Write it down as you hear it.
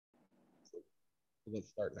Let's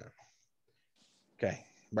start now. Okay,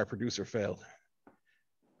 my producer failed.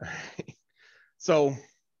 All right. So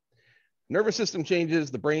nervous system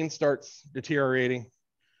changes, the brain starts deteriorating,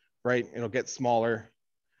 right? It'll get smaller.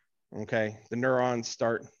 Okay, the neurons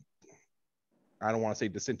start, I don't want to say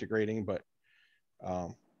disintegrating, but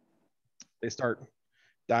um, they start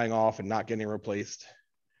dying off and not getting replaced.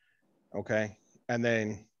 Okay, and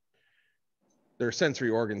then their sensory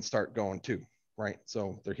organs start going too, right?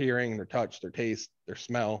 So their hearing, their touch, their taste, their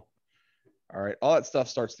smell, all right, all that stuff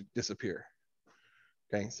starts to disappear.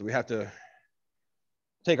 Okay, so we have to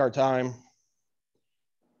take our time,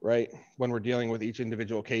 right, when we're dealing with each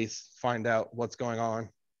individual case, find out what's going on.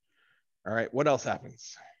 All right, what else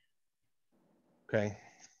happens? Okay,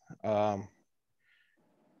 um,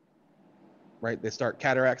 right, they start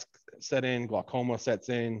cataracts set in, glaucoma sets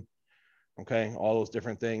in, okay, all those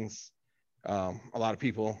different things. A lot of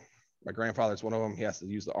people, my grandfather's one of them, he has to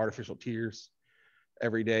use the artificial tears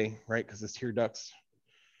every day, right, because his tear ducts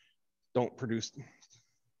don't produce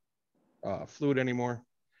fluid anymore,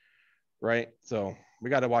 right? So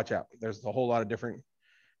we got to watch out. There's a whole lot of different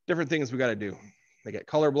things we got to do. They get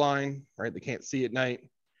colorblind, right? They can't see at night.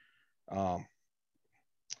 They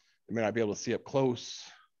may not be able to see up close.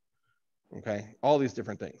 Okay, all these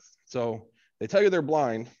different things. So they tell you they're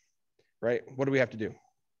blind, right? What do we have to do?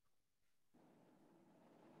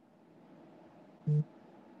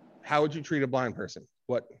 How would you treat a blind person?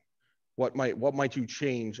 What might you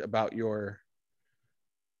change about your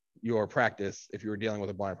practice if you were dealing with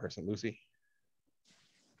a blind person, Lucy?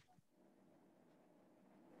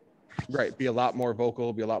 Right, be a lot more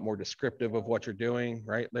vocal, be a lot more descriptive of what you're doing,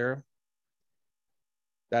 right, Lyra?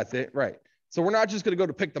 That's it, right. So we're not just going to go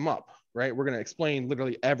to pick them up, right? We're going to explain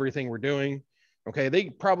literally everything we're doing. Okay, they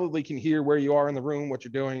probably can hear where you are in the room, what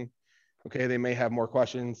you're doing. Okay, they may have more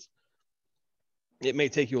questions. It may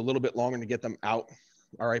take you a little bit longer to get them out,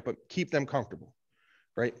 all right, but keep them comfortable,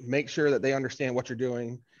 right? Make sure that they understand what you're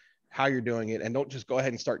doing, how you're doing it, and don't just go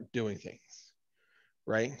ahead and start doing things,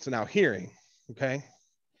 right? So now hearing, okay?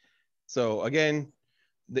 So again,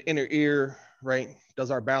 the inner ear, right,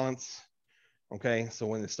 does our balance, okay? So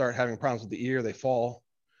when they start having problems with the ear, they fall.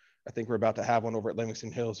 I think we're about to have one over at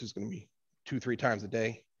Livingston Hills who's going to be 2-3 times a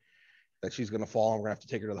day that she's going to fall, and we're going to have to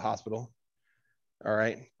take her to the hospital. All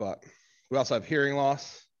right. But we also have hearing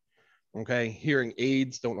loss. Okay. Hearing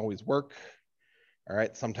aids don't always work. All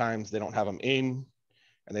right. Sometimes they don't have them in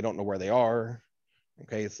and they don't know where they are.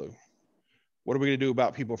 Okay. So what are we going to do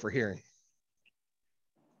about people for hearing?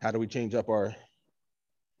 How do we change up our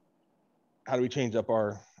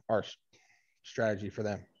strategy for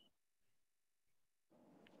them?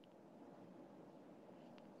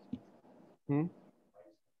 Hmm?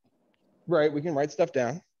 Right. We can write stuff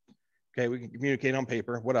down. Okay. We can communicate on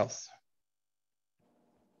paper. What else?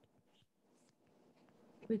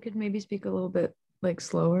 We could maybe speak a little bit like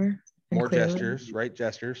slower and More clearer. gestures, right?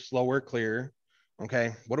 Gestures, slower, clearer.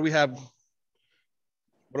 Okay. What do we have?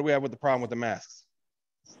 What do we have with the problem with the masks?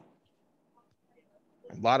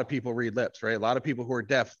 A lot of people read lips, right? A lot of people who are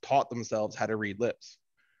deaf taught themselves how to read lips.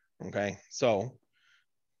 Okay. So,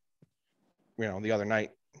 the other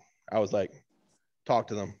night I was like, talk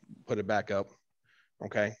to them, put it back up.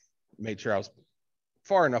 Okay. Made sure I was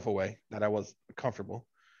far enough away that I was comfortable,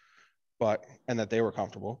 and that they were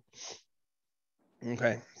comfortable.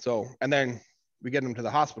 Okay. So, and then we get him to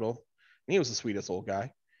the hospital, and he was the sweetest old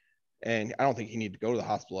guy. And I don't think he needed to go to the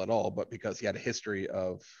hospital at all, but because he had a history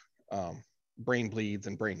of brain bleeds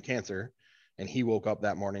and brain cancer, and he woke up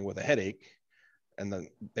that morning with a headache, and then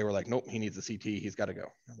they were like, nope, he needs a CT, he's got to go.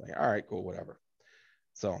 I was like, all right, cool, whatever.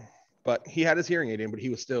 So, but he had his hearing aid in, but he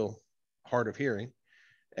was still hard of hearing,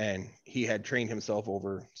 and he had trained himself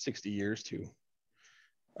over 60 years to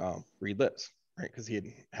read lips, right? Because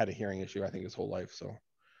he had a hearing issue, I think, his whole life. So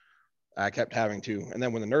I kept having to, and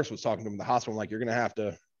then when the nurse was talking to him in the hospital, I'm like, you're gonna have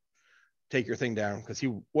to take your thing down, because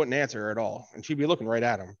he wouldn't answer her at all, and she'd be looking right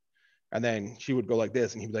at him, and then she would go like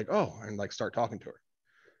this, and he'd be like, oh, and like start talking to her.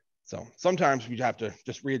 So sometimes we have to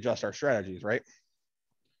just readjust our strategies, right?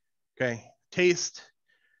 Okay, taste.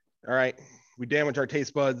 All right, we damage our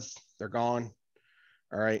taste buds, they're gone.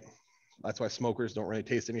 All right, that's why smokers don't really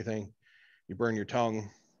taste anything. You burn your tongue.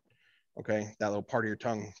 Okay, that little part of your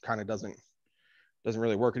tongue kind of doesn't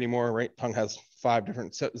really work anymore, right? Tongue has 5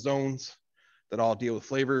 different zones that all deal with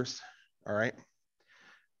flavors. All right,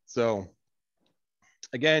 so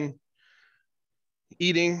again,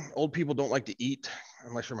 eating. Old people don't like to eat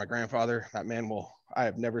unless you're my grandfather. That man will, I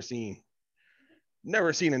have never seen a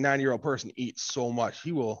 9-year-old person eat so much.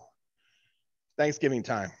 He will, Thanksgiving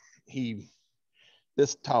time,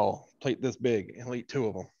 this towel plate this big, and he'll eat 2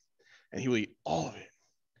 of them, and he will eat all of it.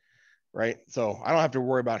 right? So I don't have to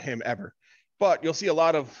worry about him ever. But you'll see a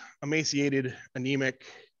lot of emaciated, anemic,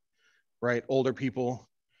 right? Older people.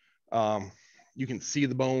 You can see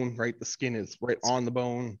the bone, right? The skin is right on the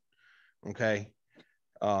bone. Okay.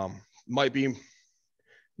 Might be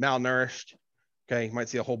malnourished. Okay. You might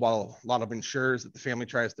see a whole lot of insurers that the family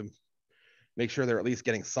tries to make sure they're at least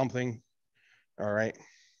getting something. All right.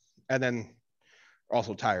 And then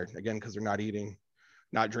also tired again because they're not eating,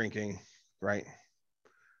 not drinking, right?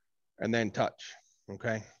 And then touch.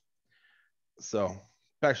 Okay. So,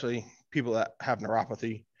 especially people that have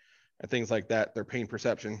neuropathy and things like that, their pain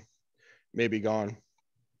perception may be gone.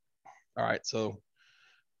 All right. So,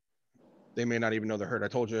 they may not even know they're hurt. I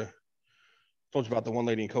told you about the one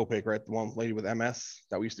lady in Copake, right? The one lady with MS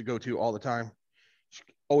that we used to go to all the time. She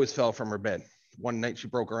always fell from her bed. One night she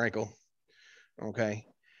broke her ankle. Okay.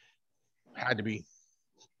 Had to be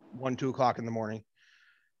 1, 2 o'clock in the morning.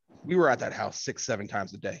 We were at that house 6, 7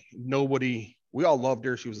 times a day. We all loved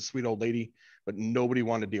her. She was a sweet old lady, but nobody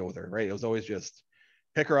wanted to deal with her, right? It was always just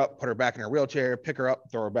pick her up, put her back in her wheelchair, pick her up,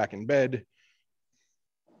 throw her back in bed,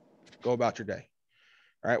 go about your day.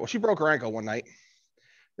 All right. Well, she broke her ankle one night.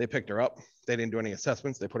 They picked her up. They didn't do any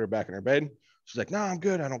assessments. They put her back in her bed. She's like, no, I'm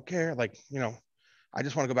good. I don't care. Like, I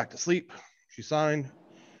just want to go back to sleep. She signed.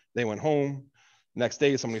 They went home. Next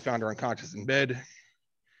day, somebody found her unconscious in bed,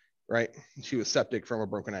 right? She was septic from a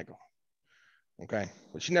broken ankle. Okay.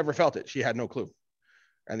 But she never felt it. She had no clue.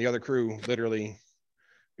 And the other crew literally,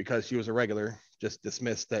 because she was a regular, just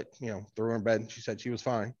dismissed that, threw her in bed. She said she was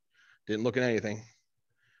fine. Didn't look at anything.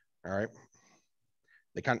 All right.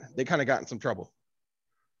 They kind of got in some trouble.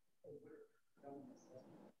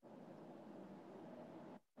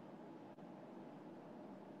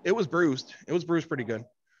 It was bruised. It was bruised pretty good.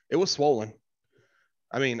 It was swollen.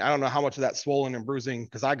 I mean, I don't know how much of that swollen and bruising,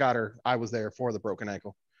 because I was there for the broken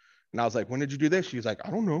ankle. And I was like, when did you do this? She was like,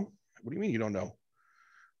 I don't know. What do you mean you don't know?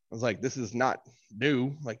 I was like, this is not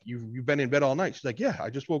new. Like, you've been in bed all night. She's like, yeah, I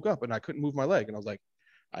just woke up and I couldn't move my leg. And I was like,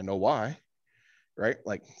 I know why. Right.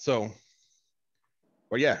 Like, so,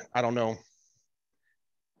 but yeah, I don't know.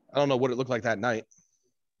 I don't know what it looked like that night.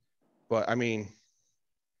 But I mean,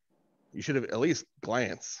 you should have at least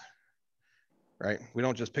glanced. Right. We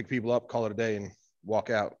don't just pick people up, call it a day, and walk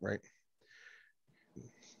out. Right.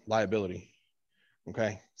 Liability.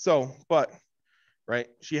 Okay. So, but, right.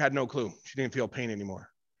 She had no clue. She didn't feel pain anymore.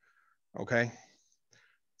 Okay.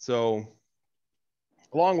 So,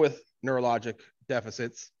 along with neurologic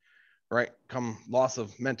deficits, right, come loss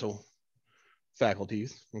of mental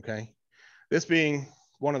faculties. Okay. This being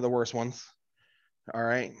one of the worst ones. All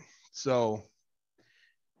right. So,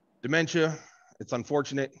 dementia, it's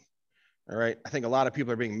unfortunate. All right. I think a lot of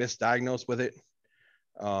people are being misdiagnosed with it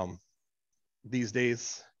these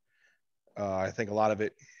days. I think a lot of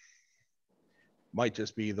it might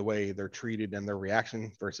just be the way they're treated and their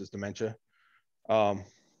reaction versus dementia.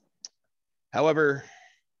 However,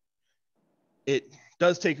 it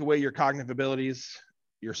does take away your cognitive abilities,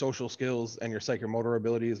 your social skills, and your psychomotor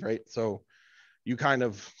abilities, right? So you kind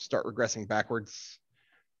of start regressing backwards.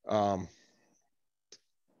 You're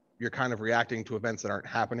kind of reacting to events that aren't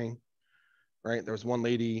happening, right? There was one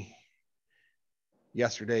lady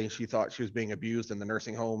yesterday, she thought she was being abused in the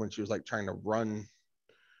nursing home, and she was like trying to run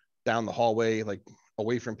down the hallway, like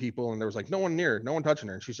away from people. And there was like no one near, no one touching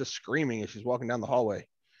her. And she's just screaming as she's walking down the hallway.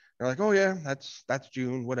 They're like, oh yeah, that's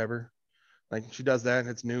June, whatever. Like she does that.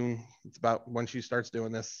 It's noon. It's about when she starts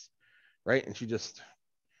doing this, right? And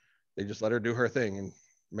they just let her do her thing and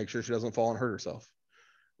make sure she doesn't fall and hurt herself,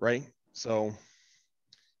 right? So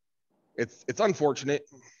it's unfortunate,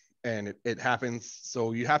 and it happens.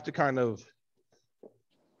 So you have to kind of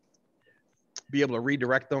be able to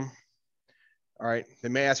redirect them. All right. They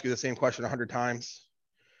may ask you the same question 100 times.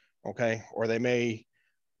 Okay. Or they may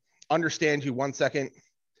understand you 1 second,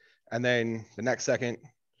 and then the next second,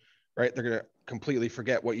 right, they're going to completely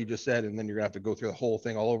forget what you just said. And then you're going to have to go through the whole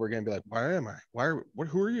thing all over again and be like, why am I?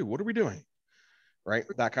 Who are you? What are we doing? Right.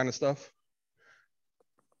 That kind of stuff.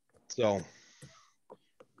 So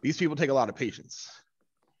these people take a lot of patience.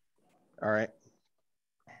 All right.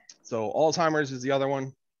 So Alzheimer's is the other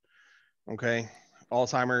one. Okay.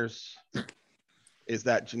 Alzheimer's is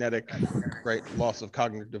that genetic, right, loss of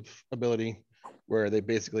cognitive ability where they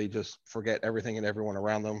basically just forget everything and everyone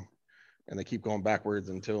around them, and they keep going backwards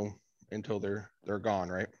until they're gone,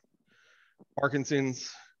 right? Parkinson's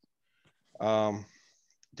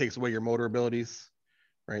takes away your motor abilities,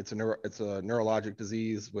 right? It's a neurologic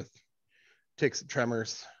disease with tics and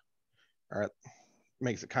tremors. All right,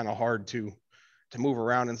 makes it kind of hard to move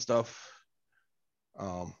around and stuff.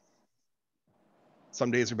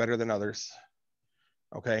 Some days are better than others.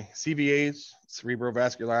 Okay. CVAs,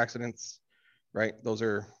 cerebrovascular accidents, right? Those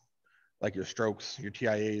are like your strokes, your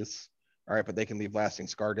TIAs. All right. But they can leave lasting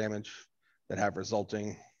scar damage that have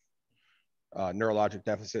resulting neurologic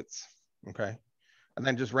deficits. Okay. And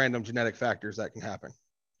then just random genetic factors that can happen.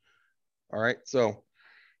 All right. So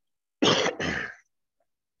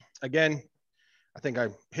again, I think I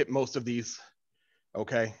hit most of these.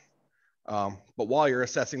 Okay. But while you're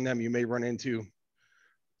assessing them, you may run into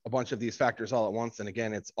a bunch of these factors all at once. And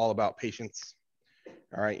again, it's all about patience.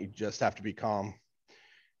 All right. You just have to be calm,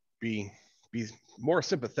 be more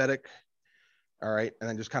sympathetic. All right. And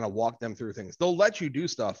then just kind of walk them through things. They'll let you do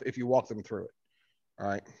stuff if you walk them through it. All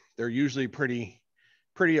right. They're usually pretty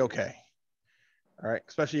okay. All right.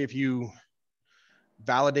 Especially if you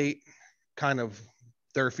validate kind of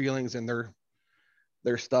their feelings and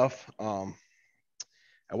their stuff. I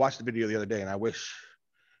watched the video the other day and I wish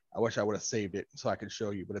I would have saved it so I could show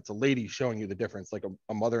you, but it's a lady showing you the difference, like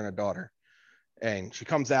a mother and a daughter. And she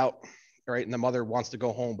comes out, right? And the mother wants to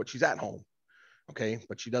go home, but she's at home. Okay.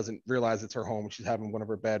 But she doesn't realize it's her home. She's having one of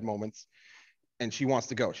her bad moments and she wants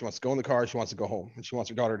to go. She wants to go in the car. She wants to go home and she wants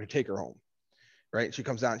her daughter to take her home. Right. She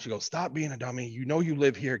comes out and she goes, "Stop being a dummy. You know, you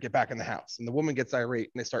live here. Get back in the house." And the woman gets irate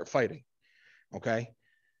and they start fighting. Okay.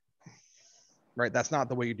 Right. That's not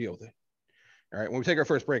the way you deal with it. All right. When we take our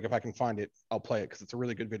first break, if I can find it, I'll play it because it's a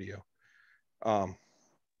really good video.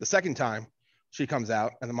 The second time she comes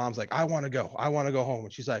out and the mom's like, "I want to go. I want to go home."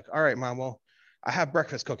 And she's like, "All right, mom. Well, I have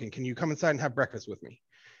breakfast cooking. Can you come inside and have breakfast with me?"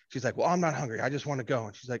 She's like, "Well, I'm not hungry. I just want to go."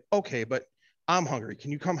 And she's like, "Okay, but I'm hungry.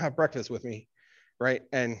 Can you come have breakfast with me?" Right.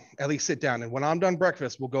 And at least sit down. And when I'm done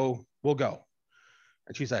breakfast, we'll go.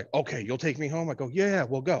 And she's like, "Okay, you'll take me home?" I go, "Yeah,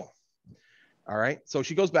 we'll go." All right. So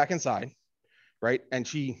she goes back inside. Right. And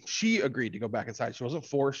she agreed to go back inside. She wasn't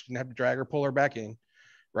forced. Didn't have to drag her, pull her back in.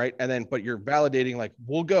 Right. And then, but you're validating, like,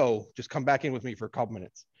 "We'll go, just come back in with me for a couple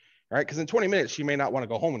minutes." All right. Because in 20 minutes, she may not want to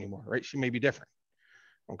go home anymore. Right. She may be different.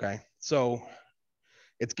 Okay. So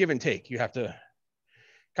it's give and take. You have to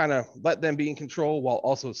kind of let them be in control while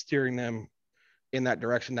also steering them in that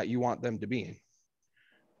direction that you want them to be in.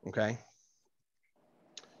 Okay.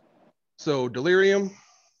 So delirium,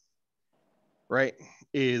 right,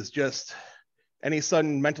 is just any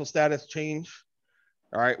sudden mental status change,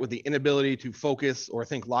 all right, with the inability to focus or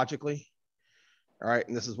think logically. All right.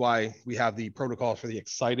 And this is why we have the protocols for the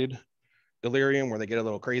excited delirium where they get a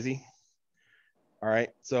little crazy. All right.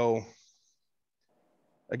 So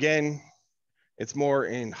again, it's more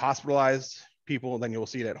in hospitalized people than you'll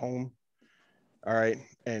see it at home. All right.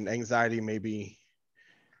 And anxiety may be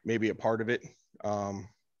a part of it. I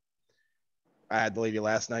had the lady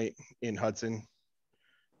last night in Hudson.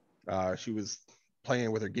 She was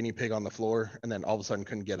playing with her guinea pig on the floor and then all of a sudden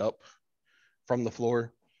couldn't get up from the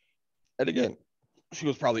floor. And again, she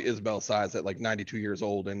was probably Isabel's size at like 92 years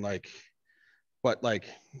old and but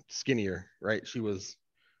skinnier, right?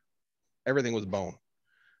 Everything was bone.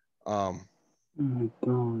 Oh my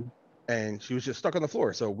God. And she was just stuck on the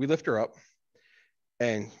floor. So we lift her up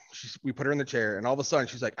and we put her in the chair and all of a sudden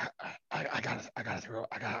she's like, I gotta throw up.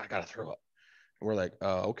 I gotta throw up. And we're like,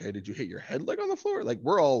 okay, did you hit your head on the floor? Like,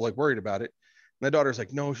 we're all like worried about it. My daughter's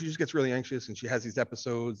like, no, she just gets really anxious and she has these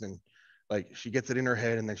episodes and like she gets it in her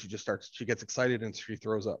head and then she gets excited and she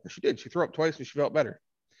throws up. And she did. She threw up twice and she felt better.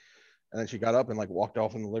 And then she got up and like walked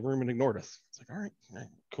off in the living room and ignored us. It's like, all right,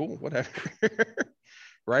 cool, whatever.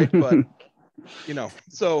 Right. But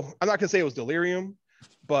so I'm not gonna say it was delirium,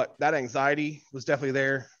 but that anxiety was definitely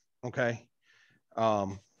there. Okay.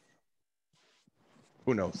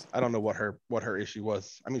 Who knows? I don't know what her issue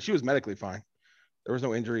was. I mean, she was medically fine. There was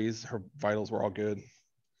no injuries. Her vitals were all good.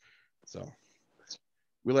 So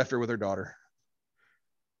we left her with her daughter.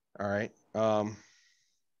 All right.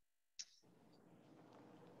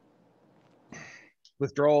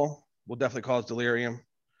 Withdrawal will definitely cause delirium.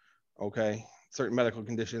 Okay. Certain medical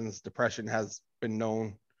conditions, depression has been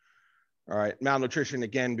known. All right. Malnutrition,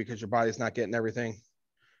 again, because your body's not getting everything.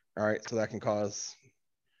 All right. So that can cause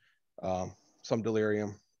some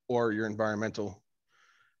delirium, or your environmental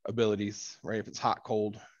abilities, right? If it's hot,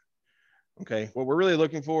 cold. Okay. What we're really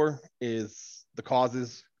looking for is the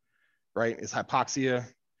causes, right? Is hypoxia,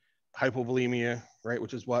 hypovolemia, right?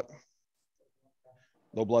 Which is what?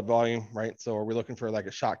 Low blood volume, right? So are we looking for like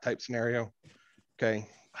a shock type scenario? Okay.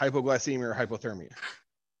 Hypoglycemia or hypothermia,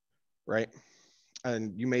 right?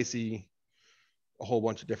 And you may see a whole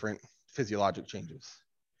bunch of different physiologic changes,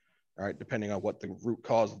 all right, depending on what the root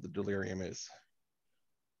cause of the delirium is.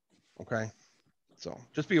 Okay. So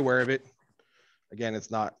just be aware of it. Again,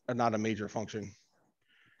 it's not a major function.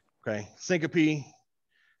 Okay. Syncope is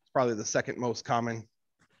probably the second most common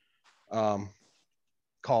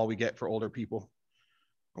call we get for older people.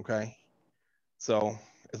 Okay. So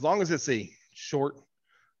as long as it's a short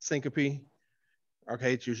syncope,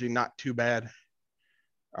 okay, it's usually not too bad.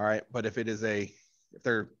 All right. But if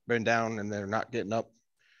they're been down and they're not getting up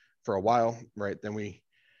for a while, right, then we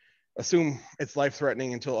assume it's life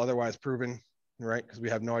threatening until otherwise proven, right? Because we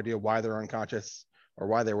have no idea why they're unconscious or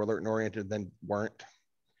why they were alert and oriented, then weren't,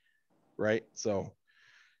 right? So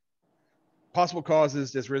possible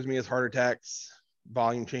causes, dysrhythmias, heart attacks,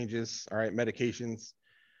 volume changes, all right, medications.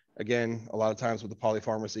 Again, a lot of times with the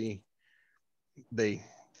polypharmacy, they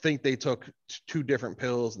think they took two different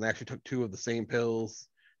pills and they actually took two of the same pills,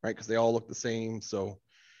 right? Because they all look the same. So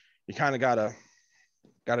you kind of gotta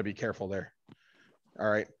be careful there. All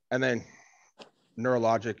right. And then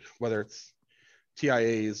neurologic, whether it's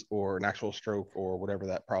TIAs or an actual stroke or whatever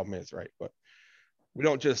that problem is, right? But we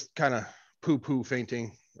don't just kind of poo-poo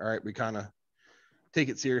fainting. All right. We kind of take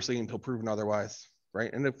it seriously until proven otherwise,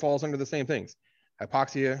 right? And it falls under the same things: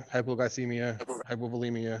 hypoxia, hypoglycemia,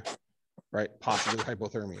 hypovolemia, right? Possibly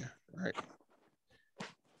hypothermia, right?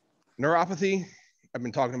 Neuropathy, I've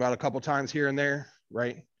been talking about a couple times here and there,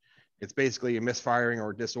 right? It's basically a misfiring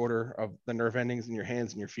or disorder of the nerve endings in your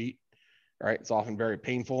hands and your feet, right? It's often very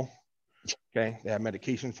painful. Okay, they have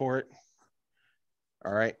medication for it.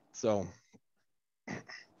 All right, so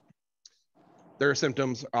their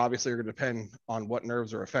symptoms obviously are going to depend on what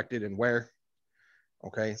nerves are affected and where.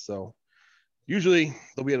 Okay, so usually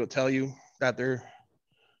they'll be able to tell you that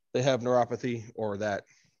they have neuropathy or that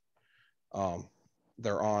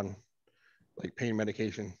they're on like pain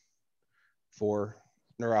medication for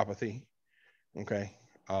neuropathy. Okay,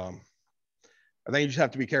 I think you just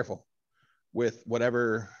have to be careful with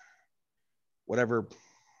whatever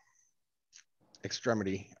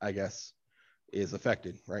extremity, I guess, is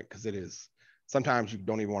affected, right? Because it is. Sometimes you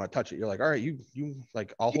don't even want to touch it. You're like, all right, you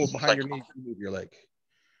like, I'll hold behind your knee, you move your leg,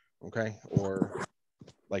 okay? Or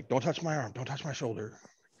like, don't touch my arm, don't touch my shoulder,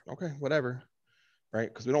 okay, whatever, right?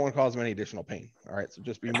 Because we don't want to cause them any additional pain. All right, so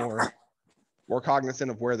just be more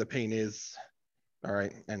cognizant of where the pain is, all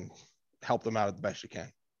right, and help them out the best you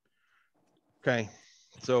can. Okay,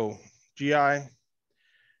 so GI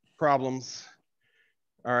problems.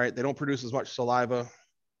 All right, they don't produce as much saliva.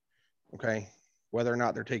 Okay, whether or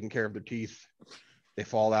not they're taking care of their teeth, they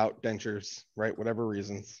fall out, dentures, right? Whatever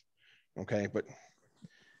reasons. Okay, but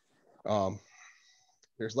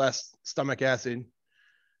there's less stomach acid,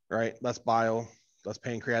 right? Less bile, less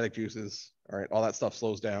pancreatic juices. All right, all that stuff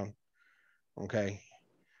slows down. Okay,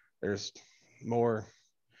 there's more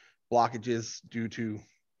blockages due to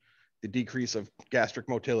the decrease of gastric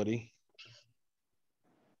motility.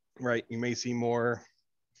 Right, you may see more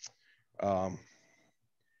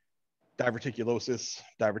diverticulosis,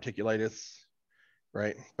 diverticulitis,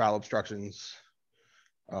 right? Bowel obstructions,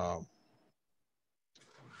 all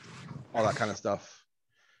that kind of stuff.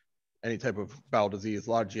 Any type of bowel disease,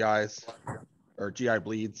 a lot of GIs or GI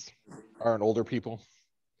bleeds are in older people.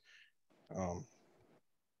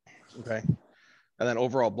 Okay. And then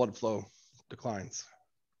overall blood flow declines,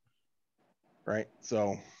 right?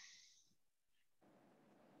 So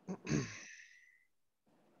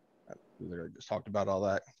we just talked about all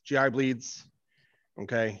that. GI bleeds,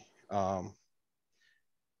 okay.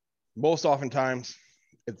 Most oftentimes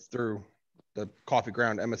it's through the coffee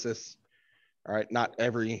ground emesis. All right, not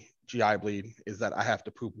every GI bleed is that I have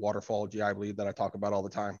to poop waterfall GI bleed that I talk about all the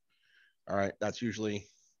time. All right, that's usually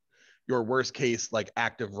your worst case, like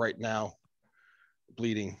active right now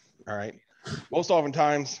bleeding. All right, most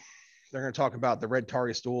oftentimes they're going to talk about the red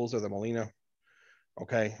tarry stools or the melena.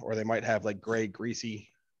 Okay, or they might have like gray, greasy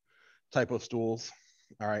type of stools.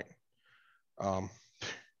 All right.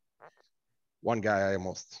 One guy, I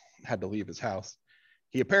almost had to leave his house.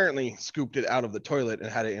 He apparently scooped it out of the toilet and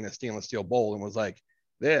had it in a stainless steel bowl and was like,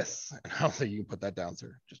 this. And I was like, you can put that down,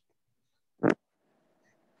 sir. Just,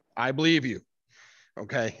 I believe you.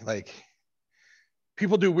 Okay. Like,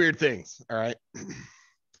 people do weird things. All right.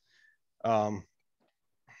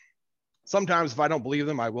 Sometimes if I don't believe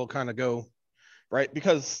them, I will kind of go, right?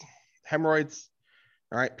 Because hemorrhoids,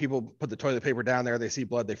 all right, people put the toilet paper down there, they see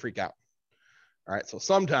blood, they freak out. All right. So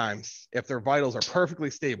sometimes if their vitals are perfectly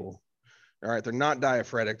stable, all right, they're not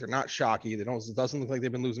diaphoretic, they're not shocky, it doesn't look like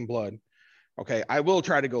they've been losing blood. Okay, I will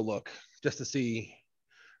try to go look just to see,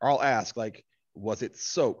 or I'll ask, like, was it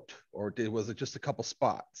soaked or was it just a couple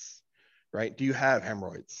spots, right? Do you have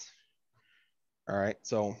hemorrhoids? All right,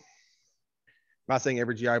 so I'm not saying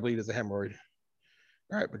every GI bleed is a hemorrhoid,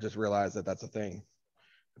 all right, but just realize that that's a thing.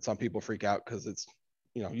 And some people freak out because it's,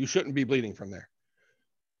 you shouldn't be bleeding from there.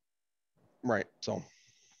 Right, so. And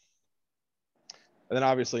then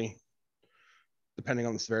obviously, depending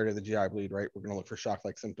on the severity of the GI bleed, right, we're going to look for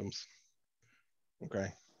shock-like symptoms. Okay.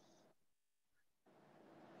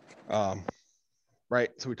 Right.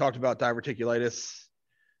 So we talked about diverticulitis.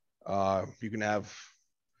 You can have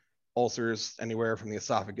ulcers anywhere from the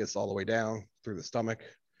esophagus all the way down through the stomach,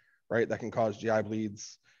 right? That can cause GI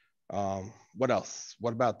bleeds. What else?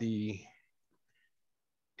 What about the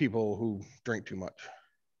people who drink too much?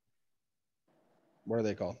 What are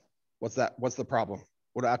they called? What's that? What's the problem?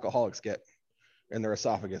 What do alcoholics get in their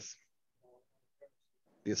esophagus?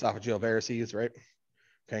 The esophageal varices, right?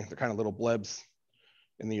 Okay, they're kind of little blebs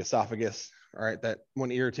in the esophagus, all right, that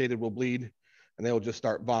when irritated will bleed and they will just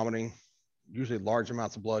start vomiting, usually large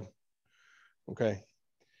amounts of blood. Okay,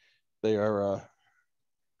 they are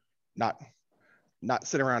not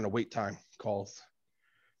sit around and wait time calls.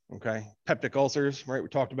 Okay, peptic ulcers, right? We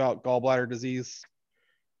talked about gallbladder disease.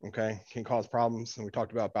 Okay, can cause problems, and we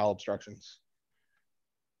talked about bowel obstructions.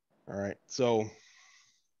 All right, so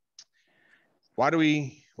why do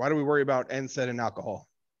we worry about NSAID and alcohol?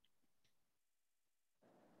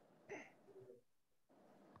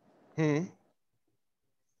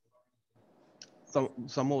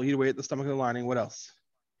 Some will eat away at the stomach lining. What else?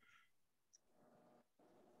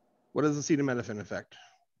 What is acetaminophen effect?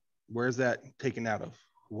 Where is that taken out of?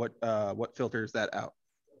 What filters that out?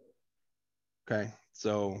 Okay,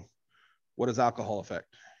 so what does alcohol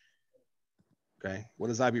affect? Okay, what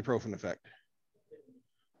does ibuprofen affect?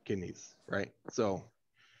 Kidneys, right? So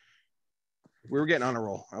we were getting on a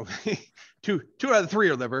roll. Okay, two out of three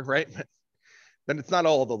are liver, right? But then it's not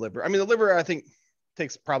all the liver. I mean, the liver, I think,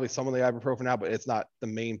 takes probably some of the ibuprofen out, but it's not the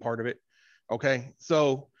main part of it. Okay,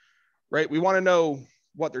 so right, we want to know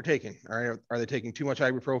what they're taking. All right, are they taking too much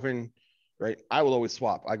ibuprofen? Right, I will always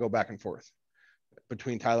swap. I go back and forth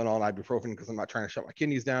between Tylenol and ibuprofen because I'm not trying to shut my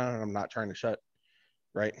kidneys down and I'm not trying to shut,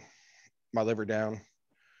 right, my liver down.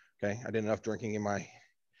 Okay, I did enough drinking in my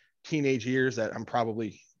teenage years that I'm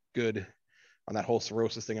probably good on that whole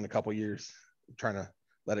cirrhosis thing in a couple years. I'm trying to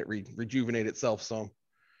let it rejuvenate itself some.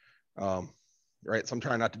 Right, so I'm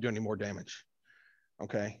trying not to do any more damage.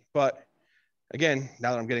 Okay, but again,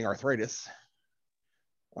 now that I'm getting arthritis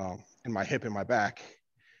in my hip and my back,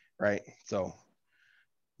 right? So,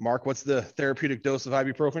 Mark, what's the therapeutic dose of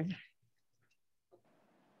ibuprofen?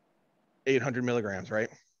 800 milligrams, right?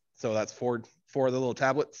 So that's four of the little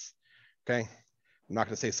tablets. Okay, I'm not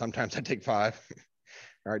going to say sometimes I take 5.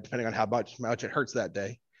 All right, depending on how much it hurts that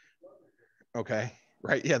day. Okay,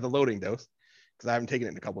 right? Yeah, the loading dose, because I haven't taken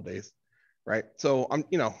it in a couple of days, right? So I'm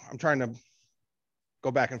trying to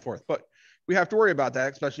go back and forth, but we have to worry about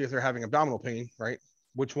that, especially if they're having abdominal pain, right?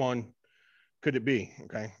 Which one could it be?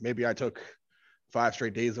 Okay, maybe I took 5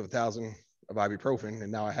 straight days of 1,000 of ibuprofen,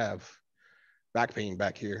 and now I have back pain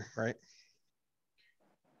back here, right?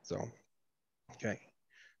 So, okay.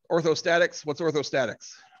 Orthostatics, what's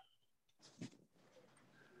orthostatics?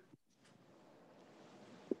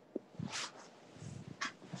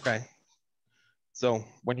 Okay. So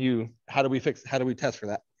how do we test for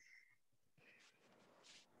that?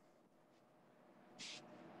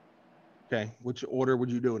 Okay, which order would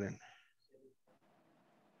you do it in?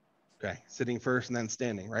 Okay, sitting first and then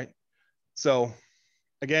standing, right? So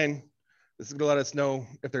again, this is gonna let us know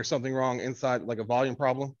if there's something wrong inside, like a volume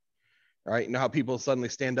problem. All right, you know how people suddenly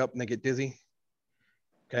stand up and they get dizzy?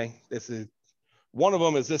 Okay, this is one of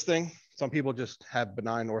them is this thing. Some people just have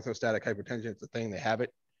benign orthostatic hypotension. It's a thing, they have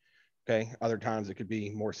it. Okay, other times it could be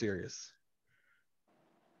more serious.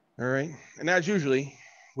 All right, and as usually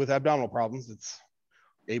with abdominal problems, it's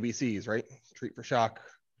ABCs, right? Treat for shock,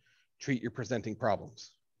 treat your presenting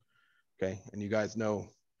problems. Okay, and you guys know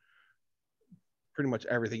pretty much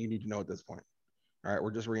everything you need to know at this point. All right,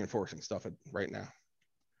 we're just reinforcing stuff right now.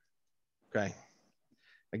 Okay,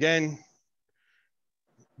 again,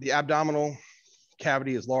 the abdominal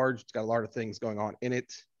cavity is large. It's got a lot of things going on in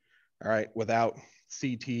it. All right, without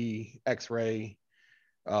CT, X-ray,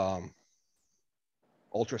 ultrasound.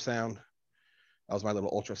 That was my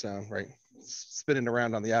little ultrasound, right? Spinning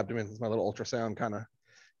around on the abdomen is my little ultrasound, kind of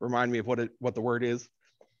remind me of what the word is.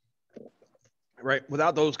 Right,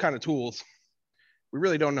 without those kind of tools, we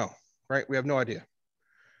really don't know, right? We have no idea.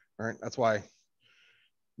 All right, that's why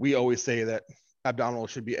we always say that abdominal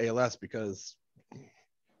should be ALS, because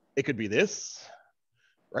it could be this,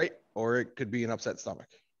 right? Or it could be an upset stomach,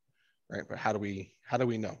 right? But how do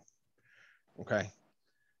we know? Okay,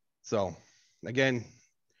 so again,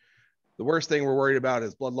 the worst thing we're worried about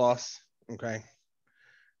is blood loss. Okay,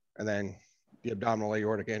 and then the abdominal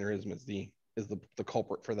aortic aneurysm is the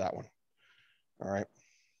culprit for that one. All right.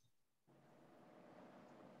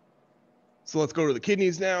 So let's go to the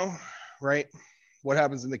kidneys now, right? What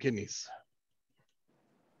happens in the kidneys?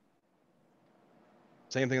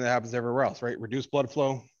 Same thing that happens everywhere else, right? Reduced blood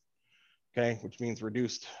flow, okay, which means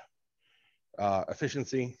reduced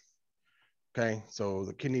efficiency. Okay, so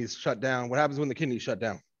the kidneys shut down. What happens when the kidneys shut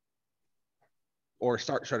down? Or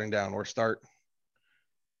start shutting down, or start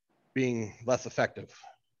being less effective?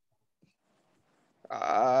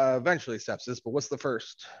 Eventually sepsis, but what's the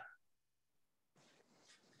first?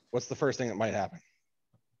 What's the first thing that might happen?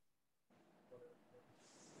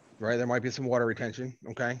 Right, there might be some water retention,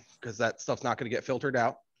 okay, because that stuff's not going to get filtered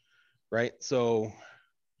out, right? So,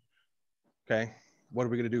 okay, what are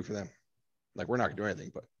we going to do for them? Like, we're not going to do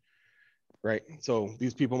anything, but right. So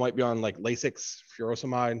these people might be on like Lasix,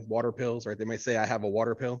 furosemide, water pills, right? They may say, I have a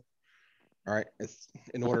water pill. All right, it's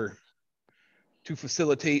in order to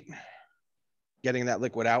facilitate getting that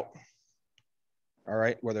liquid out. All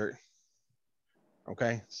right, whether,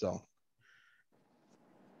 okay, so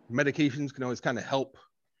medications can always kind of help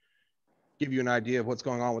give you an idea of what's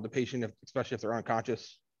going on with the patient, especially if they're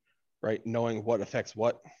unconscious, right? Knowing what affects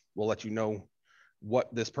what will let you know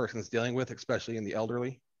what this person is dealing with, especially in the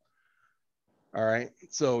elderly. All right,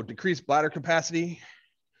 so decreased bladder capacity.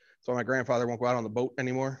 So my grandfather won't go out on the boat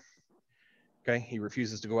anymore. Okay, he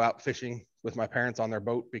refuses to go out fishing with my parents on their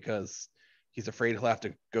boat because he's afraid he'll have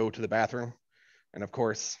to go to the bathroom. And of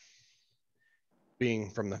course, being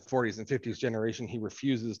from the 40s and 50s generation, he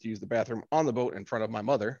refuses to use the bathroom on the boat in front of my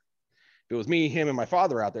mother. If it was me, him, and my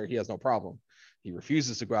father out there, he has no problem. He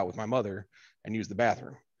refuses to go out with my mother and use the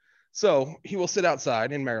bathroom. So he will sit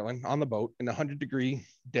outside in Maryland on the boat in a 100-degree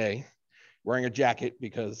day, wearing a jacket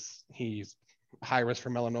because he's high risk for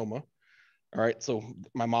melanoma. All right, so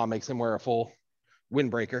my mom makes him wear a full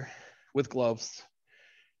windbreaker with gloves.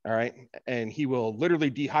 All right, and he will literally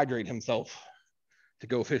dehydrate himself to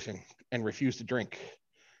go fishing and refuse to drink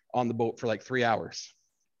on the boat for like 3 hours.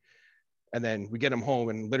 And then we get him home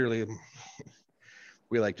and literally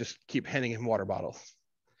we like just keep handing him water bottles.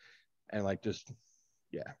 And like just,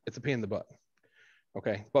 yeah, it's a pain in the butt.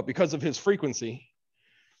 Okay, but because of his frequency,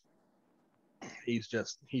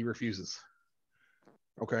 he refuses.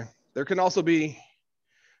 Okay, there can also be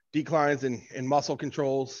declines in muscle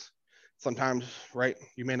controls. Sometimes, right,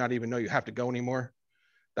 you may not even know you have to go anymore.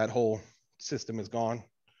 That whole system is gone.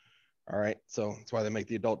 All right, so that's why they make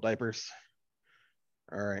the adult diapers.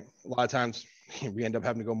 All right, a lot of times we end up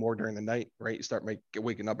having to go more during the night, right? You start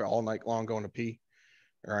waking up all night long going to pee.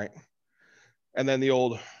 All right, and then the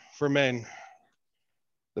old, for men,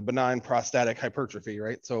 the benign prostatic hypertrophy,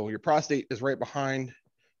 right? So your prostate is right behind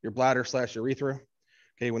your bladder / urethra.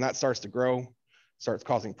 Okay, when that starts to grow, starts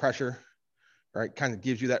causing pressure, right? Kind of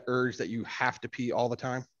gives you that urge that you have to pee all the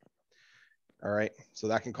time. All right, so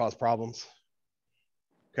that can cause problems.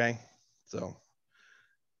 Okay, so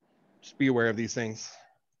just be aware of these things.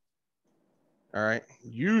 All right,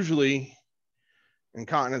 usually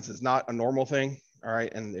incontinence is not a normal thing. All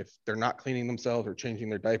right, and if they're not cleaning themselves or changing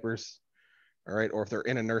their diapers, all right, or if they're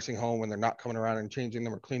in a nursing home and they're not coming around and changing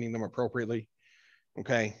them or cleaning them appropriately,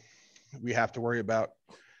 okay, we have to worry about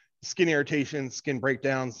skin irritation, skin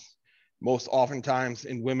breakdowns, most oftentimes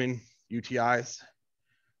in women, UTIs.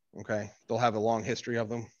 Okay, they'll have a long history of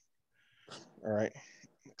them. All right,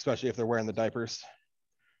 especially if they're wearing the diapers.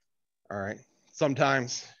 All right,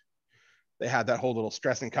 sometimes they have that whole little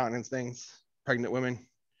stress incontinence things. Pregnant women,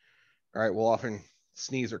 all right, will often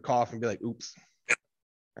sneeze or cough and be like, oops.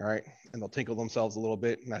 All right, and they'll tinkle themselves a little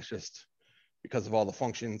bit, and that's just because of all the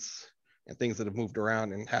functions and things that have moved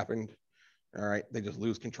around and happened. All right, they just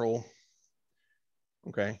lose control.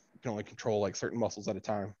 Okay, you can only control like certain muscles at a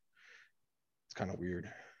time. It's kind of weird.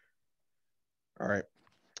 All right,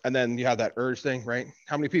 and then you have that urge thing, right?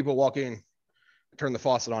 How many people walk in, turn the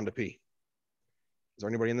faucet on to pee? Is there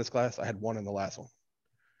anybody in this class? I had one in the last one.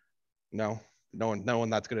 No one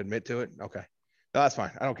that's going to admit to it. Okay, no, that's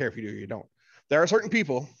fine. I don't care if you do or you don't. There are certain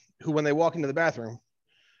people who, when they walk into the bathroom,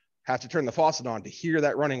 have to turn the faucet on to hear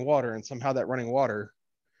that running water, and somehow that running water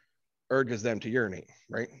urges them to urinate,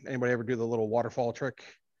 right? Anybody ever do the little waterfall trick,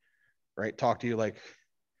 right? Talk to you like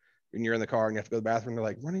when you're in the car and you have to go to the bathroom, they're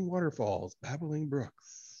like, running waterfalls, babbling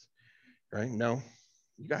brooks, right? No,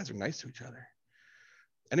 you guys are nice to each other.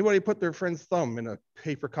 Anybody put their friend's thumb in a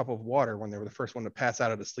paper cup of water when they were the first one to pass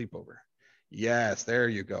out at a sleepover? Yes, there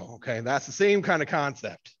you go. Okay, that's the same kind of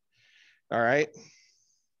concept. All right.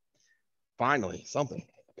 Finally, something.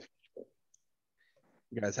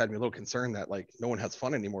 You guys had me a little concerned that like no one has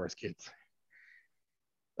fun anymore as kids.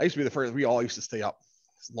 I used to be the first. We all used to stay up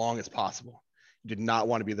as long as possible. You did not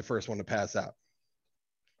want to be the first one to pass out.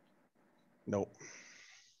 Nope.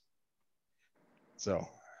 So,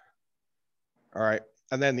 all right.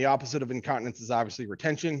 And then the opposite of incontinence is obviously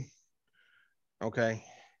retention. Okay.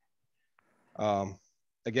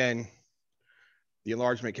 Again, the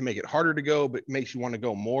enlargement can make it harder to go, but makes you want to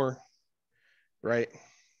go more. right?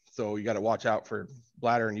 So you got to watch out for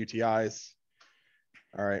bladder and UTIs.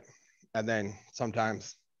 All right. And then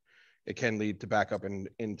sometimes it can lead to backup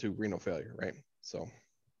into renal failure, right? So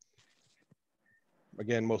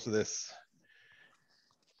again, most of this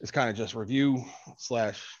is kind of just review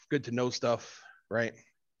 / good to know stuff, right?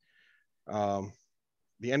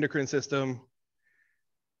 The endocrine system,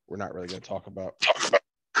 we're not really going to talk about.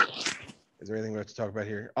 Is there anything we have to talk about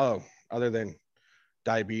here? Oh, other than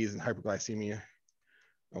diabetes and hyperglycemia.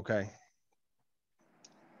 Okay.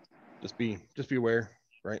 Just be aware,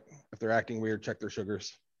 right? If they're acting weird, check their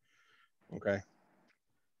sugars. Okay.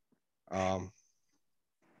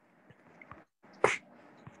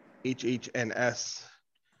 HHNS,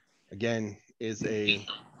 again, is a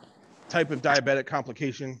type of diabetic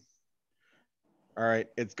complication. All right.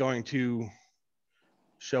 It's going to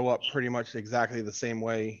show up pretty much exactly the same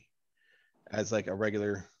way as like a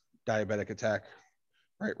regular diabetic attack,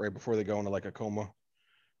 right before they go into like a coma.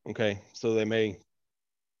 Okay. So they may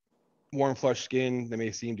warm flushed skin, they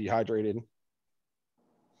may seem dehydrated.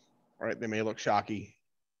 All right. They may look shocky.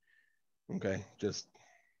 Okay. Just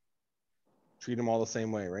treat them all the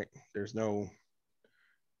same way, right? There's no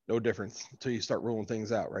difference until you start ruling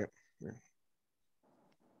things out, right?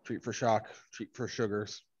 Treat for shock, treat for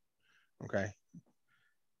sugars. Okay.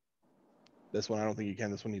 This one, I don't think you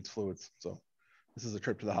can. This one needs fluids. So this is a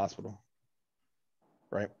trip to the hospital,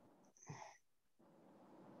 right?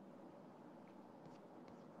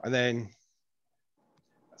 And then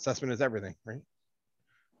assessment is everything, right?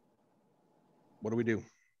 What do we do?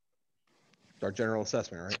 Our general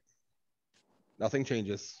assessment, right? Nothing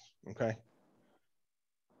changes, okay?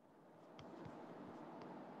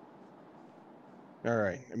 All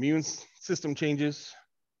right, immune system changes,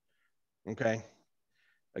 okay?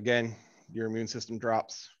 Again, your immune system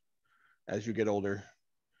drops as you get older,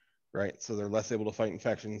 right? So they're less able to fight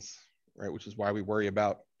infections, right? Which is why we worry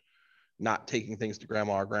about not taking things to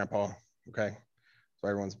grandma or grandpa, okay? So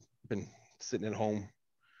everyone's been sitting at home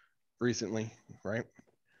recently, right?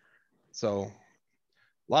 So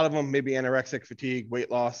a lot of them may be anorexic, fatigue,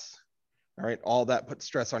 weight loss, all right? All that puts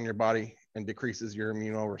stress on your body and decreases your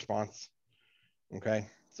immune response, okay?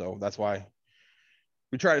 So that's why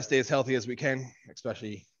we try to stay as healthy as we can,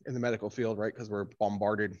 especially in the medical field, right? Because we're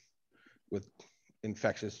bombarded with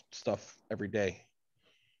infectious stuff every day,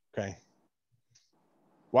 okay?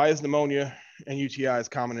 Why is pneumonia and UTIs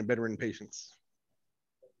common in bedridden patients?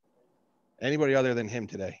 Anybody other than him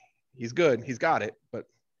today? He's good, he's got it, but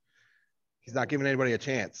he's not giving anybody a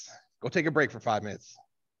chance. Go take a break for 5 minutes.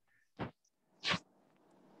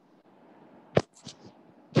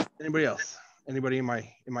 Anybody else? Anybody in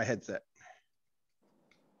my headset?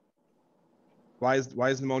 Why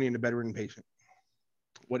is pneumonia in a bedridden patient?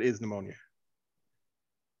 What is pneumonia?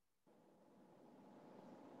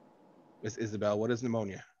 Miss Isabel, what is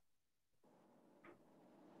pneumonia?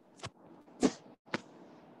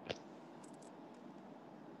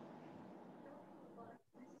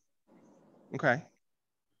 Okay.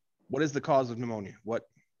 What is the cause of pneumonia? What?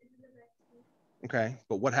 Okay,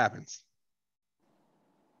 but what happens?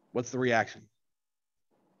 What's the reaction?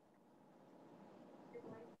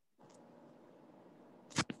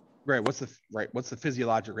 Right. What's the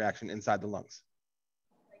physiologic reaction inside the lungs?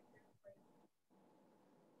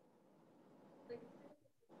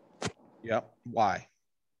 Yep. Why?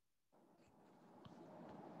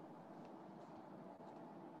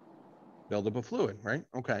 Buildup of fluid, right?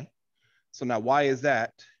 Okay. So now why is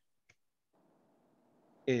that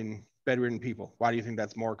in bedridden people? Why do you think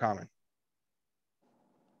that's more common?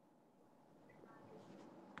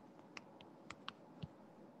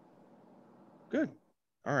 Good.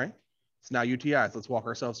 All right. So now UTIs. Let's walk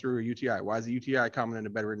ourselves through a UTI. Why is a UTI common in a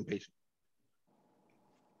bedridden patient?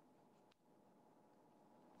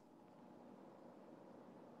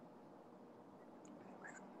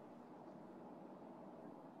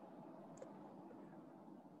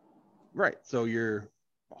 Right. So you're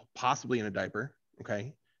possibly in a diaper,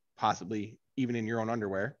 okay? Possibly even in your own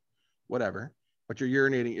underwear, whatever. But you're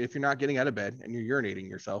urinating. If you're not getting out of bed and you're urinating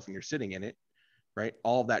yourself and you're sitting in it, right?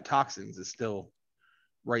 All of that toxins is still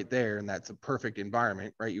right there, and that's a perfect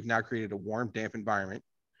environment, right? You've now created a warm, damp environment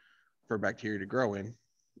for bacteria to grow in,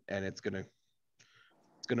 and it's gonna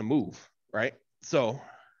move, right? So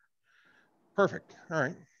perfect. All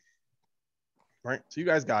right. All right. So you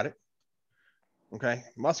guys got it. Okay.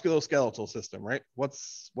 Musculoskeletal system, right? What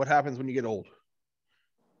happens when you get old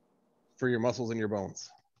for your muscles and your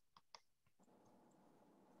bones?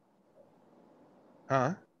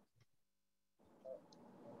 Huh?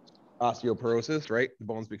 Osteoporosis, right? The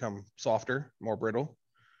bones become softer, more brittle.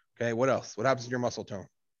 Okay. What else? What happens to your muscle tone?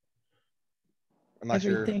 unless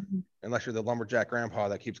you're Everything. the lumberjack grandpa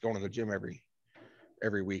that keeps going to the gym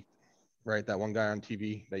every week, right? That one guy on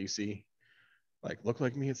TV that you see, like, look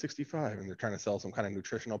like me at 65, and they're trying to sell some kind of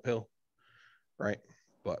nutritional pill, right?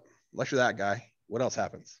 But unless you're that guy, what else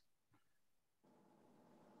happens?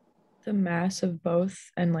 The mass of both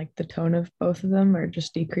and like the tone of both of them are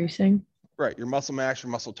just decreasing. Right, your muscle mass,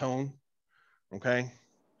 your muscle tone. Okay.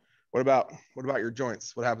 What about your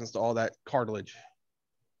joints? What happens to all that cartilage?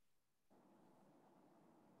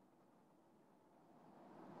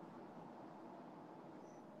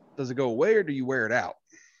 Does it go away or do you wear it out?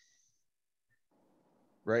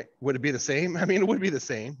 Right? Would it be the same? I mean, it would be the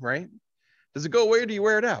same, right? Does it go away or do you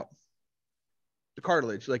wear it out? The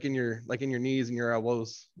cartilage, like in your knees and your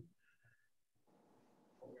elbows.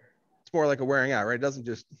 It's more like a wearing out, right? It doesn't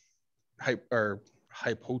just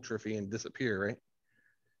hypertrophy and disappear, right?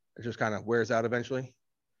 It just kind of wears out eventually.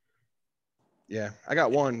 Yeah, I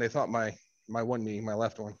got one. They thought my one knee, my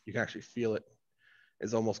left one, you can actually feel it,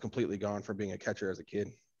 is almost completely gone from being a catcher as a kid.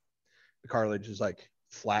 The cartilage is like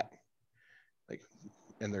flat, like,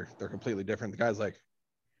 and they're completely different. The guy's like,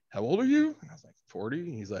 "How old are you?" And I was like,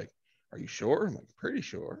 40. He's like, "Are you sure?" I'm like, "Pretty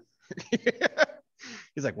sure."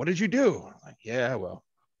 He's like, "What did you do?" I'm like, "Yeah, well,"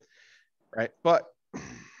 right. But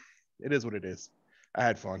it is what it is. I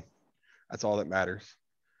had fun. That's all that matters.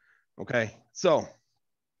 Okay. So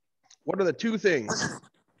what are the two things?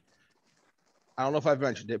 I don't know if I've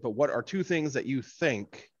mentioned it, but what are two things that you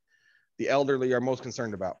think the elderly are most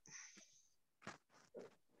concerned about?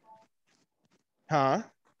 Huh?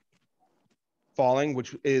 Falling,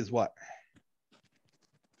 which is what?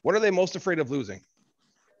 What are they most afraid of losing?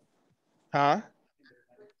 Huh?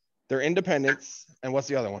 Their independence. And what's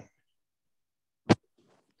the other one?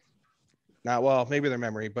 Now, well, maybe their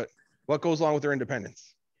memory, but what goes along with their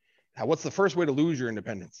independence? What's the first way to lose your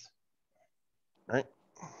independence? Right?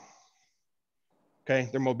 Okay,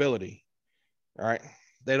 their mobility. All right.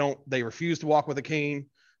 They refuse to walk with a cane.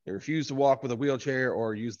 They refuse to walk with a wheelchair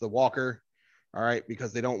or use the walker. All right,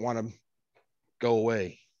 because they don't want to go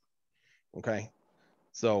away. Okay.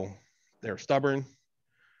 So they're stubborn.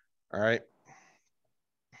 All right.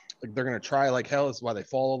 Like they're going to try like hell. That's why they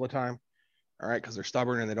fall all the time. All right. Because they're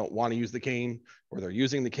stubborn and they don't want to use the cane, or they're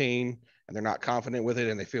using the cane and they're not confident with it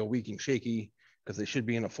and they feel weak and shaky because they should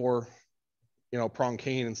be in a prong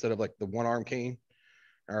cane instead of like the one arm cane.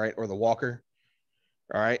 All right. Or the walker.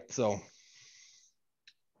 All right. So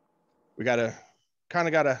we got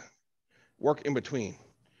to work in between.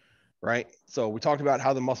 Right. So we talked about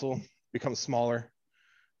how the muscle becomes smaller.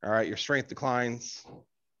 All right. Your strength declines.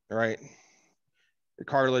 All right. Your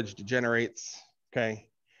cartilage degenerates. Okay.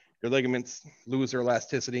 Your ligaments lose their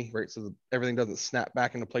elasticity, right? So everything doesn't snap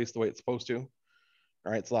back into place the way it's supposed to. All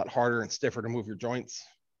right. It's a lot harder and stiffer to move your joints.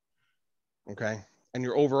 Okay. And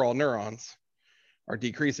your overall neurons are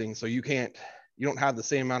decreasing. So you don't have the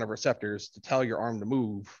same amount of receptors to tell your arm to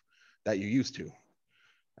move that you used to.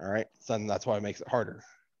 All right. So that's why it makes it harder.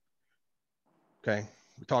 Okay.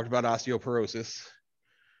 We talked about osteoporosis.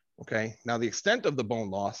 Okay. Now the extent of the bone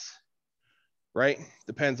loss, right,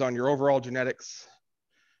 depends on your overall genetics.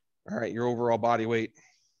 All right. Your overall body weight.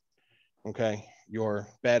 Okay. Your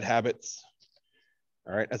bad habits.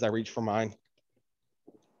 All right. As I reach for mine.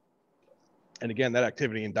 And again, that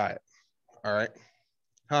activity and diet. All right.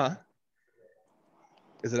 Huh?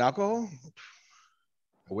 Is it alcohol?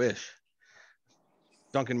 I wish.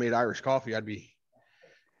 Duncan made Irish coffee. I'd be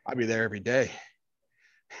there every day.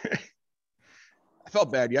 I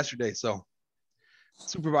felt bad yesterday. So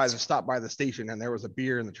supervisor stopped by the station and there was a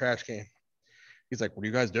beer in the trash can. He's like, "What are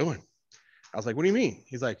you guys doing?" I was like, "What do you mean?"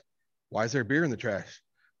 He's like, "Why is there beer in the trash?"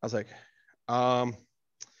 I was like,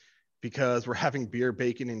 because we're having beer,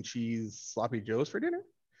 bacon, and cheese sloppy joes for dinner.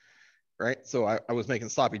 Right. So I was making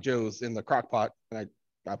sloppy joes in the crock pot and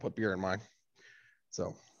I put beer in mine.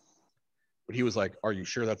 So, but he was like, "Are you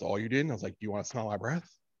sure that's all you did?" And I was like, "Do you want to smell my breath?"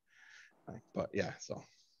 But yeah, so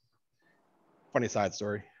funny side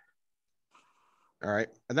story. All right.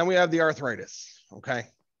 And then we have the arthritis. Okay.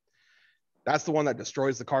 That's the one that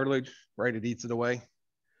destroys the cartilage, right? It eats it away.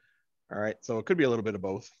 All right. So it could be a little bit of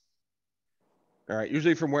both. All right.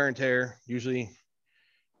 Usually from wear and tear, usually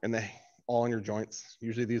all in your joints.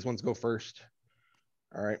 Usually these ones go first.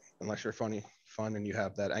 All right. Unless you're fun and you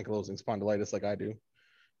have that ankylosing spondylitis like I do,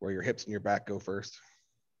 where your hips and your back go first.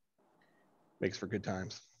 Makes for good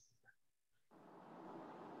times.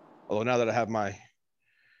 Although now that I have my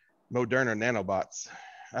Moderna nanobots,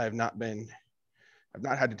 I have not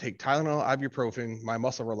had to take Tylenol, ibuprofen, my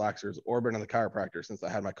muscle relaxers, or been on the chiropractor since I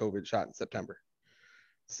had my COVID shot in September.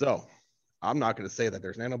 So I'm not going to say that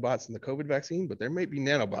there's nanobots in the COVID vaccine, but there may be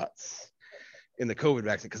nanobots in the COVID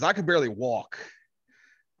vaccine because I could barely walk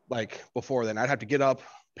like before then. I'd have to get up,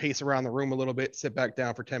 pace around the room a little bit, sit back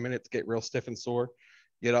down for 10 minutes, get real stiff and sore,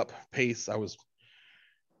 get up, pace. I was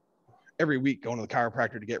every week going to the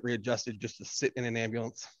chiropractor to get readjusted just to sit in an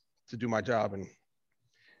ambulance to do my job. And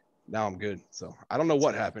now I'm good. So I don't know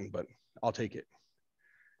what happened, but I'll take it.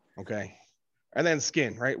 Okay. And then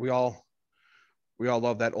skin, right? We all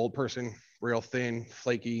love that old person, real thin,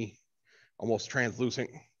 flaky, almost translucent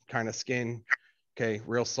kind of skin. Okay.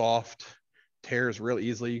 Real soft, tears real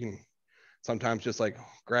easily. You can sometimes just like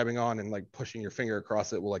grabbing on and like pushing your finger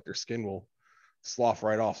across it will like their skin will slough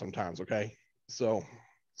right off sometimes. Okay. So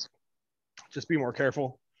just be more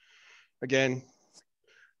careful. Again,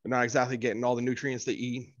 they're not exactly getting all the nutrients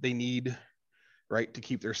they need, right, to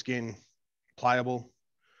keep their skin pliable,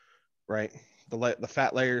 right? The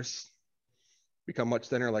fat layers become much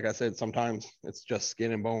thinner. Like I said, sometimes it's just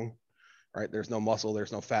skin and bone, right? There's no muscle,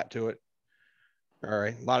 there's no fat to it. All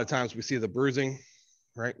right. A lot of times we see the bruising,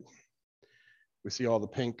 right? We see all the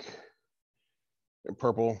pink and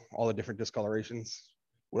purple, all the different discolorations.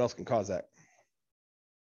 What else can cause that?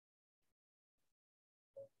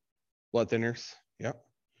 Blood thinners. Yep.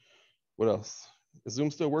 What else? Is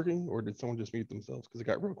Zoom still working, or did someone just mute themselves? Because it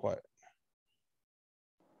got real quiet.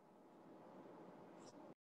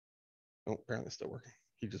 Oh, apparently it's still working.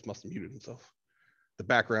 He just must have muted himself. The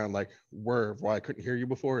background, like, why I couldn't hear you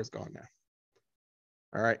before is gone now.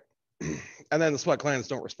 All right. And then the sweat glands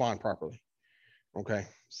don't respond properly. Okay.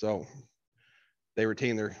 So they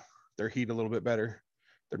retain their heat a little bit better.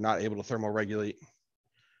 They're not able to thermoregulate.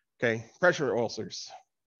 Okay. Pressure ulcers.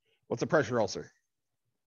 What's a pressure ulcer?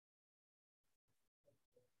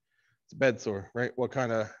 It's a bed sore, right? What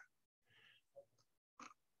kind of?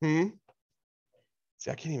 See,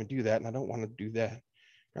 I can't even do that, and I don't want to do that.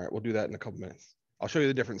 All right, we'll do that in a couple minutes. I'll show you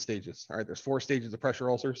the different stages. All right, there's 4 stages of pressure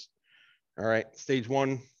ulcers. All right, stage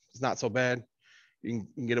 1 is not so bad. You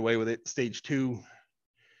can get away with it. Stage 2,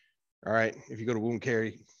 all right, if you go to wound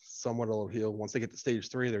care, somewhat it'll heal. Once they get to stage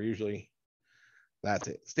 3, they're usually, that's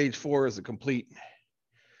it. Stage 4 is a complete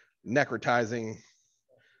necrotizing.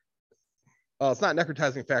 It's not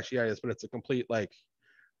necrotizing fasciitis, but it's a complete, like,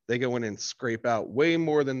 they go in and scrape out way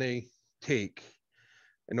more than they take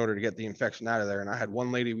in order to get the infection out of there. And I had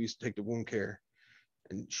one lady we used to take to wound care,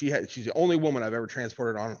 and she's the only woman I've ever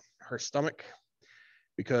transported on her stomach,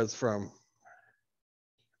 because from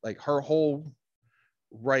like her whole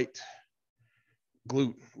right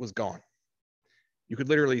glute was gone. You could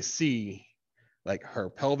literally see like her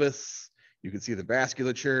pelvis, you could see the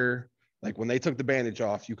vasculature. Like when they took the bandage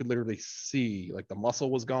off, you could literally see like the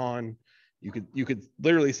muscle was gone. You could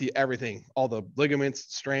literally see everything, all the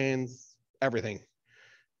ligaments, strands, everything,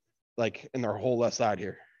 like in their whole left side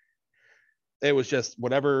here. It was just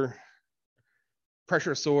whatever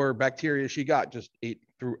pressure sore bacteria she got just ate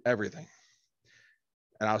through everything.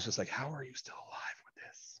 And I was just like, how are you still alive with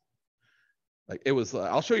this? Like it was,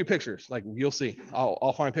 I'll show you pictures. Like you'll see,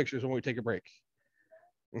 I'll find pictures when we take a break.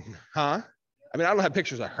 Huh? I mean, I don't have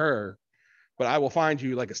pictures of her, but I will find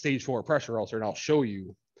you like a stage 4 pressure ulcer and I'll show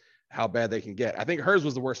you how bad they can get. I think hers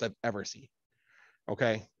was the worst I've ever seen.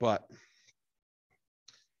 Okay. But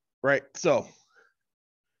right. So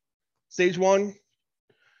stage 1,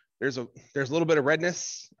 there's a little bit of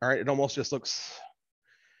redness. All right. It almost just looks,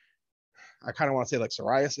 I kind of want to say like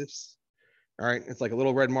psoriasis. All right. It's like a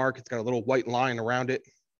little red mark. It's got a little white line around it.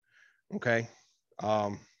 Okay.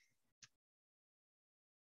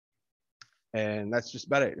 And that's just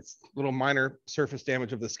about it. It's a little minor surface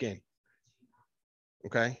damage of the skin.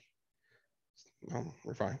 Okay.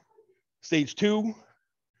 We're fine. Stage 2,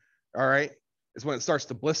 all right, is when it starts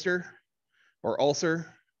to blister or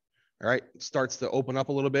ulcer. All right. It starts to open up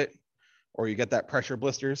a little bit, or you get that pressure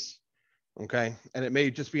blisters. Okay. And it may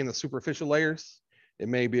just be in the superficial layers. It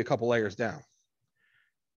may be a couple layers down.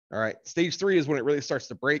 All right. Stage 3 is when it really starts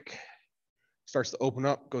to break, starts to open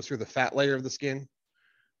up, goes through the fat layer of the skin.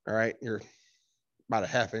 All right. You're about a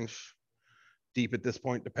 ½ inch deep at this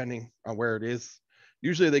point, depending on where it is.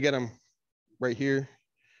 Usually they get them right here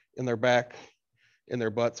in their back, in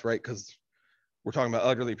their butts, right? Because we're talking about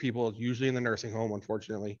elderly people, usually in the nursing home,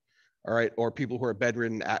 unfortunately. All right. Or people who are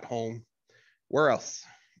bedridden at home. Where else?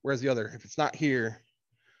 Where's the other? If it's not here,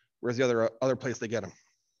 where's the other place they get them?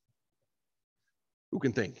 Who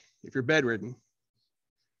can think? If you're bedridden,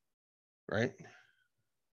 right?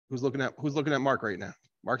 Who's looking at Mark right now?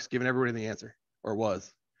 Mark's giving everybody the answer, or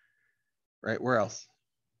was. Right? Where else?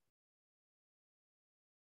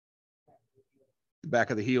 The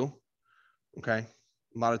back of the heel. Okay.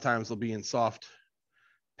 A lot of times they'll be in soft,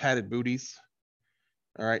 padded booties.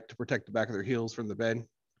 All right, to protect the back of their heels from the bed,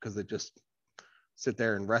 because they just sit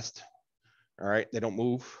there and rest. All right, they don't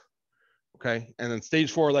move. Okay. And then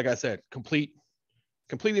stage 4, like I said, complete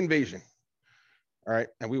invasion. All right.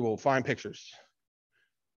 And we will find pictures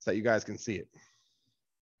so that you guys can see it.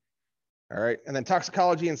 All right. And then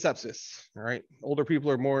toxicology and sepsis. All right. Older people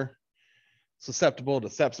are more susceptible to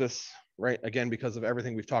sepsis, right? Again, because of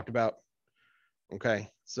everything we've talked about. Okay.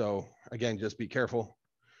 So again, just be careful,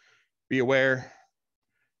 be aware.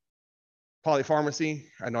 Polypharmacy,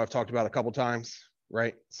 I know I've talked about a couple times,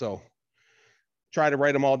 right? So try to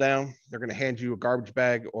write them all down. They're going to hand you a garbage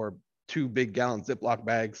bag or 2 big gallon Ziploc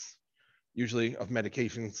bags, usually of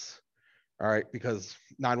medications. All right. Because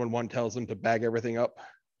 911 tells them to bag everything up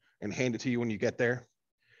and hand it to you when you get there.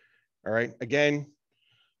 All right. Again,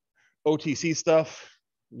 OTC stuff,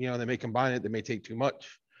 you know, they may combine it. They may take too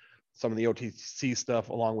much. Some of the OTC stuff,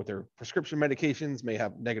 along with their prescription medications, may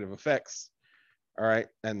have negative effects. All right.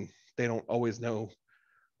 And they don't always know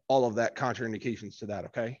all of that contraindications to that.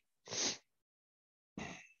 Okay.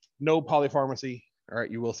 No polypharmacy. All right.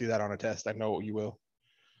 You will see that on a test. I know you will.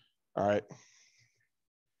 All right.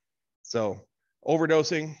 So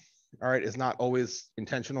overdosing, all right, is not always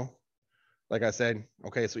intentional. Like I said,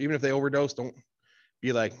 okay. So even if they overdose, don't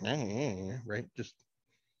be like, right? Just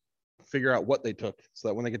figure out what they took so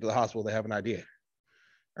that when they get to the hospital, they have an idea.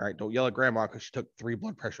 All right. Don't yell at grandma because she took 3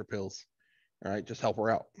 blood pressure pills. All right. Just help her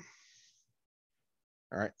out.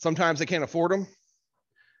 All right. Sometimes they can't afford them.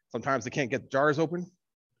 Sometimes they can't get the jars open.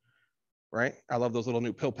 Right. I love those little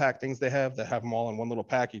new pill pack things they have that have them all in one little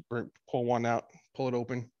pack. You pull one out, pull it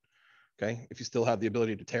open. Okay. If you still have the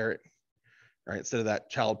ability to tear it. All right. Instead of that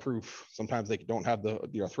child proof, sometimes they don't have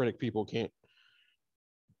the arthritic people can't.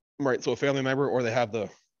 Right. So a family member, or they have the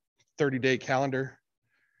 30-day calendar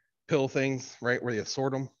pill things, right, where you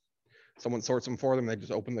sort them. Someone sorts them for them. They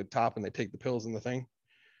just open the top and they take the pills in the thing.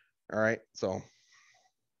 All right. So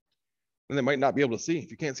then they might not be able to see.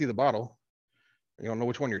 If you can't see the bottle, you don't know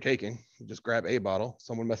which one you're taking, you just grab a bottle.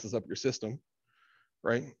 Someone messes up your system,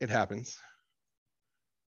 right? It happens.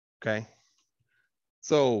 Okay.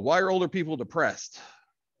 So why are older people depressed?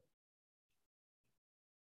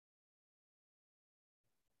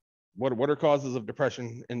 What are causes of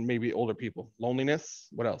depression in maybe older people? Loneliness.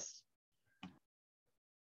 What else?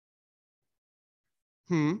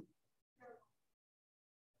 Okay.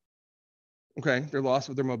 Their loss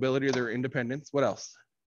of their mobility or their independence. What else?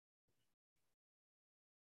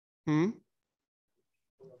 The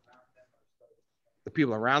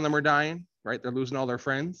people around them are dying, right? They're losing all their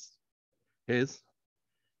friends.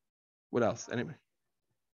 What else? Anybody?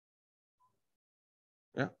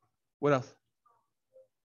 Yeah. What else?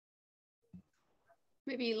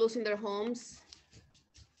 Maybe losing their homes.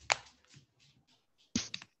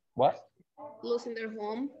 What? Losing their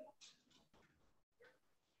home.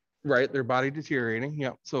 Right. Their body deteriorating.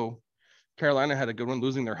 Yeah. So Carolina had a good one,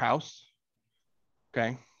 losing their house.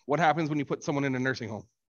 Okay. What happens when you put someone in a nursing home?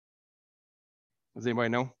 Does anybody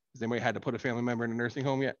know? Has anybody had to put a family member in a nursing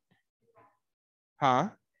home yet? Huh?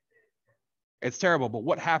 It's terrible, but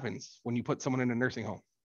what happens when you put someone in a nursing home?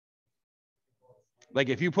 Like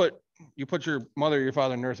if you put your mother or your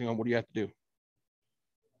father in a nursing home, what do you have to do?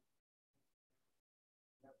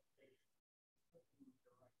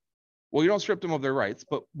 Well, you don't strip them of their rights,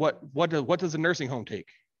 but what does a nursing home take?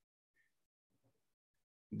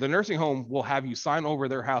 The nursing home will have you sign over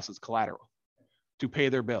their house as collateral to pay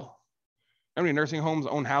their bill. How many nursing homes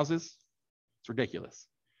own houses? It's ridiculous.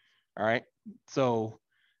 All right. So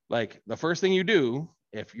like the first thing you do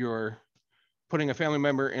if you're putting a family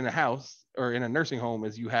member in a house or in a nursing home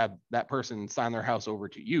is you have that person sign their house over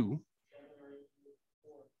to you.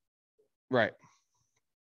 Right.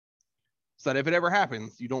 So that if it ever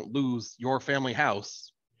happens, you don't lose your family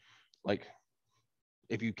house, like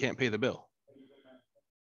if you can't pay the bill.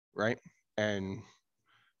 Right. And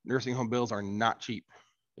nursing home bills are not cheap.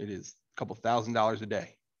 It is a couple $1,000s a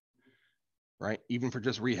day. Right. Even for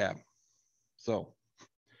just rehab. So,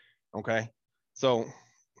 okay. So,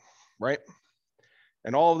 right.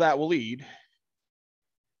 And all of that will lead,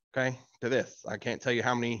 okay, to this. I can't tell you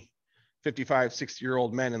how many 55,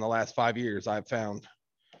 60-year-old men in the last 5 years I've found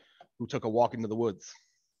who took a walk into the woods.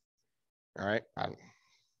 All right.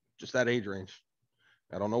 Just that age range.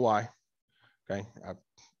 I don't know why. Okay. I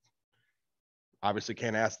obviously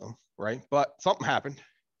can't ask them, right? But something happened.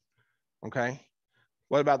 Okay.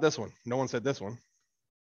 What about this one? No one said this one.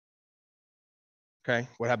 Okay.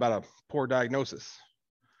 What about a poor diagnosis?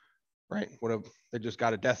 Right. What if they just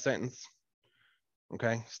got a death sentence?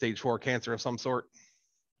 Okay. Stage 4 cancer of some sort.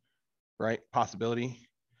 Right. Possibility.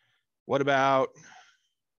 What about,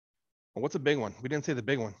 well, what's a big one? We didn't say the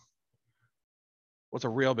big one. What's a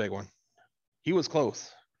real big one? He was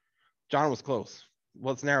close. John was close.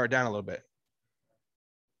 Let's narrow it down a little bit.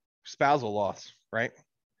 spousal loss, right?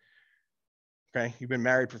 Okay, you've been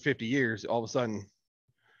married for 50 years. All of a sudden,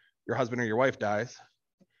 your husband or your wife dies,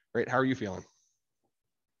 right? How are you feeling?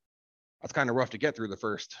 That's kind of rough to get through the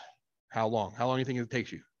first. How long? How long do you think it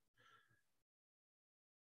takes you?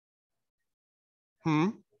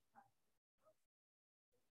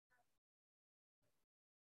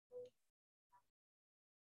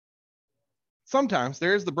 Sometimes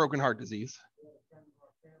there is the broken heart disease.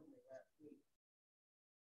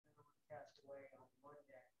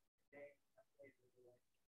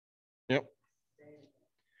 Yep.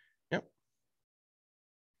 Yep.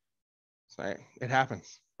 So it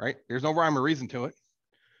happens, right? There's no rhyme or reason to it.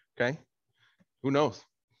 Okay. Who knows?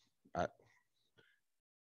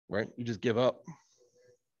 Right? You just give up.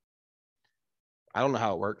 I don't know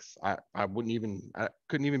how it works. I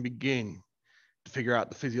couldn't even begin to figure out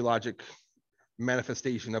the physiologic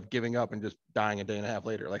manifestation of giving up and just dying a day and a half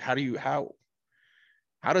later. Like, how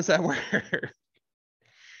does that work?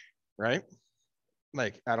 Right?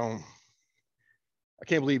 Like, I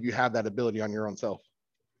can't believe you have that ability on your own self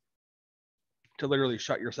to literally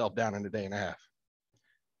shut yourself down in a day and a half.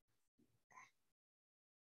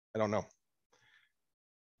 I don't know.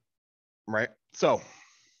 Right? So,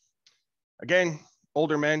 again,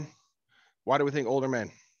 older men. Why do we think older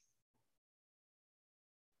men?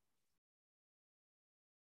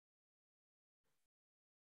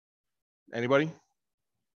 Anybody?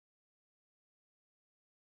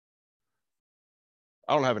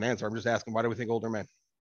 I don't have an answer. I'm just asking, why do we think older men?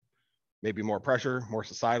 Maybe more pressure, more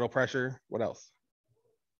societal pressure. What else?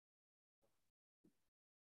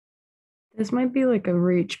 This might be like a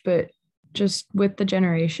reach, but just with the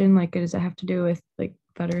generation, like, does it have to do with like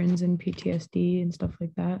veterans and PTSD and stuff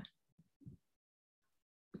like that?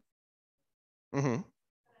 Mm-hmm.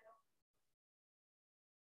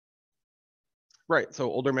 Right. So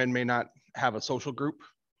older men may not have a social group,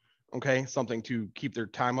 okay, something to keep their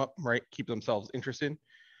time up, right? Keep themselves interested.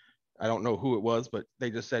 I don't know who it was, but they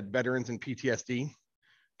just said veterans and PTSD.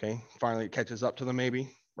 Okay. Finally, it catches up to them, maybe,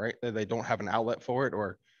 right? That they don't have an outlet for it,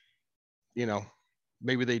 or,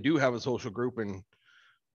 maybe they do have a social group and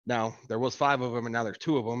now there was 5 of them and now there's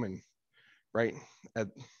 2 of them, and right,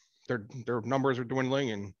 their numbers are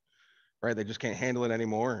dwindling, and right, they just can't handle it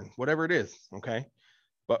anymore, and whatever it is, okay.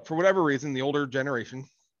 But for whatever reason, the older generation,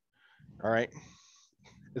 all right,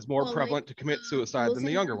 is more prevalent to commit suicide than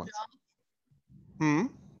the younger ones.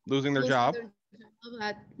 Losing their job.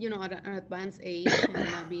 At an advanced age and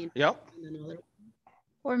not being Yep. another.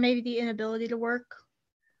 Or maybe the inability to work.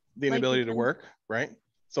 The inability to work, right?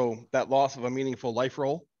 So that loss of a meaningful life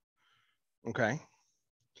role, okay,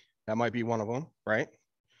 that might be one of them, right?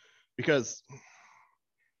 Because I'm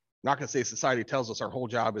not going to say society tells us our whole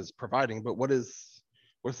job is providing, but what does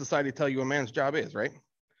society tell you a man's job is, right?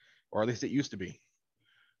 Or at least it used to be,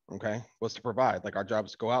 okay? Was to provide. Like, our job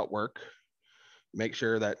is to go out, work, make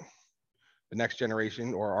sure that the next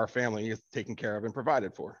generation or our family is taken care of and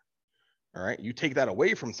provided for. All right. You take that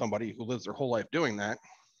away from somebody who lives their whole life doing that.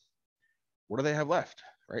 What do they have left?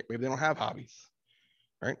 Right. Maybe they don't have hobbies.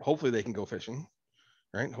 Right. Hopefully they can go fishing.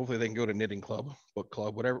 Right. Hopefully they can go to knitting club, book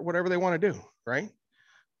club, whatever they want to do. Right.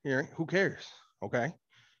 Here, who cares? Okay.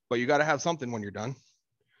 But you got to have something when you're done.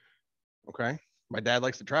 Okay. My dad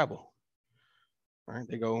likes to travel. All right.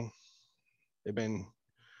 They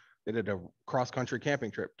did a cross-country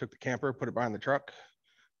camping trip, took the camper, put it behind the truck.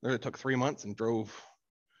 It took 3 months and drove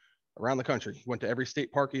around the country. Went to every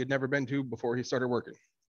state park he had never been to before he started working.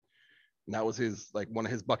 And that was one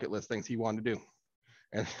of his bucket list things he wanted to do.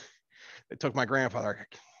 And it took my grandfather.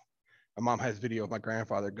 My mom has video of my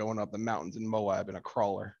grandfather going up the mountains in Moab in a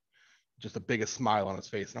crawler, just the biggest smile on his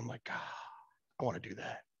face. And I'm like, God, I want to do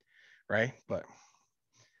that. Right. But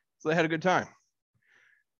so they had a good time.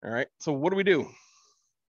 All right. So what do we do?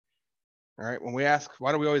 All right. When we ask,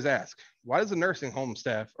 why do we always ask? Why does the nursing home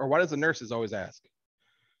staff, or why does the nurses always ask?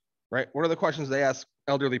 Right? What are the questions they ask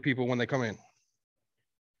elderly people when they come in?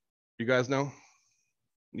 You guys know?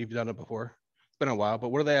 You've done it before. It's been a while, but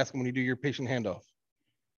what do they ask when you do your patient handoff?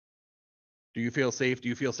 Do you feel safe? Do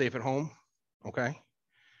you feel safe at home? Okay.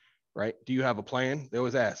 Right? Do you have a plan? They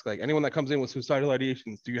always ask, like, anyone that comes in with suicidal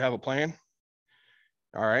ideations, do you have a plan?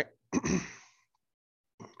 All right.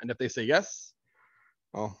 And if they say yes,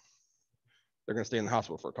 well, they're going to stay in the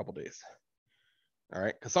hospital for a couple days. All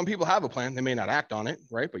right. Because some people have a plan. They may not act on it,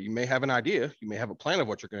 right? But you may have an idea. You may have a plan of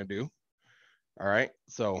what you're going to do. All right.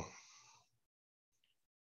 So,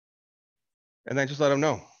 and then just let them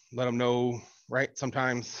know. Let them know, right?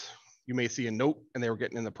 Sometimes you may see a note and they were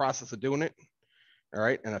getting in the process of doing it. All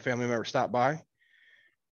right. And a family member stopped by.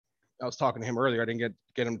 I was talking to him earlier. I didn't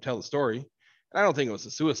get him to tell the story. And I don't think it was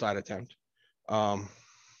a suicide attempt.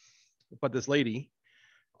 But this lady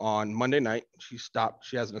on Monday night, she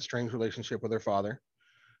has an estranged relationship with her father,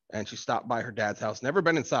 and she stopped by her dad's house, never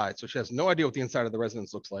been inside, so she has no idea what the inside of the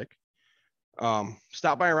residence looks like.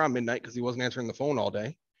 Stopped by around midnight because he wasn't answering the phone all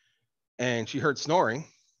day, and she heard snoring.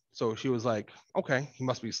 So she was like, okay, he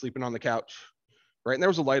must be sleeping on the couch, right? And there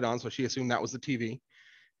was a light on, so she assumed that was the TV,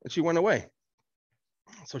 and she went away.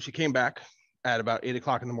 So she came back at about 8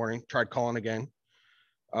 o'clock in the morning, tried calling again,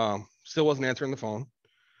 still wasn't answering the phone.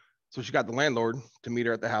 So she got the landlord to meet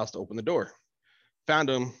her at the house to open the door. Found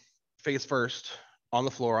him face first on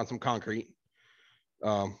the floor on some concrete,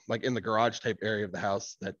 like in the garage type area of the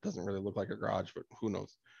house. That doesn't really look like a garage, but who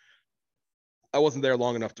knows? I wasn't there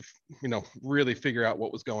long enough to, really figure out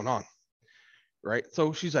what was going on, right?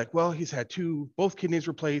 So she's like, well, he's had both kidneys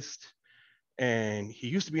replaced, and he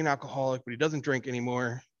used to be an alcoholic, but he doesn't drink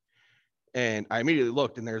anymore. And I immediately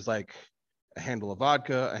looked, and there's like a handle of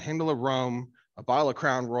vodka, a handle of rum, a bottle of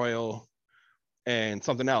Crown Royal, and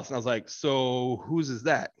something else. And I was like, so whose is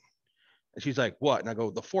that? And she's like, what? And I go,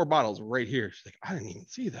 the 4 bottles right here. She's like, I didn't even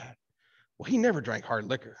see that. Well, he never drank hard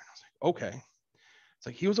liquor. And I was like, okay. It's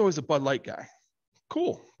like, he was always a Bud Light guy.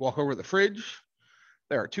 Cool. Walk over to the fridge.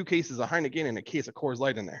 There are 2 cases of Heineken and a case of Coors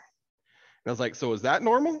Light in there. And I was like, so is that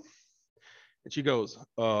normal? And she goes,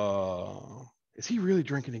 is he really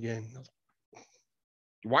drinking again? I was like,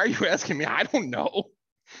 why are you asking me? I don't know.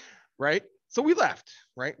 Right? So we left,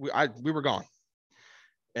 right? We were gone.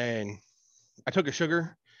 And I took a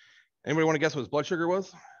sugar. Anybody want to guess what his blood sugar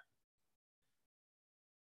was?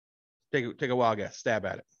 Take a wild guess. Stab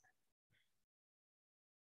at it.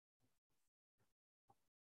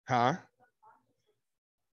 Huh?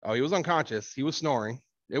 Oh, he was unconscious. He was snoring.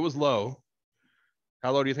 It was low.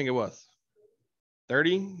 How low do you think it was?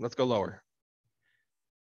 30? Let's go lower.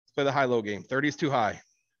 Let's play the high-low game. 30 is too high.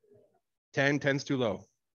 10's too low.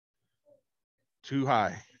 Too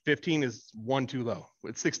high. 15 is 1 too low.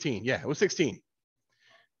 It's 16. Yeah, it was 16.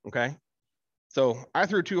 Okay. So I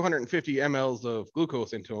threw 250 mLs of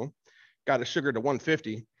glucose into him, got his sugar to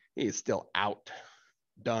 150. He is still out.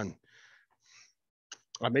 Done.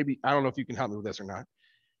 Maybe, I don't know if you can help me with this or not.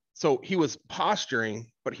 So he was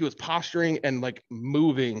posturing, but he was posturing and like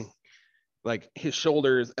moving like his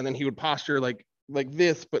shoulders, and then he would posture like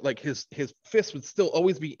this, but like his fists would still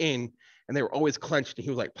always be in, and they were always clenched, and he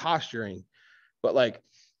was like posturing, but like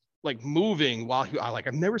moving while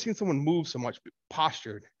I've never seen someone move so much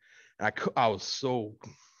postured. And I was so,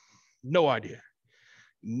 no idea,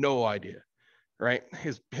 right?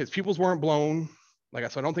 His pupils weren't blown.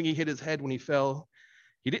 So I don't think he hit his head when he fell.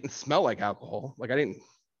 He didn't smell like alcohol. Like I didn't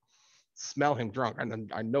smell him drunk.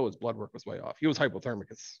 And I know his blood work was way off. He was hypothermic.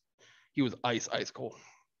 He was ice cold.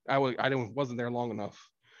 I wasn't there long enough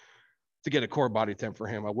to get a core body temp for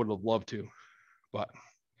him. I would have loved to, but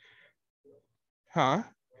I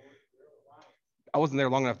wasn't there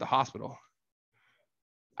long enough at the hospital.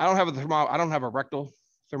 I don't have a rectal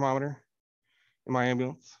thermometer in my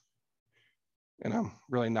ambulance, and I'm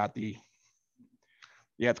really not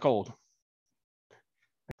it's cold.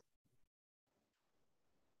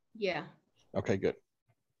 Yeah. Okay, good.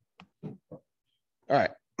 All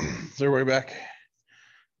right, so everybody back.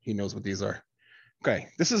 He knows what these are. Okay,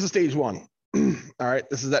 this is a stage 1. All right,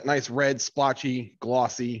 this is that nice red, splotchy,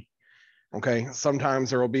 glossy. Okay, sometimes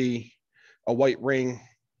there will be a white ring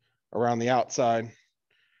around the outside.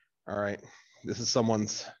 All right, this is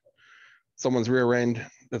someone's rear end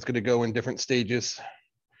that's going to go in different stages.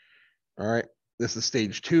 All right, this is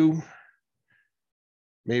stage 2,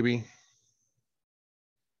 maybe.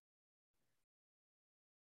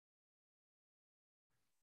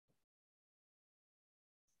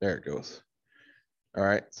 There it goes. All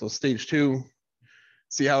right, so stage 2,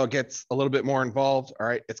 see how it gets a little bit more involved. All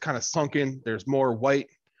right, it's kind of sunken. There's more white,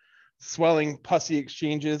 swelling, pussy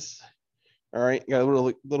exchanges. All right, you got a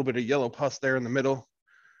little bit of yellow pus there in the middle.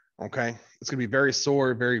 Okay, it's gonna be very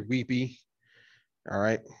sore, very weepy. All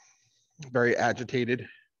right, very agitated.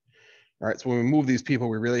 All right, so when we move these people,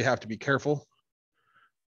 we really have to be careful.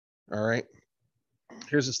 All right,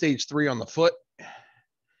 here's a stage 3 on the foot.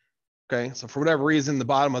 Okay, so for whatever reason, the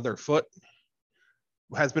bottom of their foot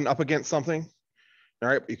has been up against something. All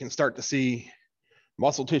right, but you can start to see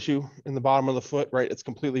muscle tissue in the bottom of the foot, right? It's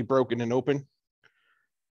completely broken and open.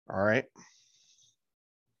 All right.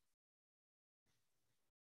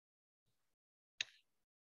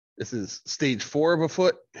 This is stage 4 of a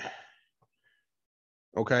foot.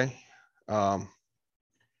 Okay. You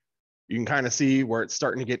can kind of see where it's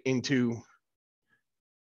starting to get into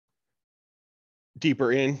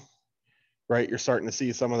deeper in, right? You're starting to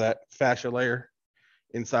see some of that fascia layer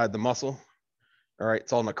inside the muscle. All right,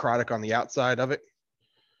 it's all necrotic on the outside of it.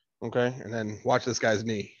 Okay, and then watch this guy's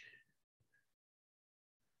knee.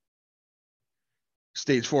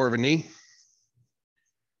 Stage 4 of a knee.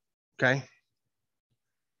 Okay.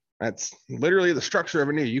 That's literally the structure of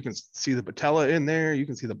a knee. You can see the patella in there. You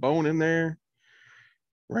can see the bone in there,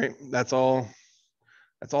 right? That's all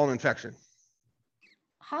an infection.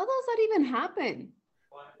 How does that even happen?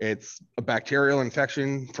 It's a bacterial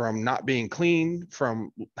infection from not being clean,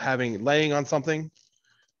 from laying on something.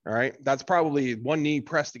 All right. That's probably one knee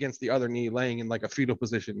pressed against the other knee, laying in like a fetal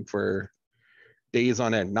position for days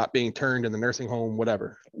on end, not being turned in the nursing home,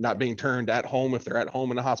 whatever, not being turned at home if they're at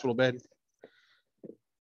home in a hospital bed.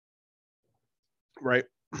 Right.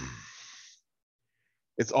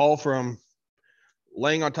 It's all from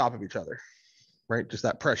laying on top of each other, right? Just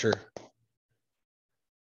that pressure.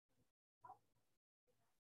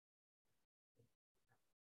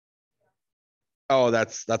 Oh,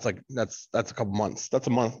 that's a couple months. That's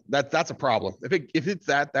a month. That's a problem. If it's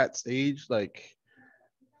at that stage, like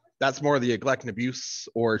that's more of the neglect and abuse,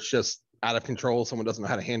 or it's just out of control. Someone doesn't know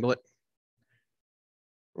how to handle it.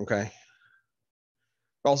 Okay.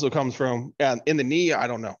 It also comes from, and in the knee, I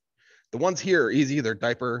don't know. The ones here is either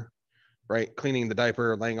diaper, right? Cleaning the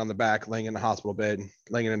diaper, laying on the back, laying in the hospital bed,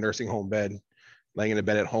 laying in a nursing home bed, laying in a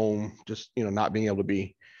bed at home, just, not being able to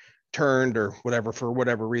be turned or whatever, for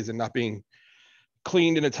whatever reason, not being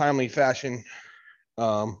cleaned in a timely fashion.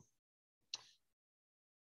 So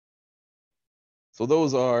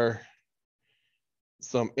those are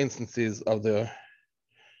some instances of the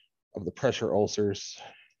pressure ulcers.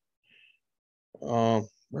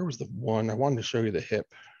 Where was the one? I wanted to show you the hip,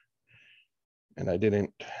 and I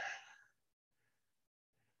didn't.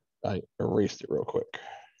 I erased it real quick.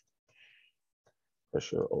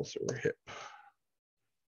 Pressure ulcer hip.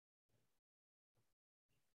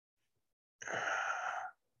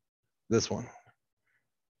 This one.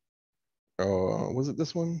 Was it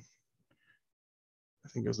this one? I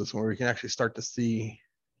think it was this one where you can actually start to see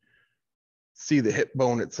the hip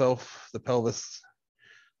bone itself, the pelvis,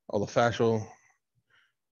 all the fascial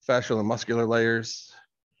and muscular layers,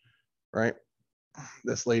 right?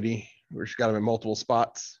 This lady, where she's got them in multiple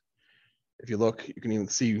spots. If you look, you can even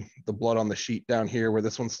see the blood on the sheet down here where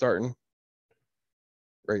this one's starting,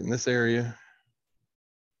 right in this area,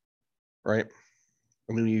 right?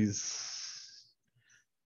 I mean, this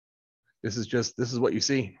is what you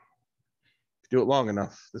see. If you do it long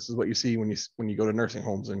enough, this is what you see when you go to nursing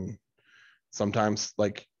homes and sometimes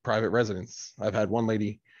like private residents. I've had one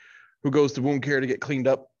lady who goes to wound care to get cleaned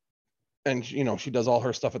up, and she does all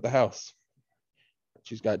her stuff at the house.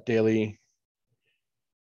 She's got daily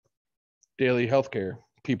healthcare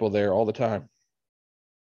people there all the time.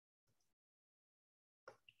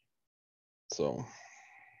 So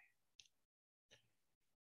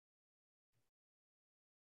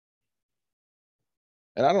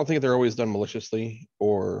and I don't think they're always done maliciously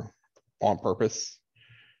or on purpose,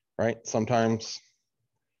 right? Sometimes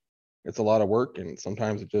it's a lot of work, and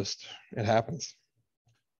sometimes it happens,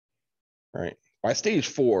 right? By stage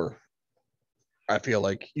 4, I feel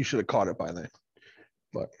like you should have caught it by then,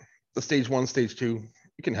 but the stage 1, stage 2,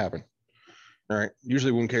 it can happen. All right.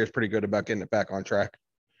 Usually wound care is pretty good about getting it back on track.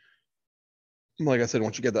 Like I said,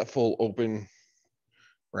 once you get that full open,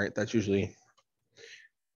 right, that's usually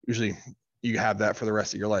you have that for the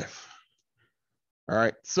rest of your life. All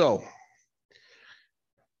right. So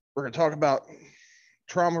we're going to talk about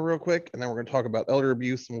trauma real quick, and then we're going to talk about elder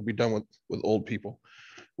abuse, and we'll be done with old people.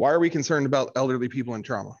 Why are we concerned about elderly people and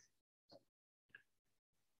trauma?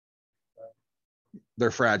 They're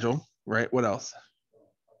fragile, right? What else?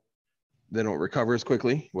 They don't recover as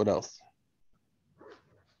quickly. What else?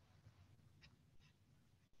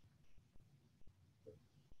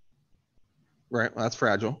 Right, well, that's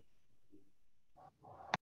fragile.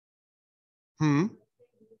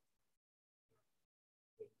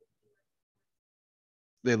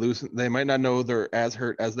 They might not know they're as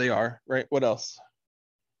hurt as they are, right? What else?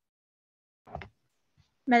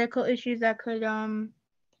 Medical issues that could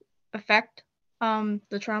affect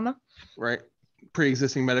the trauma. Right.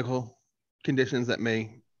 Pre-existing medical conditions that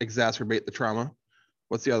may exacerbate the trauma.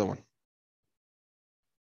 What's the other one?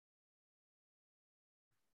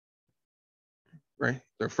 Right.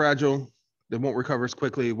 They're fragile. They won't recover as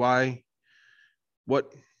quickly. Why?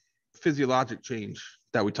 What physiologic change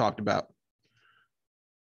that we talked about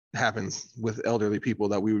happens with elderly people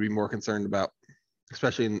that we would be more concerned about,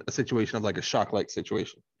 especially in a situation of like a shock-like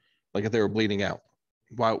situation, like if they were bleeding out?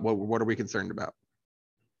 What are we concerned about?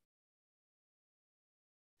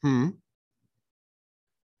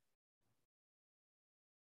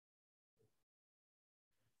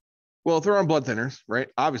 Well, if they're on blood thinners, right?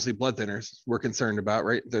 Obviously, blood thinners we're concerned about,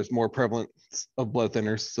 right? There's more prevalence of blood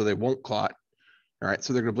thinners, so they won't clot. All right,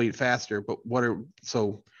 so they're going to bleed faster. But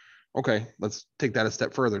Okay, let's take that a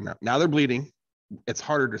step further now. Now they're bleeding. It's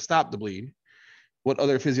harder to stop the bleed. What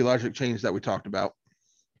other physiologic change that we talked about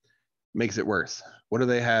makes it worse? What do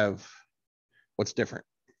they have? What's different?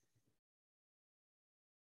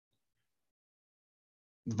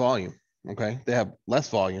 Volume. Okay, they have less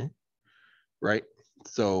volume, right?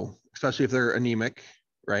 So especially if they're anemic,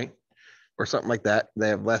 right, or something like that, they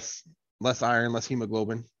have less iron, less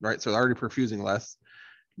hemoglobin, right? So they're already perfusing less.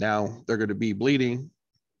 Now they're going to be bleeding.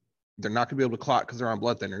 They're not going to be able to clot because they're on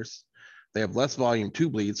blood thinners. They have less volume to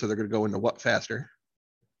bleed, so they're going to go into what faster?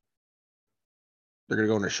 They're going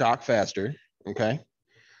to go into shock faster. Okay,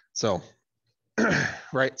 so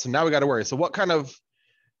right. So now we got to worry. So what kind of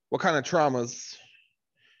traumas,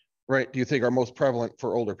 right, do you think are most prevalent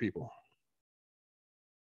for older people?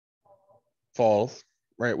 Falls,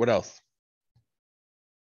 right? What else?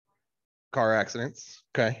 Car accidents.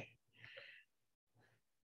 Okay.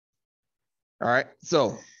 All right.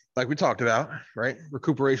 So, like we talked about, right?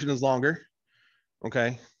 Recuperation is longer.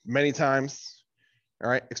 Okay. Many times, all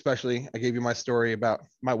right, especially I gave you my story about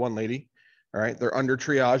my one lady. All right. They're under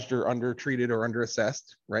triaged or under treated or under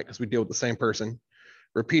assessed, right? Because we deal with the same person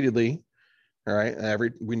repeatedly. All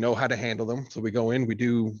right. We know how to handle them. So we go in, we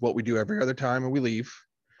do what we do every other time, and we leave.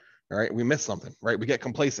 All right. We miss something, right? We get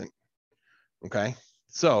complacent. Okay.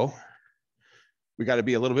 So we got to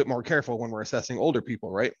be a little bit more careful when we're assessing older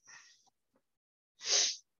people, right?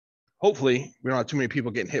 Hopefully, we don't have too many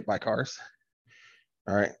people getting hit by cars.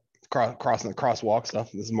 All right. Crossing the crosswalk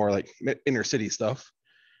stuff. This is more like inner city stuff.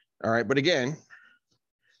 All right. But again,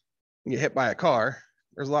 you get hit by a car,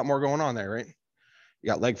 there's a lot more going on there, right? You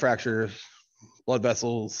got leg fractures, blood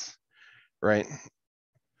vessels, right?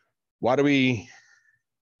 Why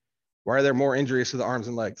are there more injuries to the arms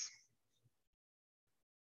and legs?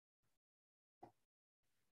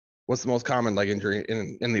 What's the most common leg injury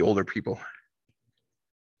in the older people?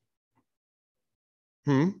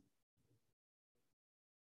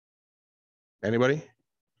 Anybody?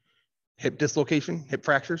 Hip dislocation, hip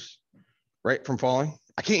fractures, right, from falling?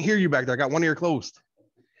 I can't hear you back there. I got one ear closed.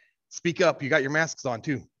 Speak up. You got your masks on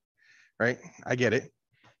too, right? I get it,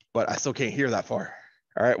 but I still can't hear that far.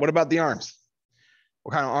 All right. What about the arms?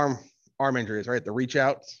 What kind of arm injuries, right? The reach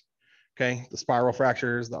outs, okay? The spiral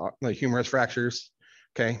fractures, the humerus fractures,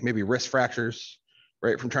 okay? Maybe wrist fractures,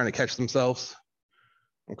 right, from trying to catch themselves,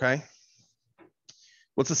 okay?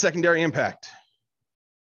 What's the secondary impact?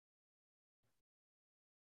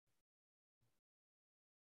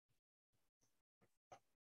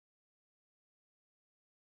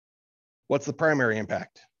 What's the primary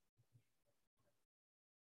impact?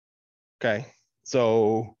 Okay,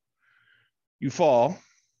 so you fall,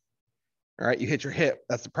 all right, you hit your hip.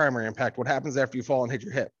 That's the primary impact. What happens after you fall and hit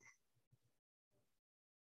your hip?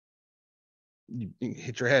 You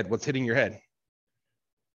hit your head. What's hitting your head?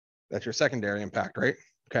 That's your secondary impact, right?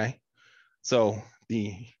 Okay, so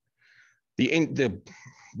the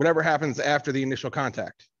whatever happens after the initial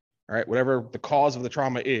contact, all right, whatever the cause of the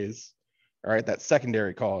trauma is, all right, that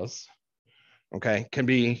secondary cause, okay, can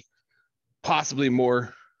be possibly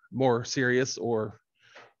more serious or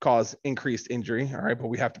cause increased injury, all right, but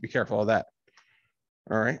we have to be careful of that.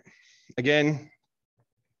 All right, again,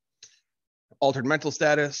 altered mental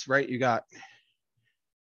status, right? You got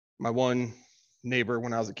my one neighbor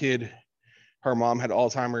when I was a kid, her mom had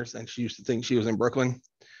Alzheimer's and she used to think she was in Brooklyn.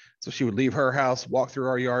 So she would leave her house, walk through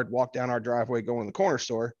our yard, walk down our driveway, go in the corner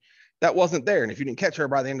store. That wasn't there. And if you didn't catch her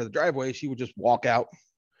by the end of the driveway, she would just walk out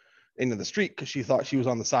into the street because she thought she was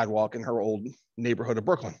on the sidewalk in her old neighborhood of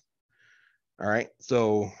Brooklyn. All right.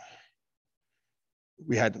 So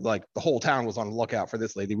we had like the whole town was on the lookout for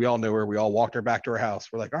this lady. We all knew her. We all walked her back to her house.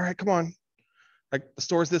 We're like, all right, come on. Like the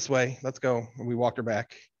store's this way. Let's go. And we walked her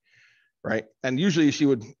back. Right. And usually she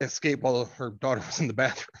would escape while her daughter was in the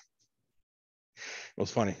bathroom. It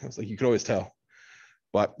was funny. It was like, you could always tell,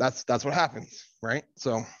 but that's what happens. Right.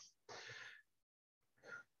 So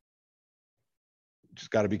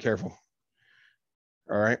just got to be careful.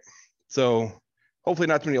 All right. So hopefully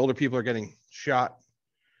not too many older people are getting shot.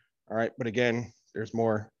 All right. But again, there's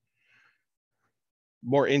more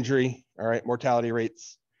injury. All right. Mortality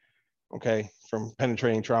rates. Okay. From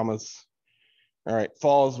penetrating traumas. All right.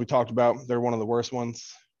 Falls, we talked about, they're one of the worst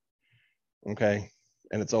ones. Okay.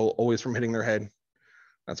 And it's always from hitting their head.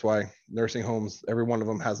 That's why nursing homes, every one of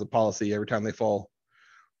them has a policy. Every time they fall,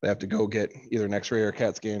 they have to go get either an x-ray or a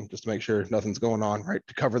CAT scan just to make sure nothing's going on, right?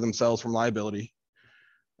 To cover themselves from liability.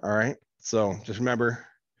 All right. So just remember,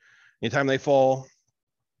 anytime they fall,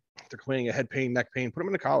 if they're complaining of head pain, neck pain, put them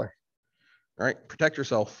in a collar. All right. Protect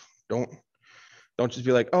yourself. Don't just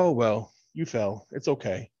be like, oh, well, you fell. It's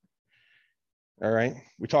okay. All right.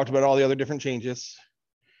 We talked about all the other different changes.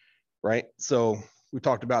 right? So we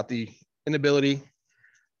talked about the inability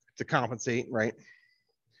to compensate, right?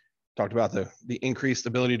 Talked about the increased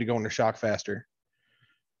ability to go into shock faster.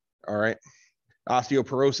 All right.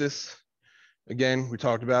 Osteoporosis, again, we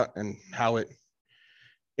talked about and how it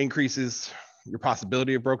increases your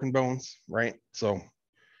possibility of broken bones, right? So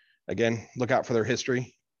again, look out for their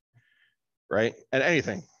history, right? And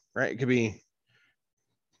anything, right? It could be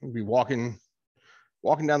walking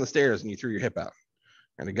down the stairs and you threw your hip out.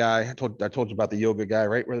 And the guy, I told you about the yoga guy,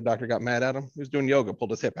 right? Where the doctor got mad at him. He was doing yoga,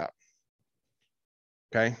 pulled his hip out.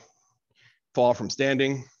 Okay. Fall from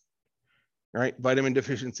standing, right? Vitamin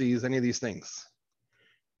deficiencies, any of these things.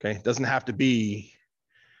 Okay. It doesn't have to be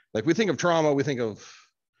like we think of trauma, we think of,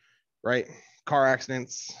 right? Car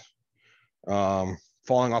accidents,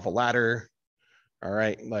 falling off a ladder, all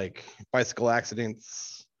right? Like bicycle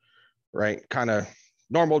accidents, right? Kind of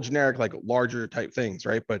normal, generic, like larger type things,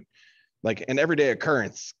 right? But like an everyday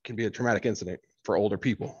occurrence can be a traumatic incident for older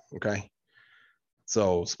people, okay?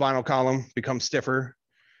 So spinal column becomes stiffer,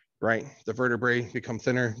 right? The vertebrae become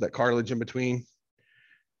thinner, that cartilage in between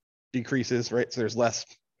decreases, right? So there's less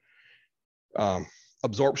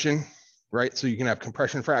absorption, right? So you can have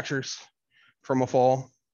compression fractures from a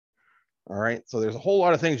fall, all right? So there's a whole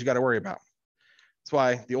lot of things you got to worry about. That's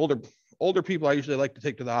why the older people I usually like to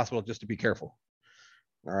take to the hospital just to be careful,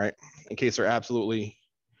 all right? In case they're absolutely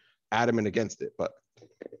adamant against it, but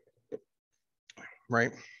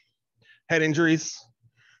right? Head injuries,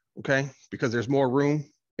 okay? Because there's more room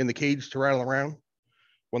in the cage to rattle around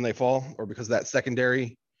when they fall, or because that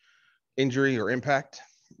secondary injury or impact,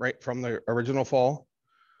 right, from the original fall,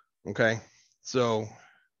 okay? So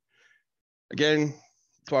again,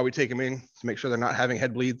 that's why we take them in to make sure they're not having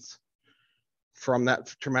head bleeds from that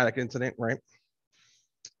traumatic incident, right?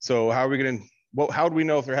 So how are we gonna, how do we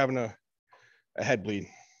know if they're having a head bleed?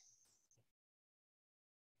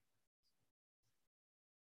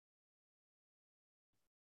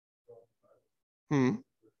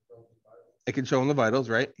 It can show in the vitals,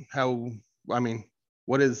 right? How, I mean,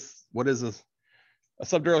 what is a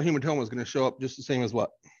subdural hematoma is going to show up just the same as what?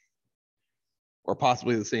 Or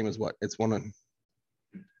possibly the same as what? It's one of,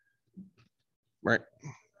 right?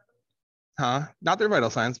 Huh? Not their vital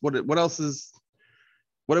signs. What else is,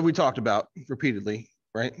 what have we talked about repeatedly,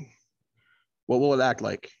 right? What will it act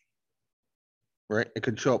like? Right? It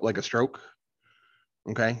could show up like a stroke.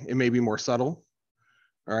 Okay. It may be more subtle.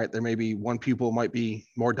 All right. There may be one pupil might be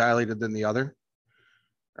more dilated than the other.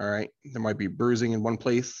 All right. There might be bruising in one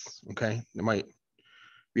place. Okay. There might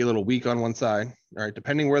be a little weak on one side. All right.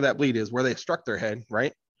 Depending where that bleed is, where they struck their head.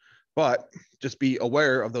 Right. But just be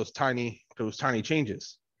aware of those tiny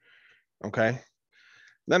changes. Okay.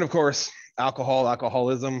 Then, of course,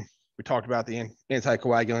 alcoholism. We talked about the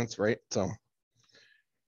anticoagulants. Right. So a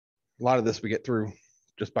lot of this we get through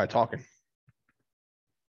just by talking.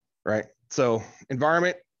 Right. So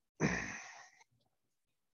environment,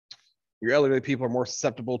 your elderly people are more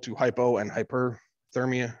susceptible to hypo and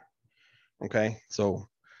hyperthermia. Okay. So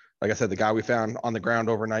like I said, the guy we found on the ground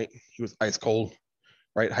overnight, he was ice cold,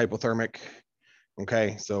 right? Hypothermic.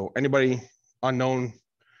 Okay. So anybody unknown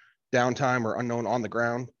downtime or unknown on the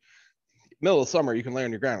ground, middle of summer, you can lay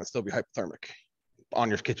on your ground and still be hypothermic on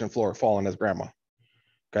your kitchen floor, falling as grandma.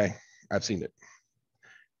 Okay. I've seen it.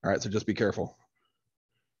 All right. So just be careful.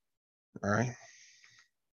 All right.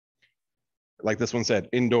 Like this one said,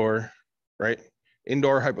 indoor, right?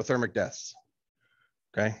 Indoor hypothermic deaths.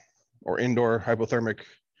 Okay. Or indoor hypothermic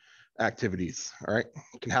activities. All right.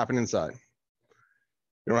 It can happen inside.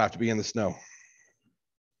 You don't have to be in the snow.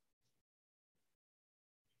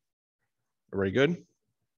 Everybody good?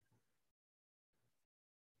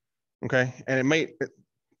 Okay. And it may,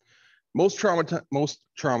 most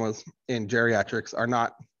traumas in geriatrics are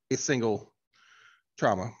not a single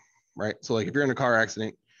trauma, right? So like if you're in a car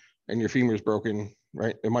accident and your femur is broken,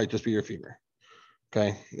 right? It might just be your femur.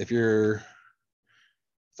 Okay. If you're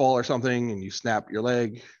fall or something and you snap your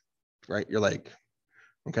leg, right? Your leg.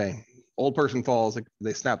 Okay. Old person falls,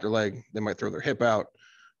 they snap their leg, they might throw their hip out,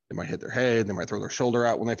 they might hit their head, they might throw their shoulder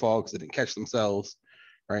out when they fall because they didn't catch themselves,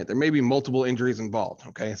 right? There may be multiple injuries involved.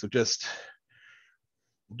 Okay. So just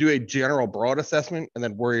do a general broad assessment and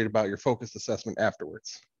then worry about your focused assessment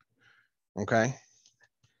afterwards. Okay.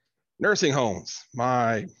 Nursing homes,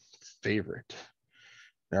 my favorite.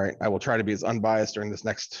 All right. I will try to be as unbiased during this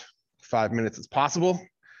next 5 minutes as possible.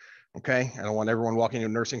 Okay. I don't want everyone walking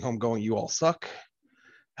into a nursing home going, you all suck.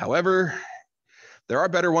 However, there are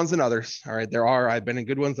better ones than others. All right. I've been in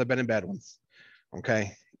good ones, I've been in bad ones.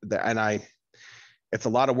 Okay. And it's a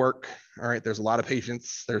lot of work. All right. There's a lot of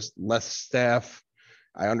patients. There's less staff.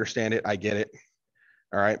 I understand it. I get it.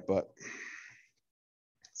 All right. But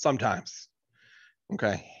sometimes.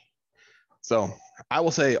 Okay. So I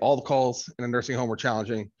will say all the calls in a nursing home are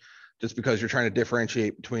challenging just because you're trying to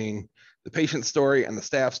differentiate between the patient story and the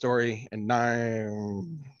staff story. And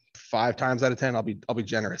 5 times out of 10, I'll be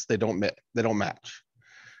generous. They don't match.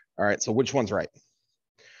 All right. So which one's right?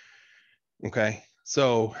 Okay.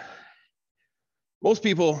 So most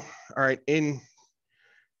people, all right, in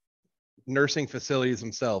nursing facilities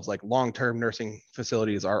themselves, like long-term nursing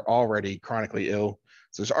facilities, are already chronically ill.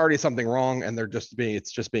 So there's already something wrong, and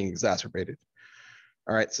it's just being exacerbated.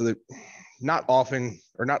 All right. So not often,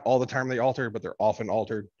 or not all the time they alter, but they're often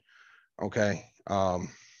altered. Okay.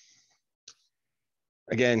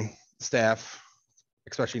 Again, staff,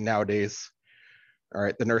 especially nowadays, all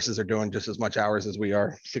right, the nurses are doing just as much hours as we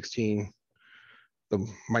are. 16.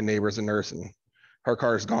 My neighbor's a nurse, and her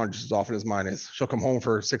car is gone just as often as mine is. She'll come home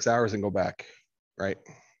for 6 hours and go back. Right.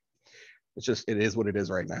 It is what it is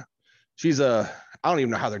right now. I don't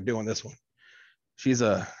even know how they're doing this one. She's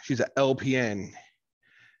a LPN,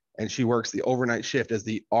 and she works the overnight shift as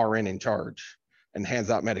the RN in charge and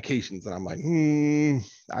hands out medications. And I'm like,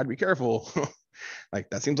 I'd be careful. Like,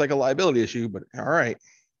 that seems like a liability issue, but all right.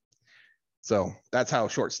 So that's how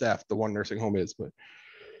short staffed the one nursing home is, but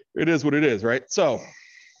it is what it is, right? So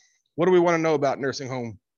what do we want to know about nursing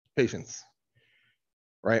home patients,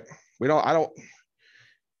 right? I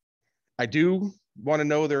do want to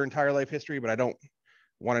know their entire life history, but I don't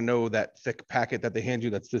want to know that thick packet that they hand you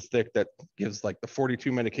that's this thick that gives like the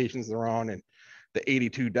 42 medications they're on and the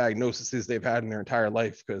 82 diagnoses they've had in their entire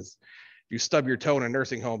life. Because if you stub your toe in a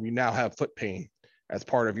nursing home, you now have foot pain as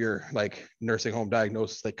part of your like nursing home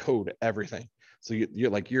diagnosis. They code everything. So you're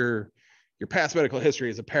like your past medical history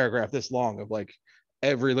is a paragraph this long of like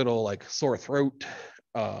every little like sore throat,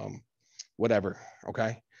 whatever.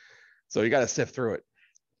 Okay. So you got to sift through it.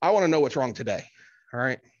 I want to know what's wrong today. All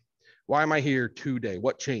right. Why am I here today?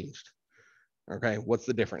 What changed? Okay. What's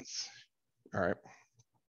the difference? All right.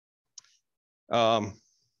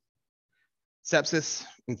 Sepsis,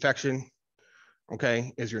 infection,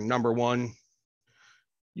 okay, is your number one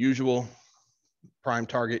usual prime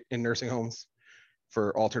target in nursing homes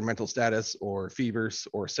for altered mental status or fevers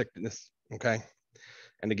or sickness. Okay.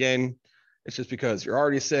 And again, it's just because you're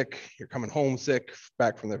already sick, you're coming home sick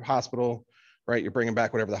back from the hospital, right? You're bringing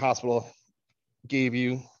back whatever the hospital gave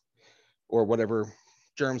you or whatever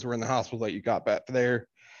germs were in the hospital that you got back there.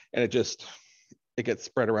 And it gets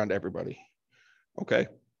spread around to everybody. Okay.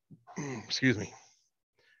 Excuse me.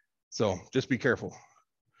 So just be careful.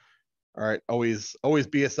 All right. Always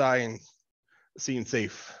BSI and scene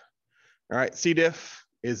safe. All right. C. diff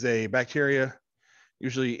is a bacteria,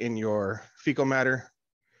 usually in your fecal matter.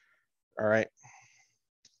 All right.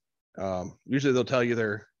 Usually they'll tell you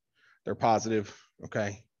they're positive.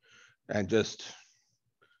 Okay. And just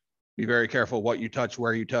be very careful what you touch,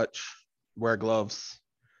 where you touch, wear gloves.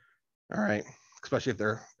 All right. Especially if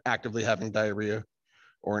they're actively having diarrhea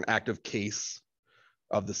or an active case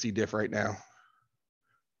of the C. diff right now.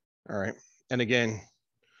 All right. And again,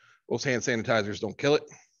 most hand sanitizers don't kill it.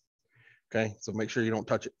 Okay. So make sure you don't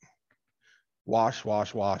touch it. Wash.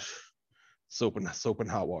 Soap and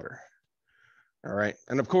hot water. All right.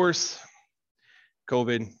 And of course,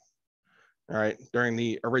 COVID. All right. During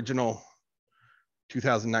the original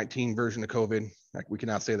 2019 version of COVID, like we can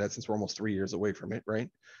now say that since we're almost 3 years away from it, right?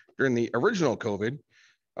 During the original COVID,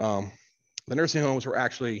 the nursing homes were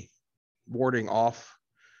actually warding off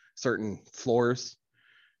certain floors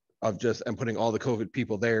and putting all the COVID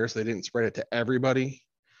people there so they didn't spread it to everybody.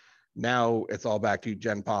 Now it's all back to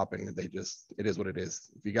Gen Pop, and it is what it is.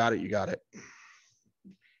 If you got it, you got it.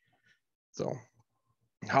 So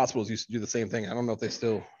hospitals used to do the same thing. I don't know if they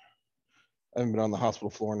still, I haven't been on the hospital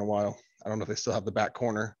floor in a while. I don't know if they still have the back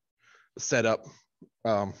corner set up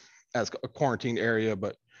as a quarantine area,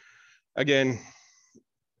 but again,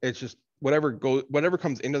 it's just whatever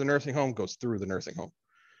comes into the nursing home goes through the nursing home.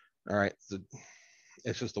 All right. So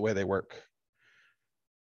it's just the way they work.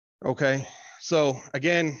 Okay. So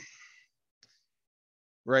again,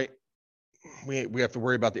 right, we have to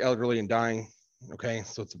worry about the elderly and dying. Okay.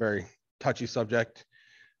 So it's a very touchy subject.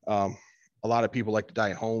 A lot of people like to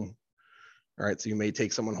die at home. All right. So you may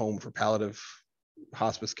take someone home for palliative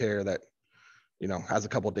hospice care that, has a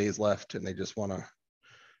couple of days left and they just want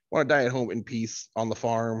to die at home in peace on the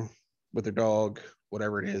farm with their dog,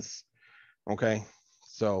 whatever it is. Okay.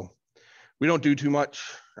 So we don't do too much.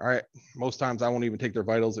 All right. Most times I won't even take their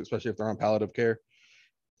vitals, especially if they're on palliative care.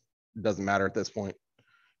 It doesn't matter at this point.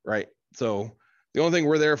 Right. So the only thing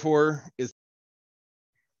we're there for is.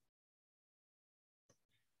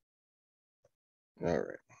 All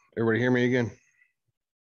right. Everybody hear me again?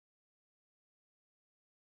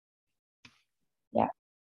 Yeah.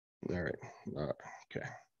 All right. Okay.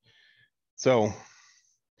 So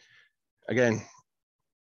again,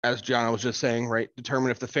 as John was just saying, right, determine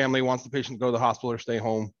if the family wants the patient to go to the hospital or stay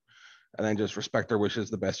home, and then just respect their wishes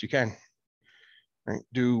the best you can. Right?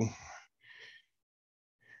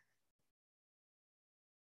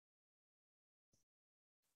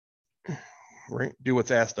 Do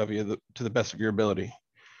what's asked of you to the best of your ability.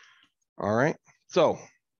 All right. So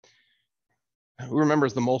who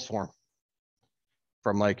remembers the MOLS form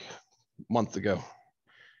from like months ago?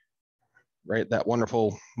 Right, that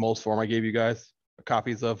wonderful MOLS form I gave you guys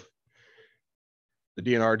copies of, the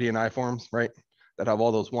DNR, DNI forms, right? That have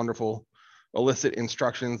all those wonderful illicit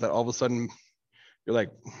instructions that all of a sudden you're like,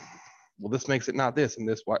 well, this makes it not this and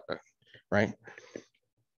this what, right?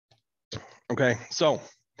 Okay, so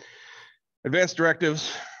advanced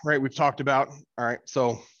directives, right? We've talked about, all right?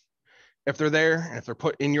 So if they're there and if they're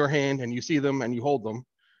put in your hand and you see them and you hold them,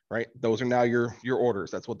 right? Those are now your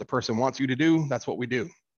orders. That's what the person wants you to do. That's what we do.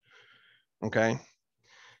 Okay.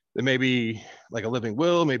 There may be like a living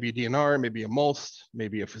will, maybe a DNR, maybe a MOLS,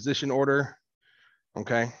 maybe a physician order.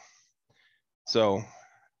 Okay. So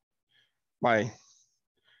my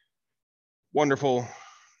wonderful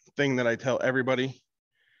thing that I tell everybody,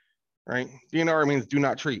 right? DNR means do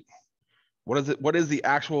not treat. What is it? What is the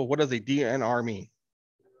actual, what does a DNR mean?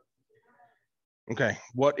 Okay.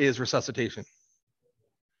 What is resuscitation?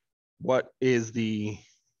 What is the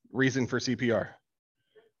reason for CPR?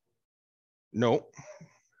 No.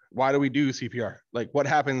 Why do we do CPR? Like what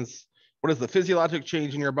happens? What is the physiologic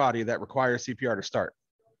change in your body that requires CPR to start?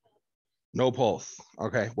 No pulse.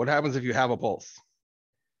 Okay. What happens if you have a pulse?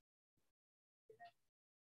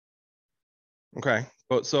 Okay.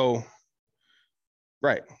 But so,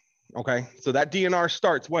 right. Okay. So that DNR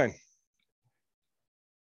starts when?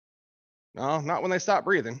 No, not when they stop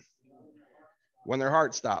breathing. When their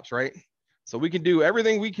heart stops, right? So we can do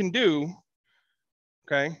everything we can do.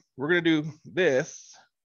 Okay. We're going to do this.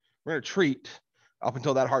 We're going to treat up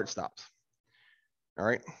until that heart stops. All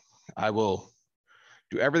right. I will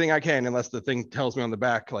do everything I can unless the thing tells me on the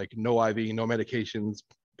back, like no IV, no medications,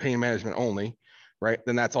 pain management only, right?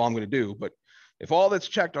 Then that's all I'm going to do. But if all that's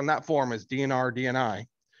checked on that form is DNR, DNI,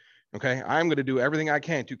 okay, I'm going to do everything I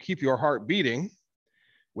can to keep your heart beating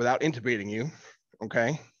without intubating you,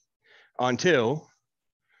 okay, until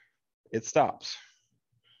it stops.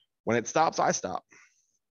 When it stops, I stop.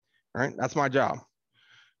 All right, that's my job.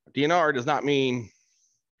 DNR does not mean,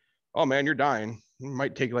 oh man, you're dying. It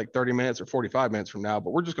might take like 30 minutes or 45 minutes from now,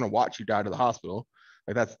 but we're just going to watch you die to the hospital.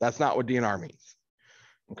 Like that's not what DNR means.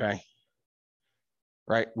 Okay.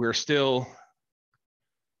 Right. We're still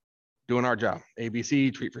doing our job.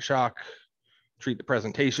 ABC, treat for shock, treat the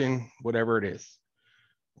presentation, whatever it is.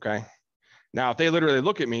 Okay. Now, if they literally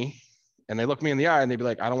look at me and they look me in the eye and they'd be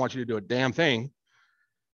like, I don't want you to do a damn thing.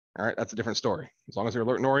 All right. That's a different story. As long as they're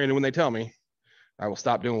alert and oriented when they tell me, I will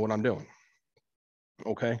stop doing what I'm doing.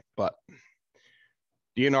 Okay. But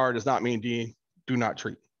DNR does not mean do not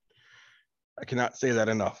treat. I cannot say that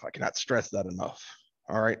enough. I cannot stress that enough.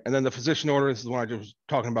 All right. And then the physician order, this is what I was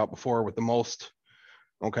talking about before with the most.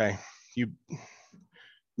 Okay. You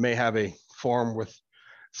may have a form with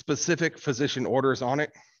specific physician orders on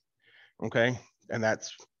it. Okay. And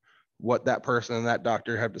that's what that person and that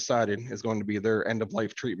doctor have decided is going to be their end of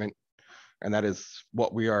life treatment. And that is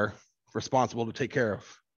what we are responsible to take care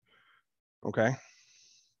of. Okay.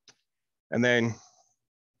 And then,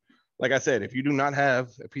 like I said, if you do not have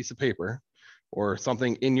a piece of paper or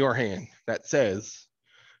something in your hand that says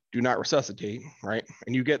do not resuscitate, right?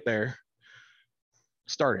 And you get there,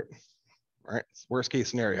 start it, right? It's worst case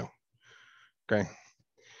scenario. Okay.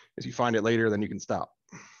 If you find it later, then you can stop.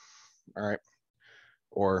 All right.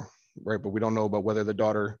 Or, right, but we don't know about whether the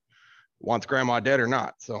daughter wants grandma dead or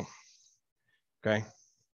not. So, okay.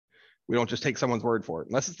 We don't just take someone's word for it,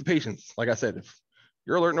 unless it's the patient's. Like I said, if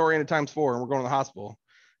you're alert and oriented ×4 and we're going to the hospital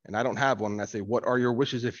and I don't have one, and I say, what are your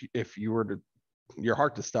wishes if you were to, your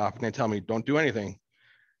heart to stop? And they tell me, don't do anything,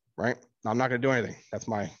 right? I'm not going to do anything. That's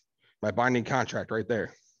my binding contract right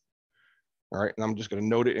there. All right. And I'm just going to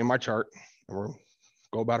note it in my chart and we'll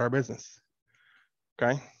go about our business.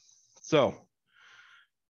 Okay. So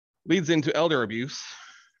leads into elder abuse,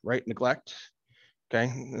 right? Neglect.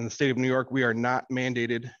 Okay. In the state of New York, we are not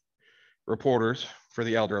mandated reporters for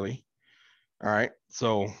the elderly. All right.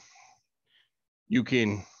 So you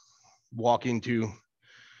can walk into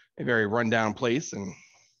a very rundown place and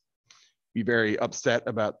be very upset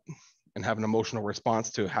about and have an emotional response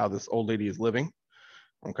to how this old lady is living.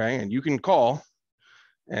 Okay. And you can call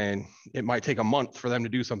and it might take a month for them to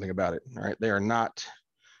do something about it. All right. They are not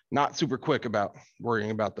super quick about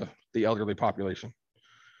worrying about the elderly population.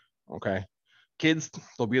 Okay. Kids,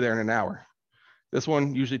 they'll be there in an hour. This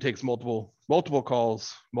one usually takes multiple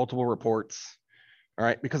calls, multiple reports. All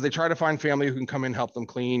right, because they try to find family who can come in, help them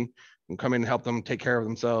clean, and come in and help them take care of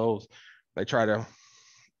themselves. They try to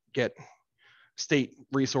get state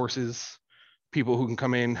resources, people who can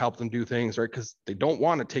come in, help them do things, right? Because they don't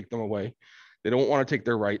want to take them away. They don't want to take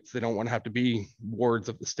their rights. They don't want to have to be wards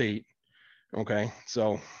of the state. Okay,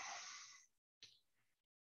 so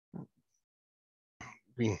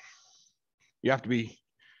you have to be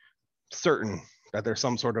certain that there's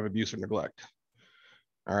some sort of abuse or neglect.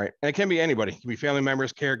 All right, and it can be anybody. It can be family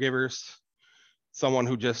members, caregivers, someone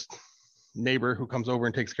who just neighbor who comes over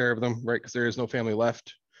and takes care of them, right? Because there is no family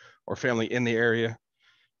left or family in the area.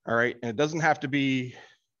 All right, and it doesn't have to be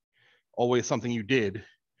always something you did.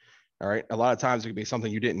 All right, a lot of times it could be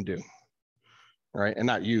something you didn't do. All right, and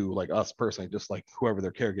not you, like us personally, just like whoever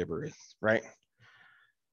their caregiver is, right?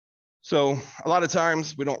 So a lot of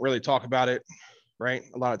times we don't really talk about it, right?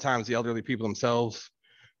 A lot of times the elderly people themselves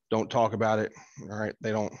don't talk about it. All right,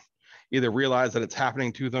 they don't either realize that it's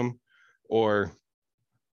happening to them, or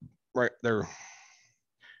right, they're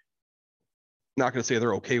not going to say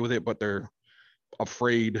they're okay with it, but they're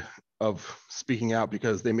afraid of speaking out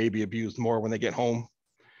because they may be abused more when they get home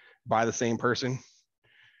by the same person.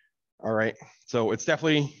 All right, so it's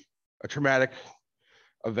definitely a traumatic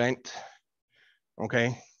event.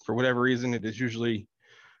 Okay, for whatever reason, it is usually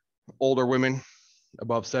older women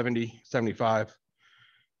above 70, 75.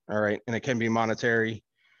 All right, and it can be monetary,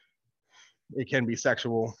 it can be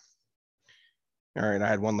sexual. All right, I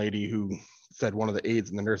had one lady who said one of the aides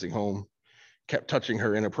in the nursing home kept touching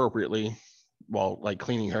her inappropriately while like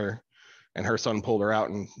cleaning her, and her son pulled her out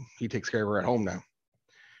and he takes care of her at home now.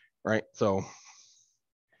 Right, so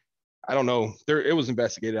I don't know, it was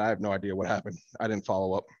investigated. I have no idea what happened. I didn't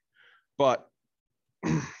follow up, but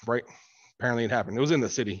right, apparently it happened. It was in the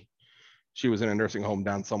city. She was in a nursing home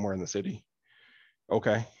down somewhere in the city.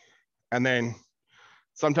 Okay, and then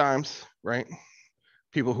sometimes, right,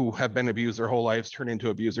 people who have been abused their whole lives turn into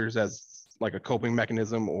abusers as like a coping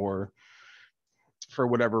mechanism or for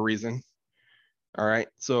whatever reason. All right,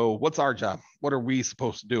 so what's our job? What are we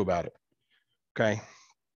supposed to do about it? Okay,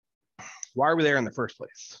 why are we there in the first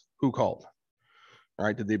place? Who called? All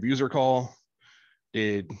right, did the abuser call?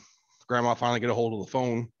 Did grandma finally get a hold of the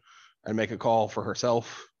phone and make a call for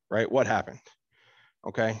herself? Right, what happened?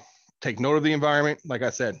 Okay, take note of the environment. Like I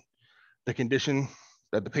said, the condition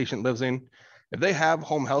that the patient lives in. If they have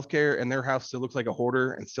home health care and their house still looks like a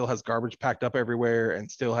hoarder and still has garbage packed up everywhere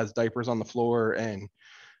and still has diapers on the floor and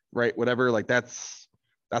right, whatever, like that's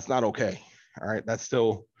not okay. All right, that's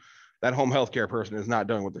still, that home health care person is not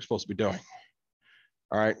doing what they're supposed to be doing.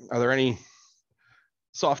 All right, are there any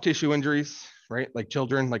soft tissue injuries, right? Like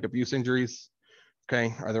children, like abuse injuries?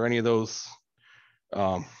 Okay, are there any of those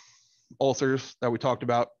ulcers that we talked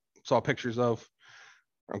about, saw pictures of?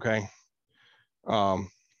 Okay.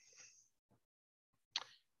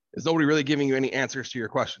 Is nobody really giving you any answers to your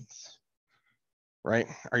questions? Right?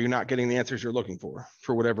 Are you not getting the answers you're looking for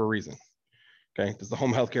whatever reason? Okay, does the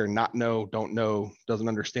home healthcare not know, don't know, doesn't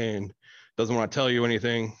understand, doesn't want to tell you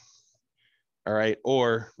anything? All right,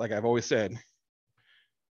 or like I've always said,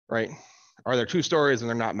 right, are there two stories and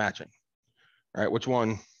they're not matching? All right, which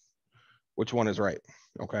one is right?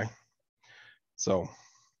 Okay, so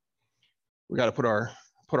we got to put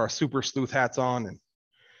our super sleuth hats on and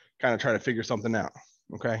kind of try to figure something out.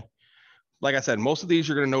 Okay, like I said, most of these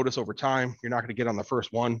you're going to notice over time. You're not going to get on the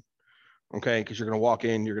first one, okay, because you're going to walk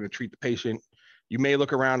in, you're going to treat the patient. You may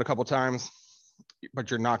look around a couple times,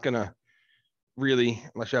 but you're not going to really,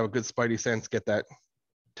 unless you have a good spidey sense, get that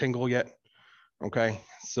tingle yet. Okay,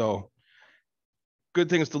 so good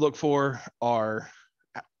things to look for are,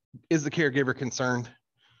 is the caregiver concerned,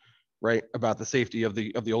 right, about the safety of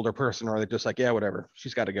the older person, or are they just like, yeah, whatever,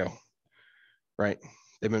 she's got to go, right?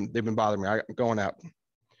 They've been bothering me. I'm going out.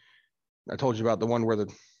 I told you about the one where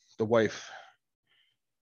the wife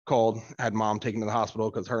called, had mom taken to the hospital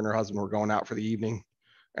because her and her husband were going out for the evening,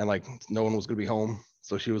 and like no one was going to be home.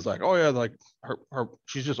 So she was like, oh yeah, like her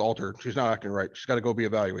she's just altered. She's not acting right. She's got to go be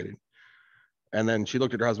evaluated. And then she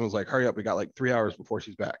looked at her husband and was like, hurry up, we got like 3 hours before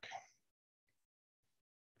she's back.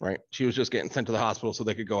 Right? She was just getting sent to the hospital so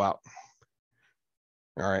they could go out.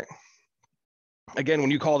 All right. Again,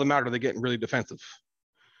 when you call them out, are they getting really defensive?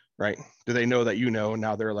 Right? Do they know that you know, and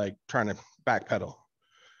now they're like trying to backpedal?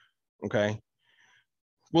 Okay.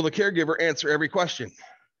 Will the caregiver answer every question?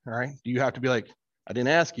 All right. Do you have to be like, I didn't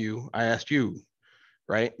ask you, I asked you,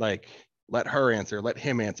 right? Like, let her answer, let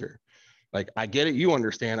him answer. Like, I get it, you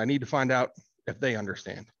understand. I need to find out if they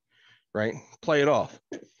understand, right? Play it off.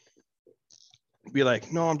 Be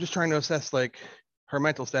like, no, I'm just trying to assess like her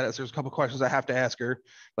mental status. There's a couple questions I have to ask her.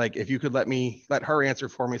 Like if you could let her answer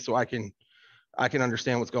for me so I can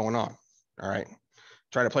understand what's going on. All right.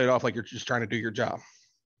 Try to play it off like you're just trying to do your job.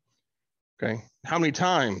 Okay. How many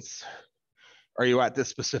times are you at this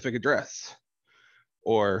specific address?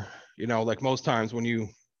 Or, you know, like most times when you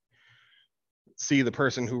see the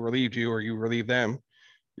person who relieved you or you relieve them,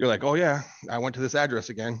 you're like, oh yeah, I went to this address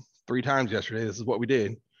again 3 times yesterday. This is what we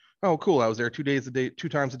did. Oh, cool. I was there 2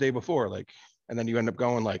 times a day before. Like, and then you end up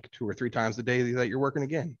going like 2 or 3 times a day that you're working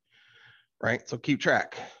again. Right. So keep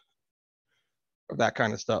track of that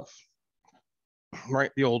kind of stuff.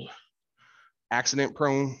 Right. The old accident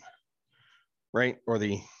prone, right? Or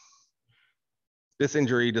this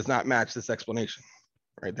injury does not match this explanation,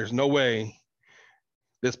 right? There's no way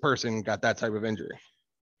this person got that type of injury.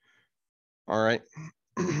 All right.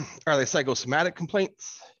 Are they psychosomatic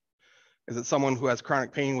complaints? Is it someone who has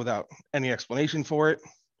chronic pain without any explanation for it?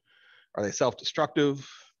 Are they self-destructive,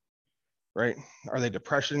 right? Are they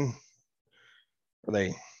depression? Are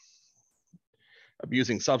they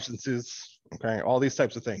abusing substances? Okay, all these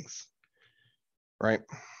types of things, right?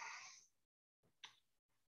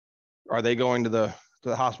 Are they going to the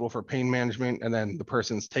hospital for pain management and then the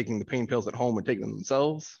person's taking the pain pills at home and taking them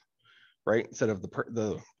themselves, right? Instead of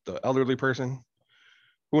the elderly person?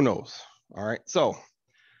 Who knows? All right, so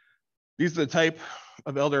these are the type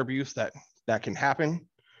of elder abuse that can happen.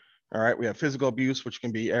 All right, we have physical abuse, which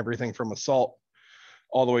can be everything from assault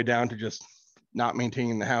all the way down to just not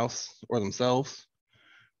maintaining the house or themselves,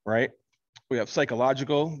 right? We have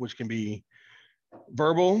psychological, which can be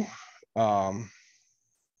verbal,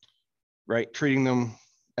 right? Treating them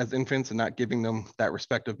as infants and not giving them that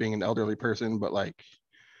respect of being an elderly person, but like,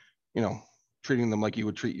 you know, treating them like you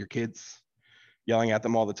would treat your kids, yelling at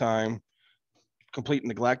them all the time, complete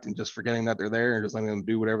neglect and just forgetting that they're there and just letting them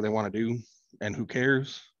do whatever they want to do. And who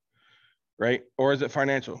cares, right? Or is it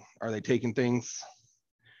financial? Are they taking things,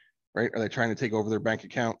 right? Are they trying to take over their bank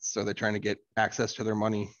accounts? Are they trying to get access to their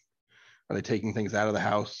money? Are they taking things out of the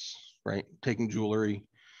house, right? Taking jewelry,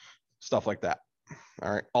 stuff like that.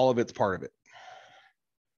 All right, all of it's part of it.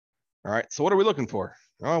 All right, so what are we looking for?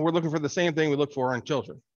 Oh, we're looking for the same thing we look for in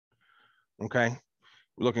children. Okay,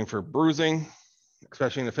 we're looking for bruising,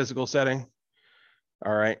 especially in a physical setting.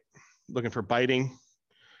 All right, looking for biting.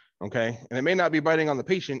 Okay, and it may not be biting on the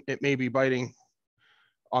patient, it may be biting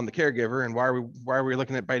on the caregiver. And why are we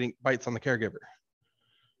looking at bites on the caregiver?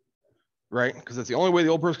 Right, because it's the only way the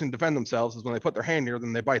old person can defend themselves is when they put their hand near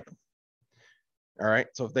them, they bite them. All right,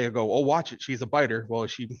 so if they go, oh, watch it, she's a biter. Well,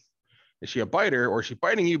 is she a biter, or is she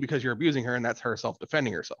biting you because you're abusing her and that's her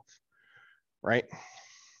self-defending herself, right?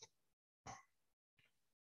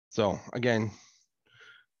 So again,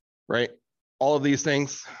 right, all of these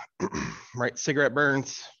things, right? Cigarette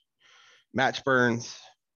burns, match burns,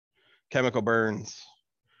 chemical burns,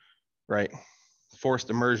 right? Forced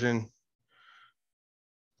immersion.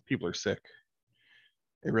 People are sick.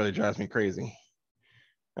 It really drives me crazy.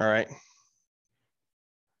 All right.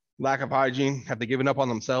 Lack of hygiene. Have they given up on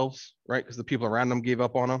themselves, right? Because the people around them gave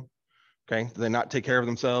up on them. Okay. Do they not take care of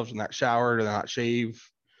themselves? Do they not shower? Do they not shave?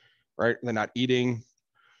 Right? They're not eating.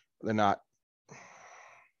 They're not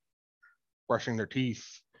brushing their teeth,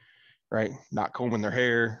 right? Not combing their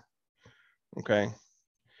hair. Okay.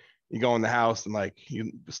 You go in the house and like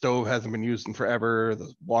the stove hasn't been used in forever.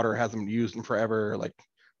 The water hasn't been used in forever. Like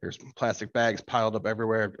there's plastic bags piled up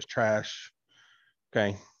everywhere, just trash.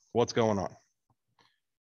 Okay. What's going on?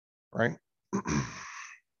 Right.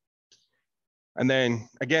 And then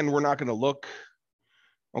again, we're not going to look,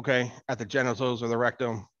 okay, at the genitals or the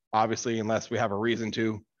rectum, obviously, unless we have a reason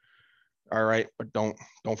to. All right. But don't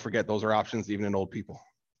forget those are options even in old people.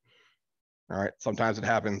 All right. Sometimes it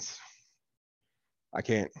happens. I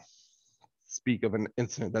can't speak of an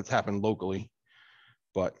incident that's happened locally,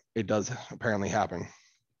 but it does apparently happen.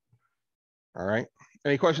 All right.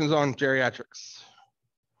 Any questions on geriatrics?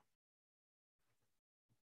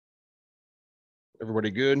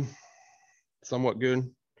 Everybody good? Somewhat good?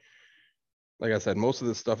 Like I said, most of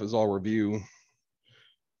this stuff is all review.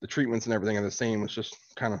 The treatments and everything are the same. It's just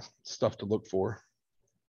kind of stuff to look for.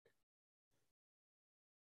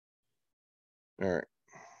 All right.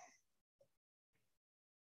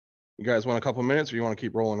 You guys want a couple minutes or you want to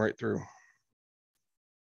keep rolling right through?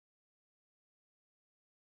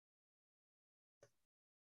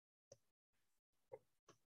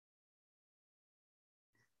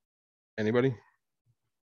 Anybody?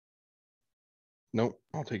 Nope.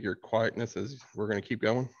 I'll take your quietness as we're going to keep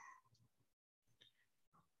going.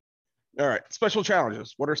 All right. Special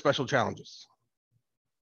challenges. What are special challenges?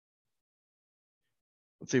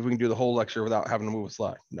 Let's see if we can do the whole lecture without having to move a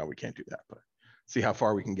slide. No, we can't do that, but see how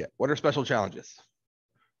far we can get. What are special challenges?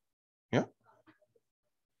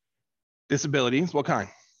 Disabilities, what kind?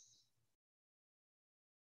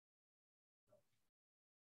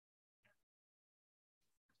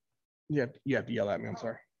 You have to yell at me, I'm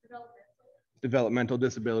sorry. Developmental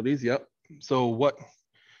disabilities, yep. So what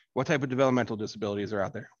type of developmental disabilities are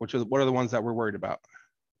out there? What are the ones that we're worried about?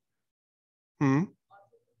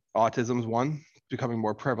 Autism's one, becoming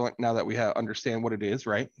more prevalent now that we understand what it is,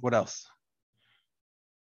 right? What else?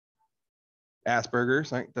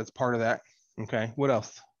 Asperger's, right? That's part of that. Okay, what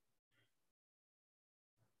else?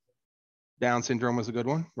 Down syndrome was a good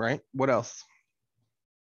one, right? What else?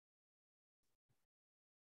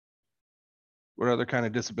 What other kind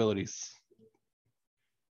of disabilities?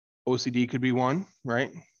 OCD could be one,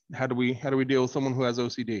 right? How do we deal with someone who has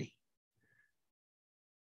OCD?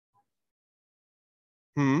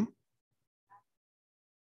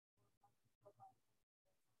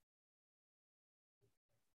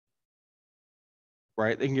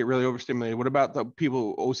 Right, they can get really overstimulated. What about the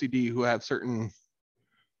people OCD who have certain,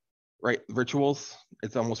 right, rituals?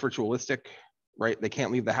 It's almost ritualistic, right? They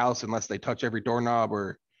can't leave the house unless they touch every doorknob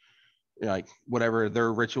or, you know, like whatever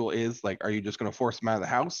their ritual is. Like, are you just going to force them out of the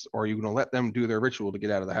house, or are you going to let them do their ritual to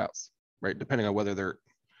get out of the house, right? Depending on whether they're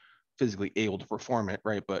physically able to perform it,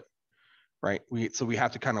 right? But right, so we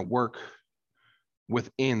have to kind of work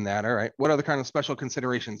within that. All right, what other kind of special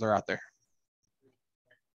considerations are out there?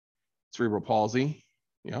 Cerebral palsy,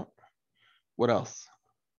 yeah. What else?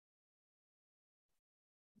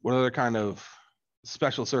 What other kind of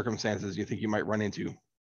special circumstances do you think you might run into?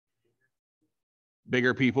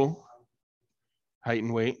 Bigger people, height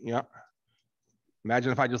and weight, yeah.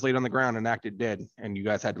 Imagine if I just laid on the ground and acted dead and you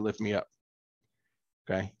guys had to lift me up.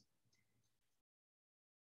 Okay.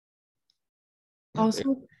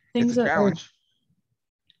 Also things that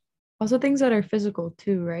are physical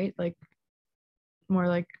too, right? Like more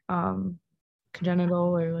like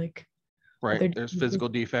congenital or like right. There's physical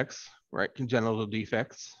defects, right? Congenital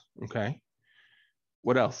defects. Okay.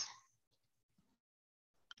 What else?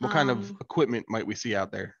 What kind of equipment might we see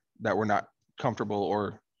out there that we're not comfortable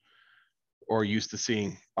or used to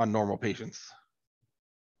seeing on normal patients?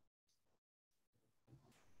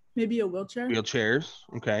 Maybe a wheelchair. Wheelchairs,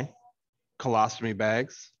 okay. Colostomy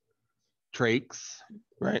bags, trachs,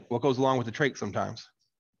 right? What goes along with the trach sometimes?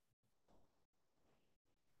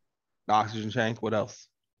 Oxygen tank, what else?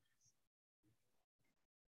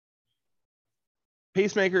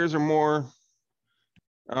 Pacemakers are more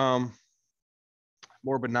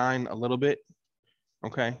benign a little bit,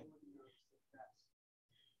 okay.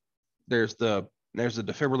 There's the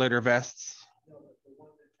defibrillator vests.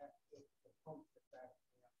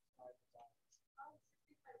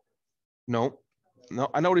 No,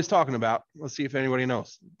 I know what he's talking about. Let's see if anybody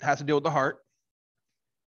knows. It has to deal with the heart.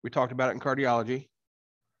 We talked about it in cardiology,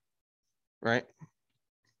 right?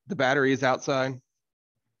 The battery is outside.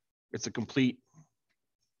 It's a complete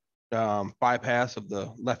bypass of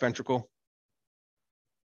the left ventricle.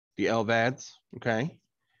 The LVADs, okay?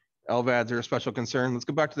 LVADs are a special concern. Let's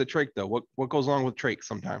go back to the trach though. What goes along with trach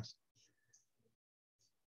sometimes?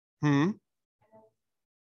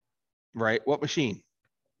 Right, what machine?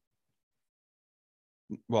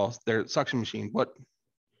 Well, their suction machine. What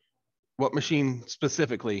machine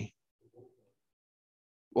specifically?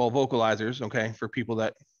 Well, vocalizers, okay, for people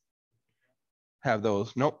that have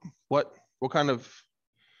those. Nope. What kind of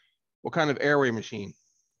airway machine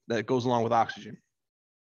that goes along with oxygen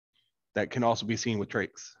that can also be seen with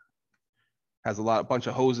trachs? Has a bunch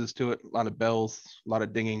of hoses to it, a lot of bells, a lot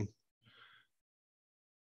of dinging.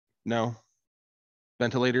 No.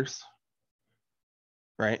 Ventilators,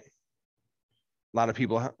 right? A lot of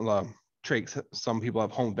people have trachs. Some people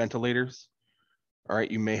have home ventilators. All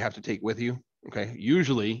right, you may have to take with you. Okay,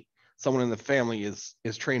 usually someone in the family is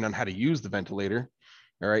trained on how to use the ventilator.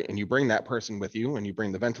 All right, and you bring that person with you, and you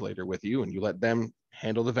bring the ventilator with you, and you let them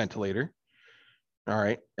handle the ventilator. All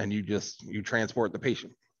right, and you transport the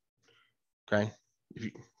patient. Okay, if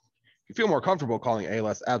you feel more comfortable calling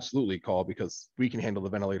ALS, absolutely call, because we can handle the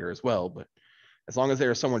ventilator as well. But as long as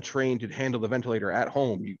there is someone trained to handle the ventilator at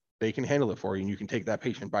home, they can handle it for you, and you can take that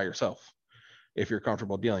patient by yourself if you're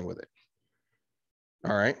comfortable dealing with it.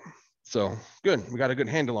 All right, so good. We got a good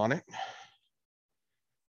handle on it.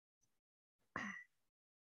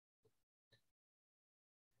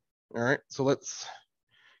 All right, so let's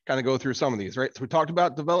kind of go through some of these, right? So we talked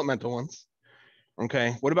about developmental ones.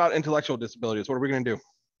 Okay, what about intellectual disabilities? What are we going to do?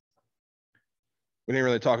 We didn't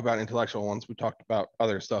really talk about intellectual ones. We talked about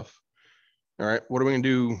other stuff. All right, what are we going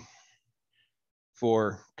to do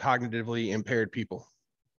for cognitively impaired people?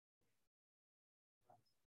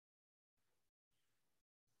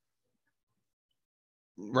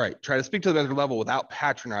 Right. Try to speak to them at their level without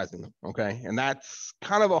patronizing them. Okay. And that's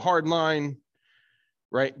kind of a hard line,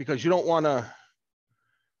 right? Because you don't want to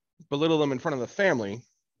belittle them in front of the family,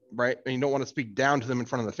 right? And you don't want to speak down to them in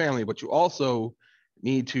front of the family, but you also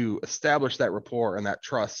need to establish that rapport and that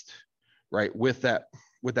trust, right, with that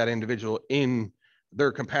individual in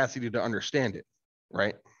their capacity to understand it,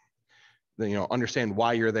 right? Then, understand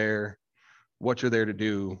why you're there, what you're there to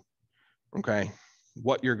do, okay,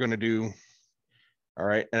 what you're going to do, all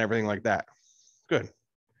right, and everything like that. Good.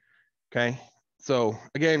 Okay. So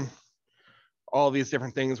again, all these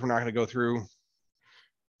different things, we're not going to go through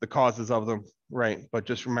the causes of them, right? But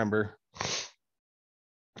just remember,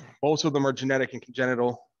 most of them are genetic and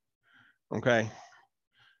congenital, okay?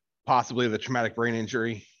 Possibly the traumatic brain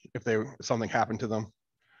injury if something happened to them.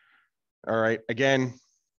 All right. Again,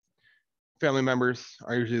 family members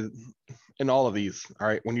are usually in all of these. All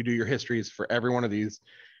right. When you do your histories for every one of these,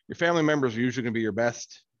 your family members are usually going to be your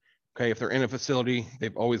best. Okay. If they're in a facility,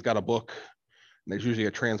 they've always got a book. There's usually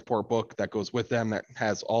a transport book that goes with them that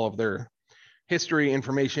has all of their history,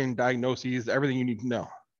 information, diagnoses, everything you need to know.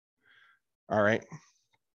 All right.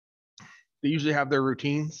 They usually have their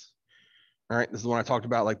routines. All right. This is when I talked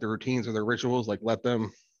about like the routines or their rituals, like let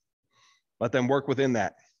them work within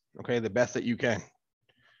that. Okay. The best that you can.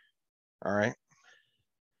 All right.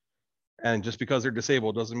 And just because they're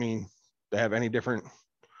disabled doesn't mean they have any different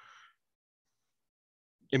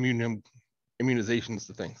immunizations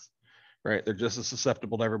to things, right? They're just as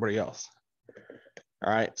susceptible to everybody else.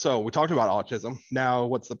 All right. So we talked about autism. Now,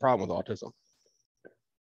 what's the problem with autism?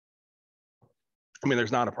 I mean,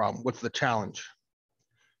 there's not a problem. What's the challenge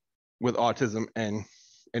with autism and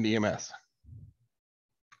EMS?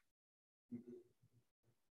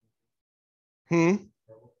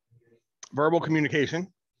 Verbal communication.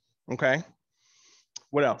 Okay.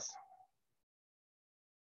 What else?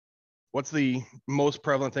 What's the most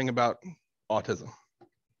prevalent thing about autism?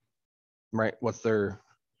 Right? What do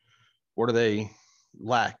they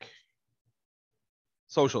lack?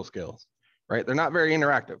 Social skills, right? They're not very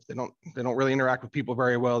interactive. They don't really interact with people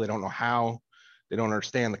very well. They don't know how. They don't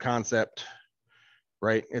understand the concept,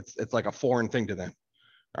 right? It's like a foreign thing to them.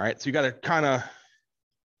 All right. So you got to kind of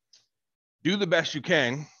do the best you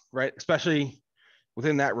can, right? Especially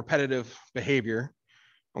within that repetitive behavior.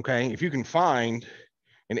 Okay. If you can find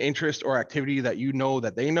an interest or activity that you know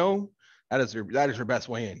that they know, that is your best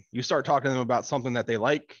way in. You start talking to them about something that they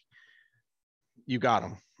like, you got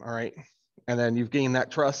them. All right. And then you've gained that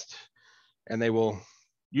trust and they will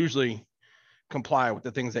usually comply with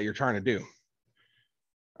the things that you're trying to do.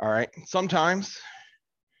 All right. Sometimes,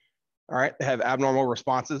 all right, they have abnormal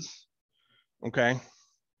responses. Okay.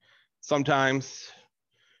 Sometimes,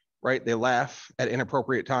 right, they laugh at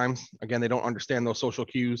inappropriate times. Again, they don't understand those social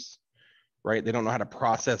cues, right? They don't know how to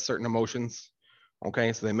process certain emotions.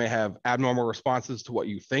 Okay. So they may have abnormal responses to what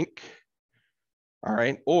you think. All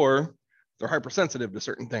right. Or they're hypersensitive to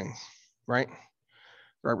certain things, right?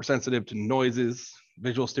 They're hypersensitive to noises,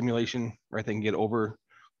 visual stimulation, right? They can get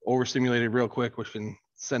overstimulated real quick, which can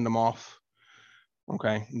send them off.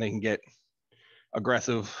 Okay. And they can get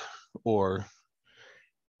aggressive or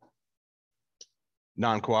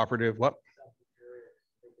non-cooperative. What?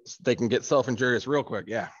 They can get self-injurious real quick.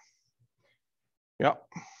 Yeah. Yep.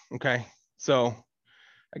 Okay. So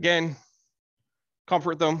again,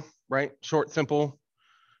 comfort them, right? Short, simple,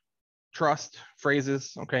 trust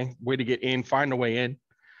phrases. Okay. Way to get in, find a way in,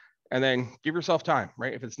 and then give yourself time,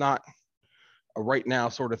 right? If it's not a right now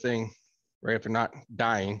sort of thing, right? If they're not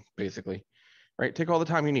dying, basically, right? Take all the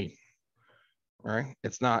time you need. All right.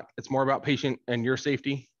 It's more about patient and your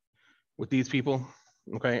safety with these people.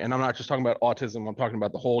 Okay. And I'm not just talking about autism. I'm talking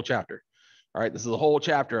about the whole chapter. All right. This is a whole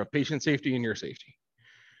chapter of patient safety and your safety.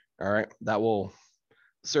 All right. That will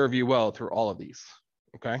serve you well through all of these.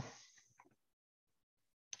 Okay.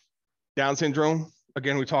 Down syndrome,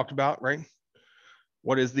 again, we talked about, right?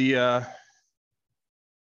 What is the,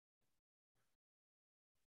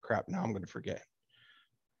 crap, now I'm going to forget.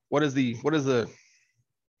 What is the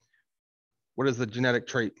genetic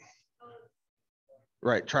trait?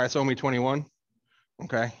 Right, trisomy 21.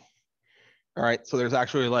 Okay. All right, so there's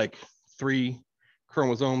actually like 3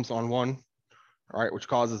 chromosomes on one, all right, which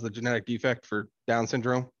causes the genetic defect for Down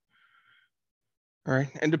syndrome. All right,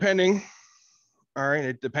 and depending, all right,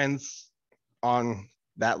 it depends on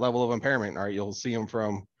that level of impairment. All right, you'll see them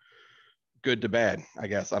from good to bad, I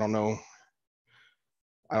guess. I don't know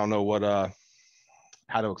what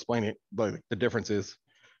how to explain it, but the difference is,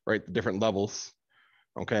 right, the different levels.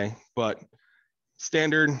 Okay, but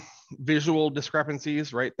standard visual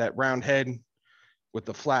discrepancies, right? That round head with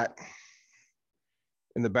the flat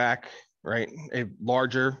in the back, right? A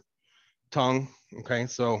larger tongue. Okay,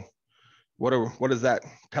 so what does that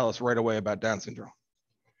tell us right away about Down syndrome?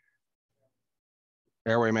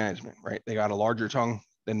 Airway management, right? They got a larger tongue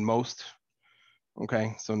than most.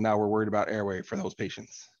 Okay, so now we're worried about airway for those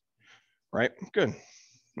patients, right? Good.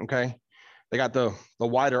 Okay, they got the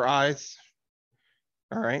wider eyes.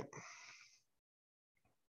 All right.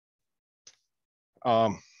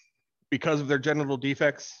 Because of their genital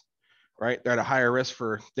defects, right? They're at a higher risk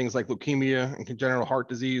for things like leukemia and congenital heart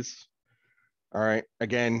disease. All right.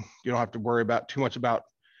 Again, you don't have to worry about too much about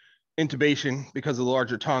intubation because of the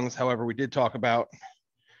larger tongues. However, we did talk about,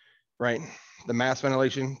 right, the mass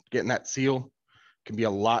ventilation, getting that seal can be a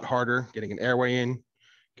lot harder. Getting an airway in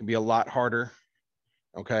can be a lot harder.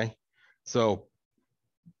 Okay. So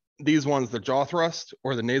these ones, the jaw thrust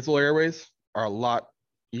or the nasal airways, are a lot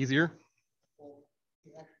easier.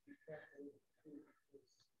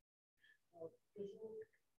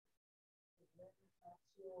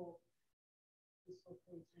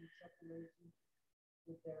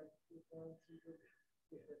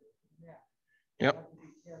 Yep.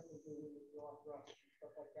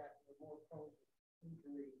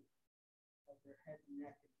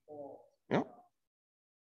 Yep.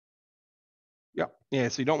 Yep. Yeah.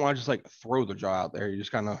 So you don't want to just like throw the jaw out there. You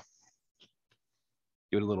just kind of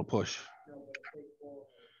give it a little push.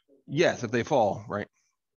 Yes, if they fall, right.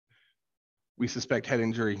 We suspect head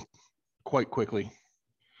injury quite quickly.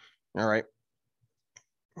 All right.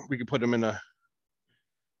 We could put them in a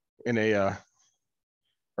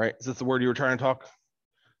right. Is this the word you were trying to talk?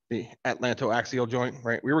 The atlantoaxial joint,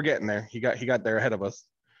 right? We were getting there. He got there ahead of us.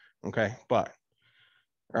 Okay, but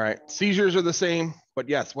all right, seizures are the same, but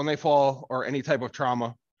yes, when they fall or any type of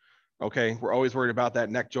trauma, okay, we're always worried about that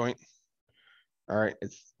neck joint. All right,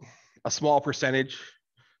 it's a small percentage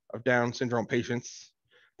of Down syndrome patients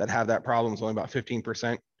that have that problem. It's only about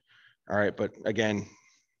 15%. All right, but again,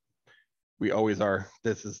 we always are.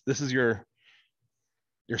 This is your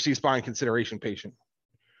C-spine consideration patient,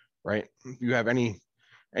 right? If you have any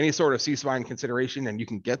sort of C-spine consideration and you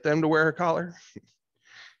can get them to wear a collar,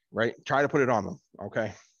 right? Try to put it on them,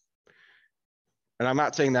 okay? And I'm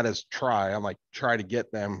not saying that as try. I'm like, try to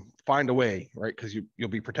get them, find a way, right? Because you'll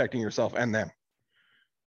be protecting yourself and them.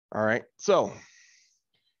 All right. So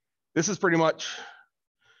this is pretty much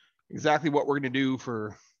exactly what we're going to do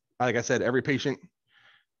for, like I said, every patient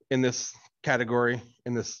in this category,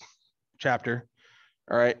 in this chapter.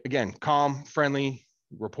 All right. Again, calm, friendly,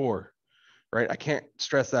 rapport, right? I can't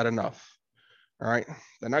stress that enough. All right.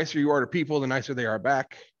 The nicer you are to people, the nicer they are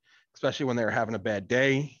back, especially when they're having a bad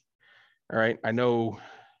day. All right. I know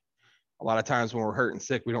a lot of times when we're hurt and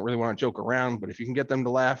sick, we don't really want to joke around, but if you can get them to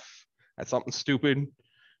laugh at something stupid,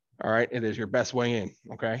 all right, it is your best way in.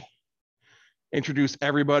 Okay. Introduce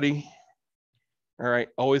everybody. All right.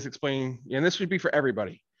 Always explain, and this should be for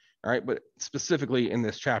everybody. All right. But specifically in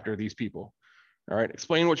this chapter, these people. All right.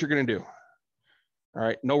 Explain what you're going to do. All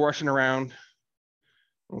right. No rushing around.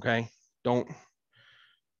 Okay. Don't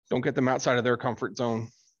get them outside of their comfort zone.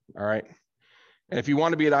 All right. And if you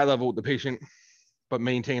want to be at eye level with the patient, but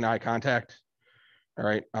maintain eye contact, all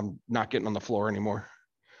right, I'm not getting on the floor anymore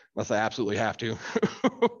unless I absolutely have to.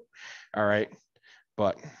 All right.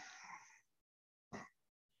 But,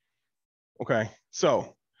 okay.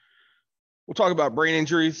 So we'll talk about brain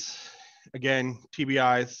injuries. Again,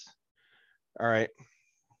 TBIs. All right.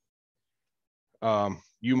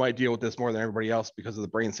 You might deal with this more than everybody else because of the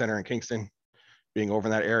brain center in Kingston being over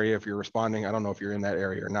in that area. If you're responding, I don't know if you're in that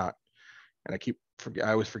area or not. And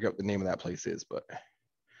I always forget what the name of that place is, but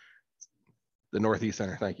the Northeast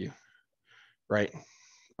Center. Thank you. Right.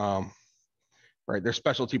 Right. There's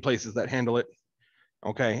specialty places that handle it.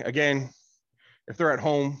 Okay. Again, if they're at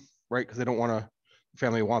home, right, because they don't want to,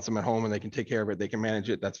 family wants them at home and they can take care of it, they can manage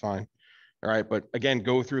it, that's fine. All right. But again,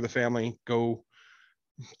 go through the family, go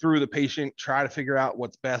through the patient, try to figure out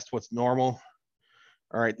what's best, what's normal.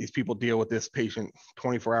 All right. These people deal with this patient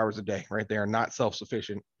 24 hours a day, right? They are not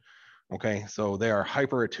self-sufficient. Okay. So they are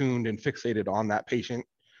hyper attuned and fixated on that patient.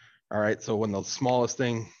 All right. So when the smallest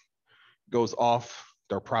thing goes off,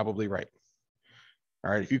 they're probably right.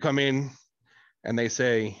 All right. If you come in and they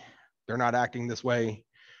say they're not acting this way,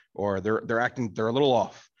 or they're a little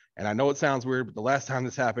off. And I know it sounds weird, but the last time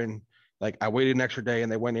this happened, like I waited an extra day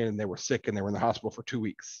and they went in and they were sick and they were in the hospital for 2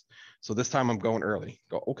 weeks. So this time I'm going early.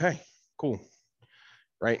 Go, okay, cool.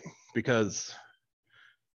 Right. Because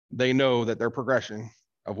they know that their progression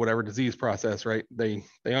of whatever disease process, right? They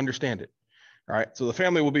understand it. All right. So the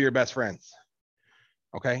family will be your best friends.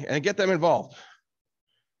 Okay. And get them involved.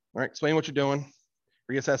 All right. Explain what you're doing.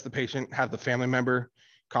 Reassess the patient, have the family member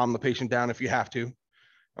calm the patient down if you have to.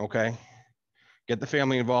 Okay. Get the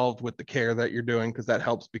family involved with the care that you're doing, because that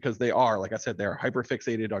helps, because they are, like I said, they're hyper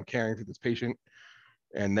fixated on caring for this patient,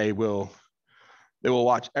 and they will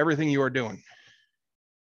watch everything you are doing.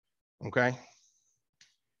 Okay.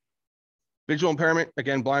 Visual impairment,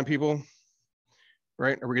 again, blind people,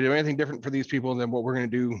 right? Are we gonna do anything different for these people than what we're gonna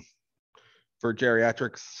do for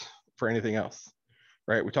geriatrics, for anything else,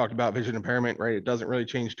 right? We talked about vision impairment, right? It doesn't really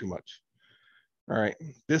change too much. All right,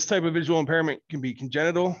 this type of visual impairment can be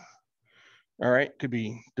congenital, all right? Could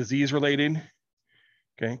be disease related,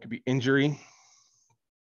 okay? It could be injury,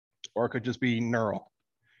 or it could just be neural,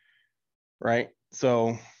 right?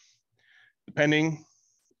 So depending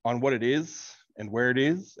on what it is and where it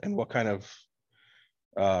is and what kind of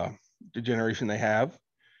degeneration they have,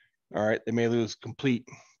 all right, they may lose complete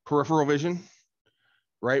peripheral vision,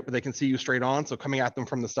 right? But they can see you straight on. So coming at them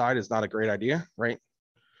from the side is not a great idea, right?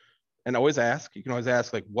 And always ask. You can always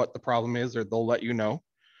ask like what the problem is, or they'll let you know.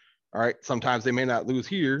 All right. Sometimes they may not lose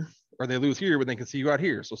here, or they lose here, but they can see you out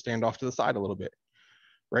here. So stand off to the side a little bit,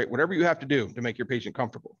 right? Whatever you have to do to make your patient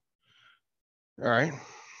comfortable. All right.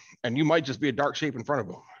 And you might just be a dark shape in front of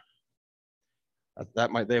them.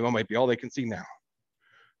 That might be all they can see now.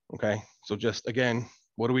 Okay. So just again,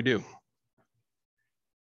 what do we do?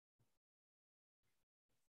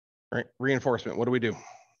 Right. Reinforcement. What do we do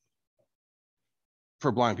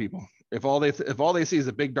for blind people? If all they see is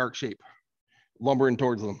a big dark shape lumbering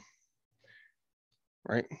towards them,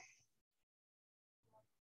 right?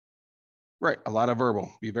 Right. A lot of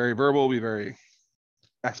verbal. Be very verbal. Be very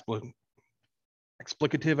explicative,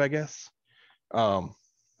 I guess.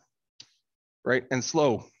 Right. And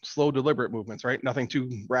slow, deliberate movements, right? Nothing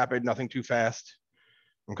too rapid, nothing too fast.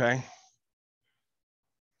 Okay.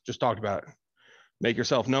 Just talked about it. Make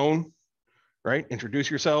yourself known, right?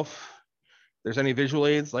 Introduce yourself. If there's any visual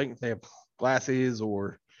aids, like if they have glasses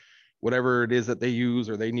or whatever it is that they use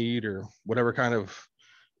or they need, or whatever kind of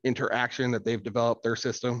interaction that they've developed their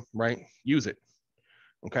system, right? Use it.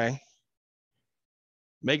 Okay.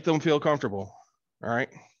 Make them feel comfortable. All right.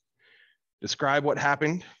 Describe what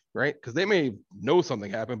happened, right? Because they may know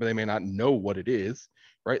something happened, but they may not know what it is,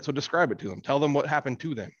 right? So describe it to them. Tell them what happened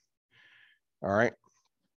to them. All right.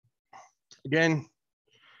 Again,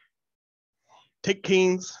 take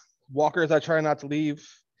canes, walkers I try not to leave,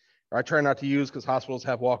 or I try not to use because hospitals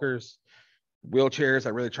have walkers. Wheelchairs I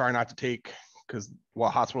really try not to take because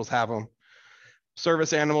hospitals have them.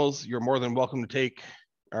 Service animals, you're more than welcome to take,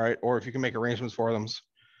 all right? Or if you can make arrangements for them,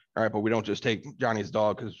 all right? But we don't just take Johnny's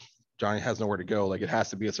dog because Johnny has nowhere to go. Like it has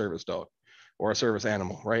to be a service dog or a service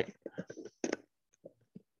animal, right?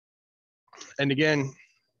 And again,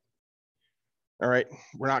 all right,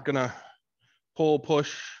 we're not gonna pull,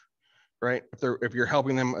 push, right? If you're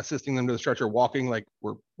helping them, assisting them to the stretcher, walking, like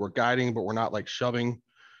we're guiding, but we're not like shoving.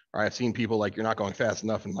 All right, I've seen people like you're not going fast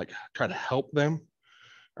enough and like try to help them.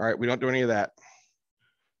 All right, we don't do any of that.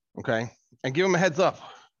 Okay, and give them a heads up,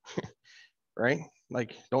 right?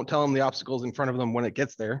 Like don't tell them the obstacles in front of them when it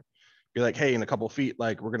gets there. Be like, hey, in a couple of feet,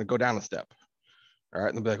 like we're gonna go down a step. All right,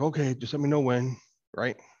 and they'll be like, okay, just let me know when,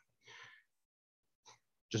 right?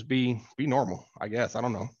 Just be normal, I guess. I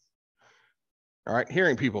don't know. All right,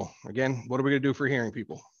 hearing people. Again, what are we gonna do for hearing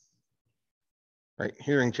people? Right,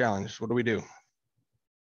 hearing challenge. What do we do?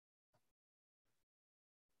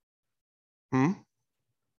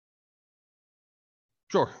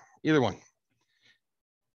 Sure, either one.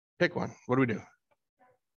 Pick one. What do we do?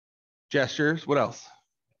 Gestures. What else?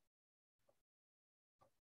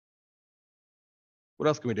 What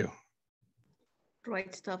else can we do?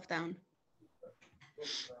 Write stuff down.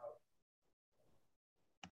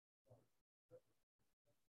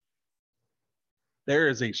 There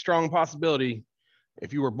is a strong possibility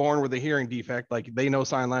if you were born with a hearing defect, like they know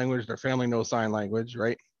sign language, their family knows sign language,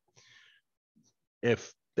 right?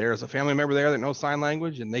 If there's a family member there that knows sign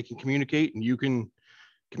language and they can communicate and you can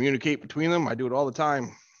communicate between them, I do it all the time,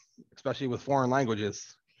 especially with foreign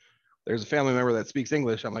languages. There's a family member that speaks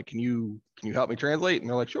English. I'm like, can you help me translate? And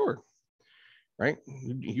they're like, sure, right?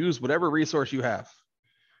 Use whatever resource you have,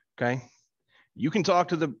 okay? You can talk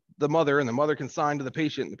to the mother and the mother can sign to the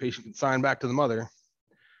patient and the patient can sign back to the mother.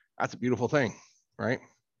 That's a beautiful thing, right?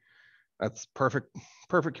 That's perfect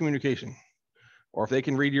communication. Or if they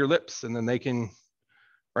can read your lips and then they can,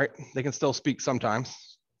 right? They can still speak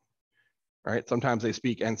sometimes, right? Sometimes they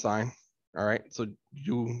speak and sign, all right? So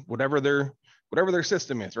do whatever their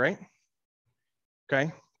system is, right? Okay.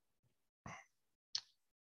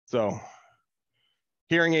 So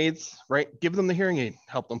hearing aids, right? Give them the hearing aid,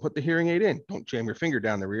 help them put the hearing aid in. Don't jam your finger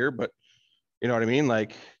down their ear, but you know what I mean?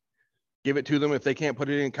 Like give it to them. If they can't put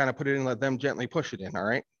it in, kind of put it in, let them gently push it in, all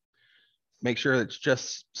right? Make sure it's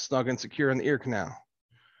just snug and secure in the ear canal,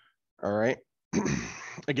 all right?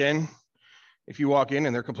 Again, if you walk in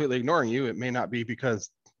and they're completely ignoring you, it may not be because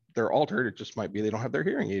they're altered. It just might be they don't have their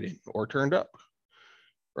hearing aid in or turned up,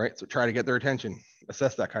 right? So try to get their attention,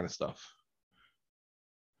 assess that kind of stuff.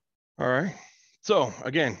 All right. So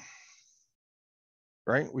again,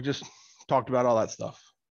 right, we just talked about all that stuff.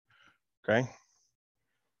 Okay.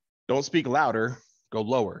 Don't speak louder, go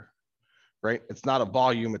lower, right? It's not a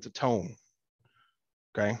volume, it's a tone.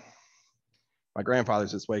 Okay. My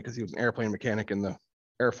grandfather's this way because he was an airplane mechanic in the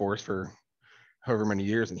Air Force for however many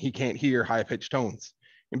years, and he can't hear high-pitched tones.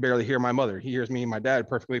 He can barely hear my mother. He hears me and my dad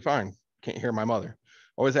perfectly fine. Can't hear my mother.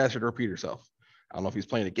 Always ask her to repeat herself. I don't know if he's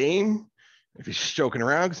playing a game, if he's just joking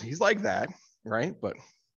around, because he's like that, right? But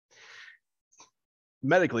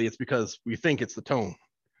medically, it's because we think it's the tone.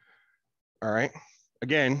 All right.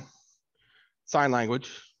 Again, sign language,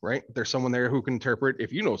 right? There's someone there who can interpret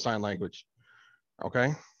if you know sign language.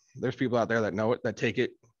 Okay. There's people out there that know it, that take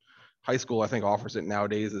it. High school, I think, offers it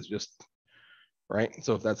nowadays. Is just right.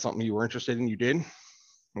 So if that's something you were interested in, you did.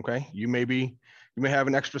 Okay. You may have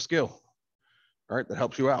an extra skill. All right. That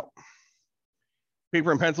helps you out.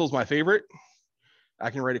 Paper and pencil is my favorite. I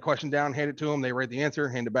can write a question down, hand it to them. They write the answer,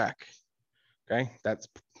 hand it back. Okay. That's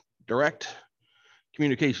direct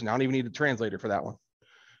communication. I don't even need a translator for that one.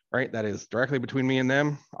 Right. That is directly between me and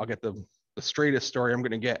them. I'll get the straightest story I'm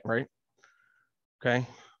going to get. Right. Okay.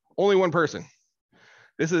 Only one person.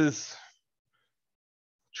 This is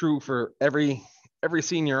true for every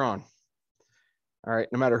scene you're on. All right,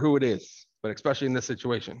 no matter who it is, but especially in this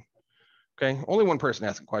situation. Okay, only one person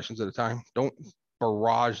asking questions at a time. Don't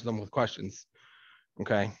barrage them with questions.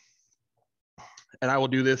 Okay, and I will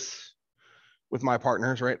do this with my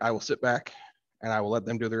partners. Right, I will sit back and I will let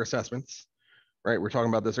them do their assessments. Right, we're talking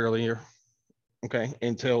about this earlier. Okay,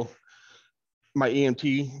 until my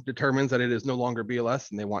EMT determines that it is no longer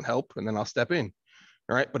BLS and they want help, and then I'll step in.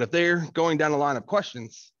 All right, but if they're going down a line of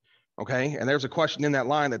questions, okay, and there's a question in that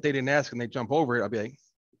line that they didn't ask and they jump over it, I'll be like,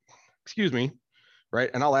 excuse me, right?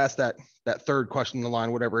 And I'll ask that third question in the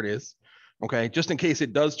line, whatever it is, okay, just in case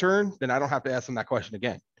it does turn, then I don't have to ask them that question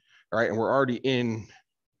again. All right, and we're already in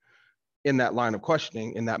that line of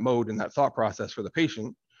questioning, in that mode, in that thought process for the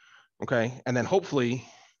patient, okay, and then hopefully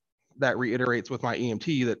that reiterates with my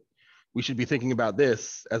EMT that we should be thinking about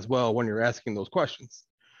this as well when you're asking those questions.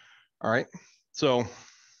 All right, so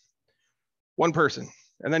one person,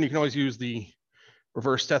 and then you can always use the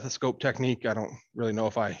reverse stethoscope technique. I don't really know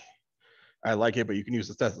if I like it, but you can use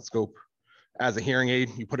the stethoscope as a hearing aid.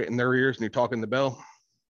 You put it in their ears and you talk in the bell.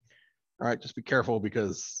 All right, just be careful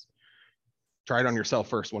because try it on yourself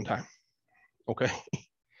first one time. Okay.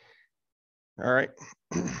 All right.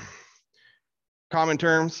 Common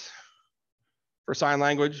terms for sign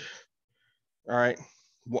language. All right.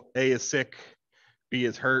 A is sick, B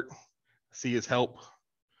is hurt, C is help.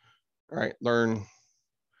 All right. Learn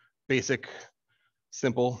basic,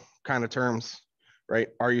 simple kind of terms, right?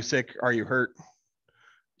 Are you sick? Are you hurt?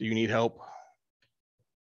 Do you need help?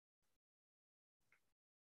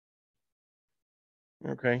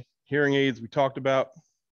 Okay. Hearing aids we talked about.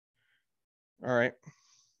 All right.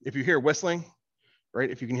 If you hear whistling, right?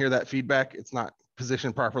 If you can hear that feedback, it's not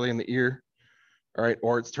positioned properly in the ear. All right.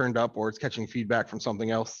 Or it's turned up or it's catching feedback from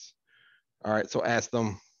something else. All right. So ask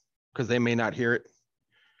them because they may not hear it.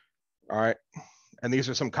 All right. And these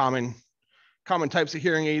are some common types of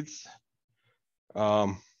hearing aids.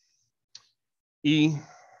 E,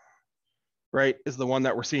 right, is the one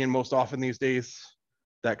that we're seeing most often these days,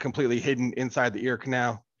 that completely hidden inside the ear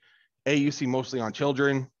canal. A, you see mostly on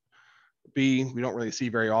children. B, we don't really see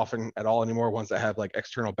very often at all anymore, ones that have like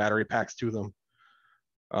external battery packs to them.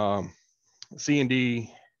 C and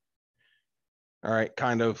D, all right,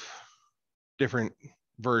 kind of different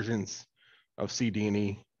versions of C, D, and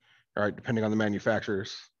E, all right, depending on the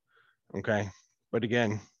manufacturers, okay? But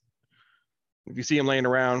again, if you see them laying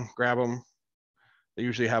around, grab them. They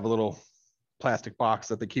usually have a little plastic box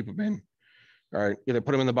that they keep them in. All right, either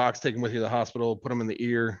put them in the box, take them with you to the hospital, put them in the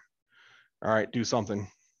ear. All right, do something.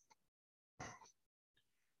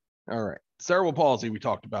 All right, cerebral palsy we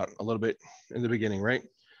talked about a little bit in the beginning, right?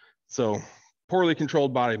 So poorly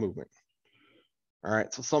controlled body movement. All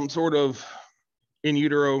right, so some sort of in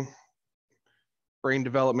utero brain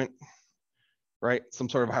development, right? Some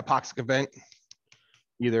sort of hypoxic event,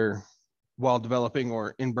 either while developing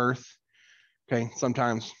or in birth. Okay,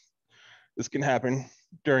 sometimes this can happen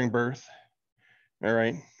during birth. All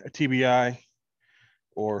right, a TBI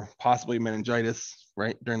or possibly meningitis,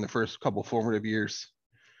 right, during the first couple formative years.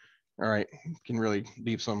 All right, can really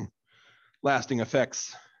leave some lasting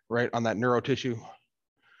effects, right, on that neuro tissue.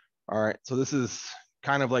 All right, so this is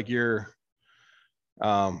kind of like your,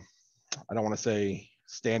 I don't want to say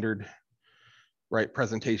standard right,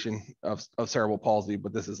 presentation of cerebral palsy,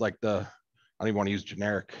 but this is like I don't even want to use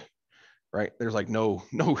generic, right? There's like no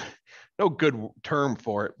good term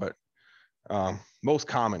for it, but most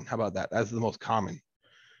common. How about that? That's the most common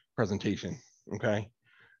presentation. Okay.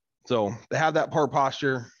 So they have that poor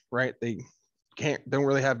posture, right? They don't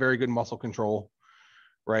really have very good muscle control,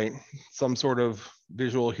 right? Some sort of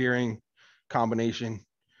visual hearing combination.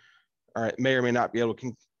 All right. May or may not be able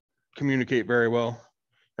to communicate very well.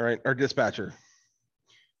 All right. Our dispatcher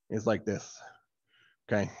is like this.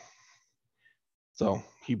 Okay. So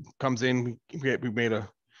he comes in, we made a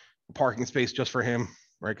parking space just for him,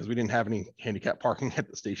 right? Because we didn't have any handicap parking at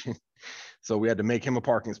the station. So we had to make him a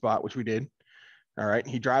parking spot, which we did. All right.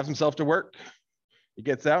 He drives himself to work. He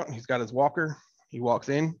gets out, he's got his walker. He walks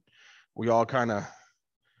in. We all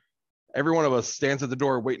every one of us stands at the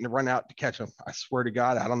door waiting to run out to catch him. I swear to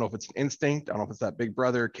God, I don't know if it's an instinct. I don't know if it's that big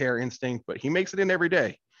brother care instinct, but he makes it in every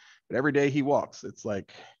day. But every day he walks, it's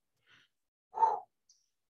like,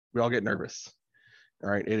 we all get nervous. All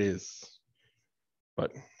right, it is.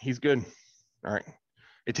 But he's good. All right.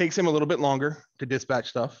 It takes him a little bit longer to dispatch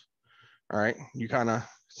stuff. All right. You kind of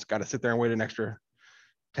just got to sit there and wait an extra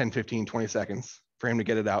 10, 15, 20 seconds for him to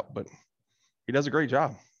get it out. But he does a great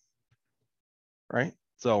job. Right.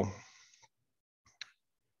 So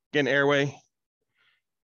again, airway,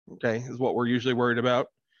 okay, is what we're usually worried about.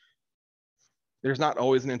 There's not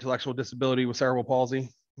always an intellectual disability with cerebral palsy.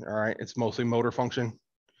 All right. It's mostly motor function.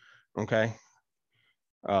 Okay.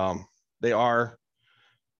 They are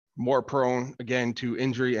more prone, again, to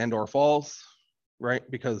injury and or falls, right?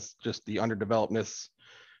 Because just the underdevelopedness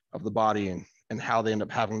of the body and how they end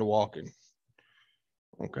up having to walk. And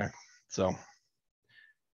okay. So,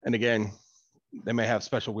 and again, they may have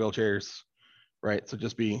special wheelchairs, right? So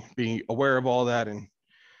just be aware of all that, and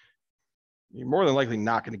you're more than likely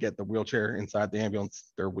not going to get the wheelchair inside the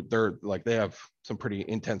ambulance. They're like, they have some pretty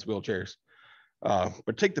intense wheelchairs.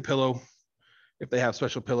 But take the pillow if they have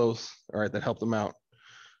special pillows, all right, that help them out.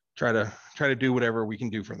 Try to do whatever we can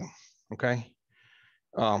do for them. Okay.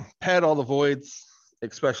 Pad all the voids,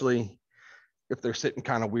 especially if they're sitting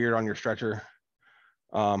kind of weird on your stretcher.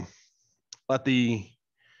 Let the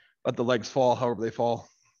legs fall however they fall.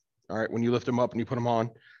 All right. When you lift them up and you put them on,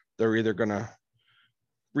 they're either going to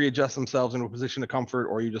readjust themselves into a position of comfort,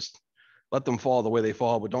 or you just let them fall the way they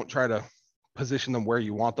fall, but don't try to position them where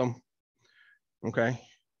you want them. Okay.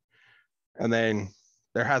 And then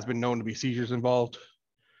there has been known to be seizures involved.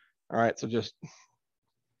 All right. So just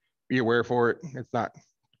be aware for it. It's not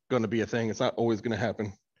going to be a thing. It's not always going to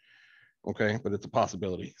happen. Okay. But it's a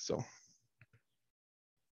possibility. So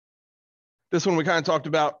this one we kind of talked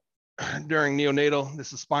about during neonatal.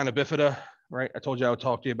 This is spina bifida, right? I told you I would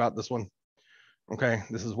talk to you about this one. Okay.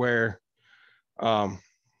 This is where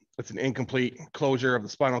it's an incomplete closure of the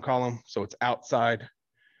spinal column. So it's outside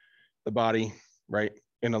the body, right?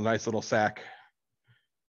 In a nice little sac.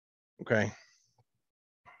 Okay.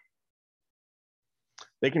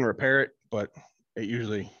 They can repair it, but it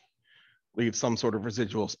usually leaves some sort of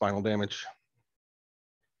residual spinal damage.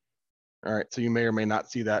 All right, so you may or may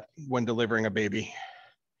not see that when delivering a baby.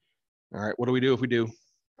 All right, what do we do if we do?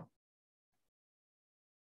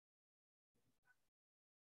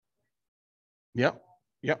 Yep,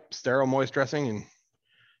 sterile moist dressing and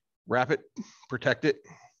wrap it, protect it,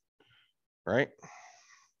 right?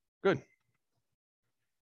 Good.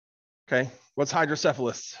 Okay, what's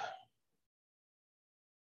hydrocephalus?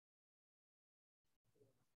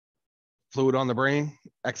 Fluid on the brain,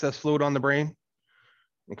 excess fluid on the brain.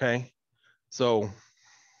 Okay, so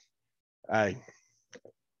I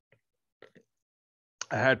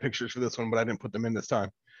had pictures for this one, but I didn't put them in this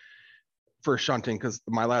time for shunting, because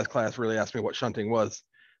my last class really asked me what shunting was.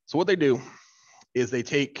 So what they do is they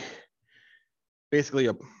take basically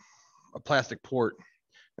a plastic port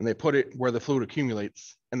and they put it where the fluid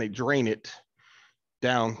accumulates, and they drain it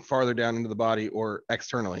down, farther down into the body or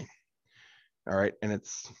externally. All right, and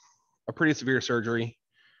it's a pretty severe surgery,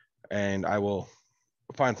 and I will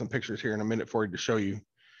find some pictures here in a minute for you to show you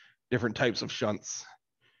different types of shunts.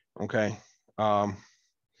 Okay.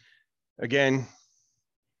 Again,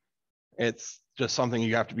 it's just something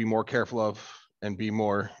you have to be more careful of and be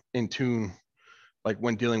more in tune, like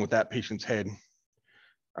when dealing with that patient's head.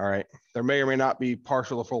 All right. There may or may not be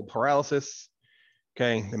partial or full paralysis.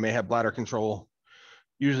 Okay. They may have bladder control.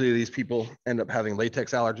 Usually these people end up having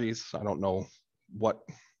latex allergies. I don't know what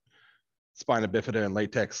spina bifida and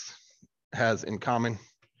latex has in common.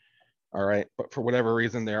 All right. But for whatever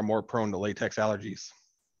reason, they are more prone to latex allergies.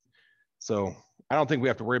 So I don't think we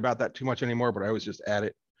have to worry about that too much anymore, but I always just add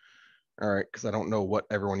it. All right. Because I don't know what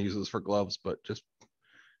everyone uses for gloves, but just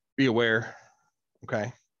be aware.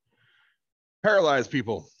 Okay. Paralyzed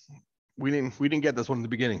people. We didn't get this one in the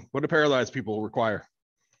beginning. What do paralyzed people require?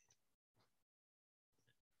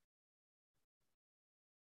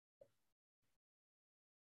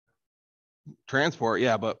 Transport,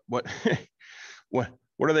 yeah, but what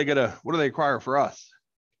what are they require for us?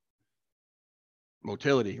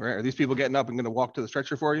 Motility, right? Are these people getting up and going to walk to the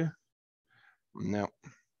stretcher for you? No.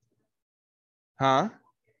 Huh?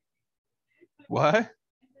 What?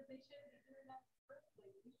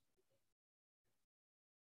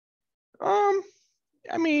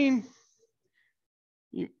 I mean,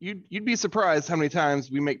 you'd be surprised how many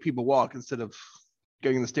times we make people walk instead of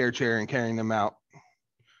getting in the stair chair and carrying them out.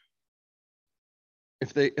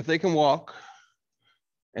 If they can walk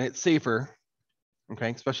and it's safer, okay,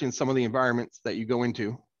 especially in some of the environments that you go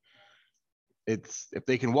into, it's if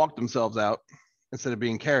they can walk themselves out instead of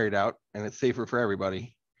being carried out, and it's safer for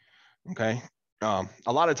everybody. Okay. A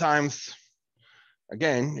lot of times,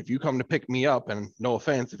 again, if you come to pick me up, and no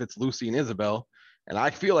offense, if it's Lucy and Isabel, and I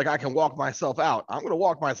feel like I can walk myself out, I'm going to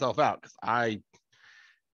walk myself out because I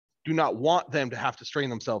do not want them to have to strain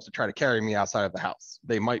themselves to try to carry me outside of the house.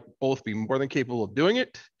 They might both be more than capable of doing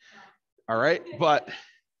it. All right. But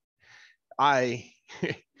I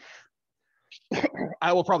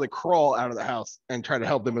will probably crawl out of the house and try to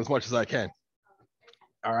help them as much as I can.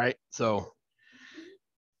 All right. So,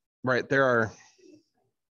 right,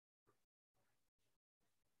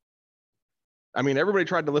 I mean, everybody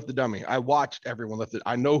tried to lift the dummy. I watched everyone lift it.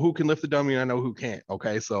 I know who can lift the dummy and I know who can't.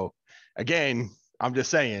 Okay. So again, I'm just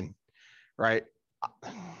saying, right?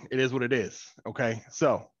 It is what it is. Okay.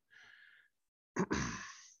 So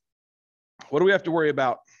what do we have to worry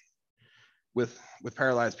about with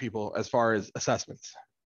paralyzed people as far as assessments?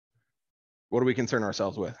 What do we concern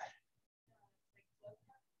ourselves with?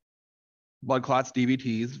 Blood clots,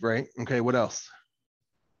 DVTs, right? Okay. What else?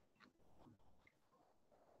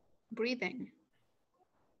 Breathing.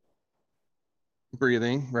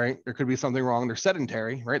 Breathing, right? There could be something wrong. They're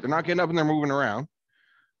sedentary, right? They're not getting up and they're moving around.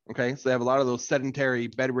 Okay. So they have a lot of those sedentary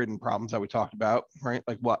bedridden problems that we talked about, right?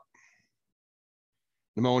 Like what?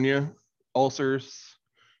 Pneumonia, ulcers,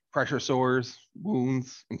 pressure sores,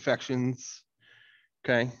 wounds, infections.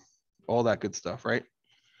 Okay. All that good stuff, right?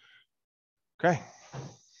 Okay.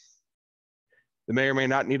 They may or may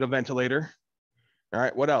not need a ventilator. All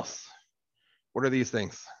right. What else? What are these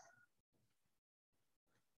things?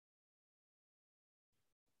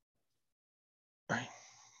 All right.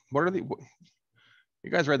 What are the, you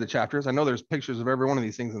guys read the chapters. I know there's pictures of every one of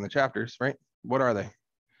these things in the chapters, right? What are they?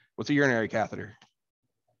 What's a urinary catheter?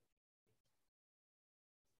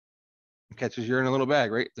 It catches urine in a little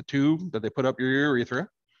bag, right? The tube that they put up your urethra,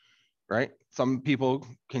 right? Some people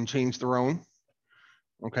can change their own.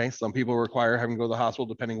 Okay. Some people require having to go to the hospital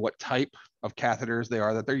depending what type of catheters they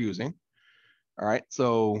are that they're using. All right.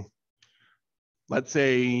 So let's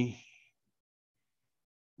say,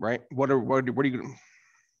 right? What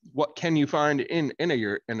can you find in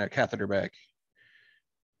a catheter bag?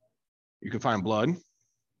 You can find blood,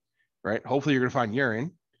 right? Hopefully you're gonna find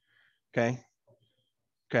urine. Okay.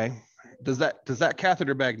 Okay. Does that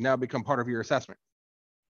catheter bag now become part of your assessment?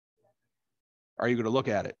 Are you going to look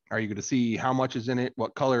at it? Are you going to see how much is in it,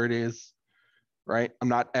 what color it is, right? I'm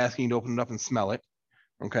not asking you to open it up and smell it,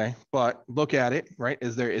 okay? But look at it, right?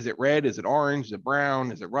 Is it red? Is it orange? Is it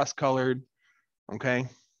brown? Is it rust colored? Okay.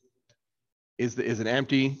 Is it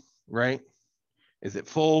empty, right? Is it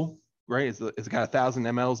full, right? Is it got 1,000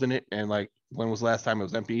 mLs in it? And like, when was the last time it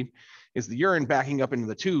was emptied? Is the urine backing up into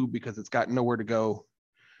the tube because it's got nowhere to go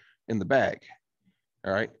in the bag?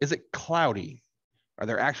 All right. Is it cloudy? Are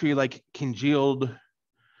there actually like congealed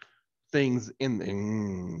things in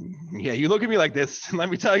the, yeah, you look at me like this. Let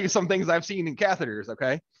me tell you some things I've seen in catheters.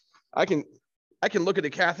 Okay. I can look at the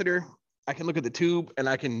catheter, I can look at the tube, and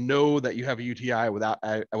I can know that you have a UTI without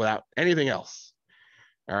anything else.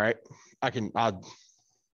 All right.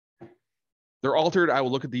 They're altered. I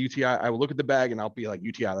will look at the UTI. I will look at the bag and I'll be like,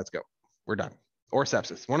 UTI, let's go. We're done. Or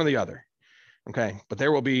sepsis, one or the other. Okay. But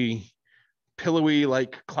there will be pillowy,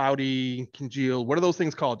 like cloudy, congealed. What are those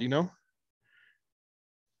things called? Do you know?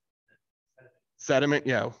 Sediment.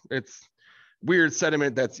 Yeah. It's weird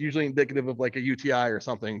sediment that's usually indicative of like a UTI or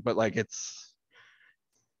something, but like it's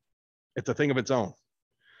a thing of its own.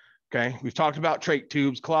 Okay. We've talked about trach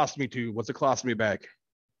tubes, colostomy tube. What's a colostomy bag?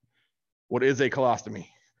 What is a colostomy?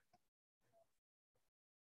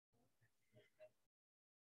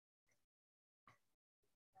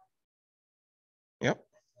 Yep.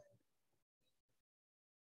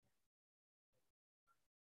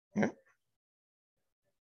 Yeah.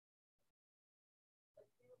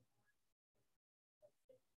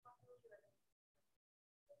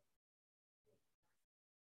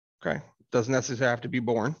 Okay. Doesn't necessarily have to be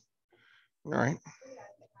born. All right.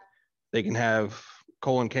 They can have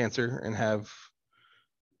colon cancer and have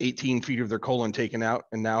 18 feet of their colon taken out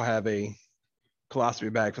and now have a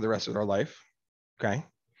colostomy bag for the rest of their life. Okay.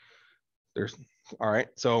 All right.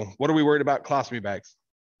 So what are we worried about colostomy bags?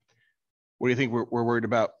 What do you think we're worried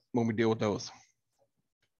about when we deal with those?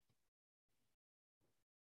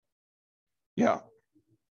 Yeah.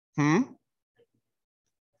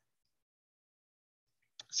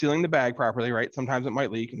 Sealing the bag properly, right? Sometimes it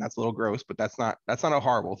might leak and that's a little gross, but that's not a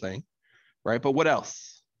horrible thing, right? But what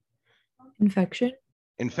else?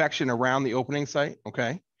 Infection around the opening site.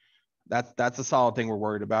 Okay. That's a solid thing we're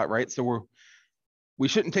worried about, right? So we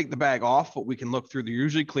shouldn't take the bag off, but we can look through. They're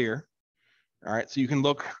usually clear. All right. So you can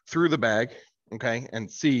look through the bag, okay,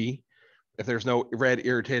 and see if there's no red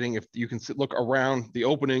irritating, if you can look around the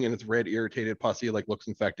opening and it's red irritated pussy, like looks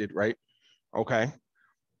infected, right? Okay.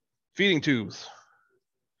 Feeding tubes,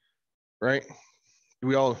 right?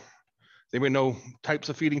 Does anybody know types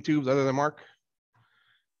of feeding tubes other than Mark?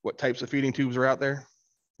 What types of feeding tubes are out there?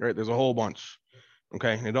 Right, there's a whole bunch.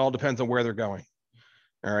 Okay, it all depends on where they're going.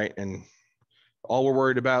 All right, and all we're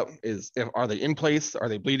worried about is are they in place? Are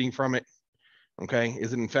they bleeding from it? Okay,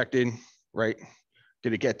 is it infected? Right?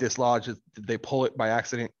 Did it get dislodged? Did they pull it by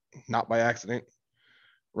accident? Not by accident,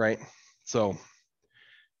 right? So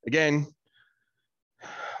again,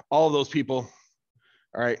 all of those people,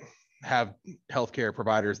 all right, have healthcare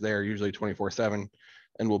providers there, usually 24/7,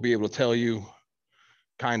 and will be able to tell you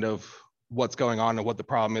kind of what's going on and what the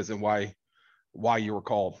problem is and why you were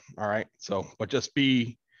called. All right. So, but just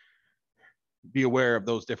be aware of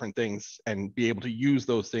those different things and be able to use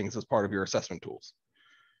those things as part of your assessment tools.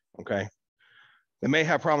 Okay. They may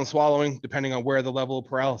have problems swallowing depending on where the level of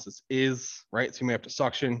paralysis is, right? So you may have to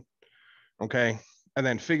suction. Okay. And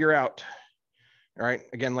then figure out, all right,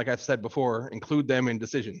 again, like I've said before, include them in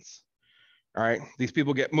decisions. All right. These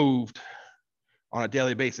people get moved on a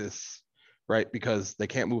daily basis, right? Because they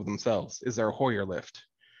can't move themselves. Is there a Hoyer lift,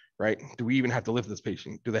 right? Do we even have to lift this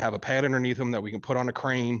patient? Do they have a pad underneath them that we can put on a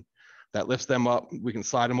crane that lifts them up? We can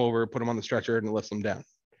slide them over, put them on the stretcher and it lifts them down.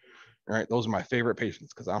 All right. Those are my favorite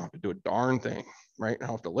patients because I don't have to do a darn thing, right? I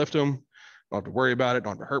don't have to lift them. I don't have to worry about it.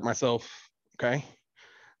 Don't have to hurt myself. Okay.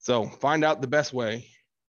 So find out the best way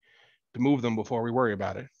to move them before we worry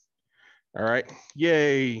about it. All right.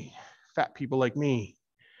 Yay. Fat people like me.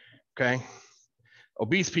 Okay.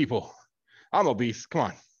 Obese people. I'm obese. Come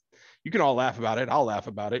on. You can all laugh about it. I'll laugh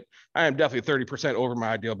about it. I am definitely 30% over my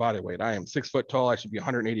ideal body weight. I am 6 foot tall. I should be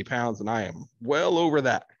 180 pounds, and I am well over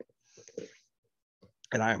that.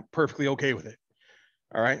 And I am perfectly okay with it.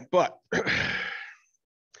 All right. But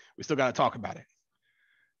we still got to talk about it.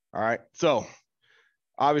 All right. So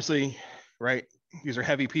obviously, right, these are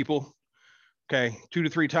heavy people. Okay. 2 to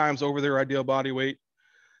 3 times over their ideal body weight.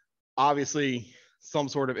 Obviously, some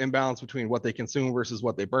sort of imbalance between what they consume versus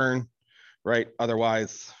what they burn, right?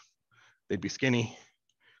 Otherwise, they'd be skinny.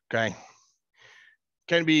 Okay.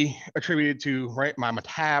 Can be attributed to, right, my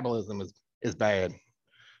metabolism is bad.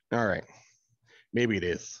 All right. Maybe it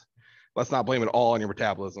is. Let's not blame it all on your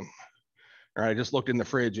metabolism. All right. I just looked in the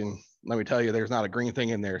fridge and let me tell you, there's not a green thing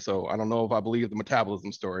in there. So I don't know if I believe the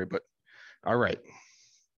metabolism story, but all right.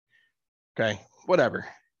 Okay. Whatever.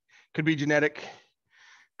 Could be genetic.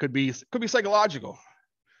 Could be psychological.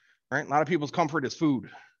 Right. A lot of people's comfort is food.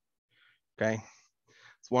 Okay.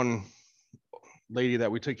 It's one lady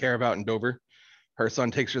that we took care of out in Dover. Her son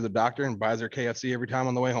takes her to the doctor and buys her KFC every time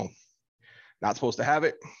on the way home. Not supposed to have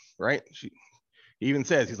it, right? He even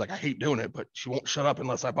says, he's like, I hate doing it, but she won't shut up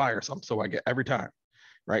unless I buy her some. So I get every time,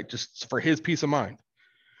 right? Just for his peace of mind.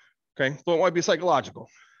 Okay. So it might be psychological.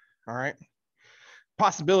 All right.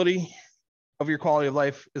 Possibility of your quality of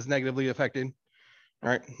life is negatively affected. All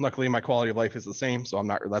right. Luckily, my quality of life is the same. So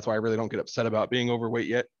that's why I really don't get upset about being overweight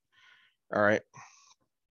yet. All right.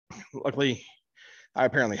 Luckily, I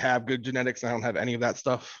apparently have good genetics. I don't have any of that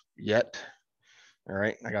stuff yet. All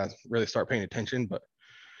right. I got to really start paying attention, but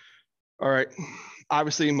all right.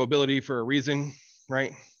 Obviously, mobility for a reason,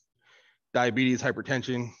 right? Diabetes,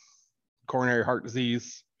 hypertension, coronary heart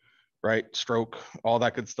disease, right? Stroke, all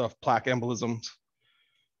that good stuff, plaque embolisms.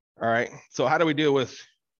 All right. So how do we deal with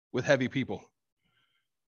heavy people?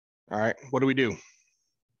 All right. What do we do?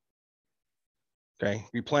 Okay.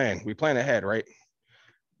 We plan ahead, right?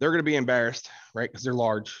 They're going to be embarrassed, right? Because they're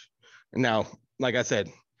large. And now, like I said,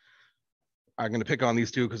 I'm going to pick on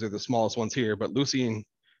these two because they're the smallest ones here, but Lucy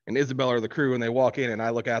and Isabel are the crew, and they walk in and I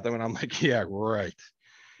look at them and I'm like, yeah, right.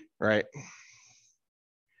 Right.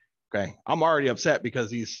 Okay. I'm already upset because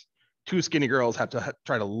these 2 skinny girls have to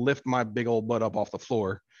try to lift my big old butt up off the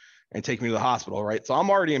floor and take me to the hospital, right? So I'm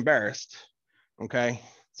already embarrassed. Okay.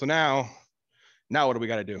 So now what do we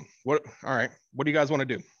got to do? All right, what do you guys want to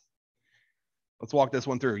do? Let's walk this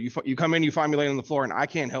one through. You come in, you find me laying on the floor, and I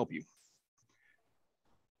can't help you.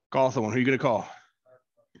 Call someone. Who are you going to call?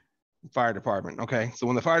 Fire department. Okay. So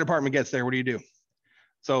when the fire department gets there, what do you do?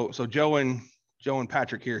 So Joe and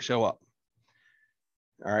Patrick here show up.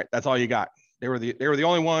 All right. That's all you got. They were the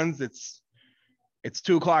only ones. It's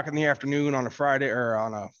 2:00 in the afternoon on a Friday or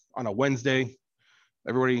on a Wednesday.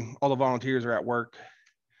 Everybody, all the volunteers are at work.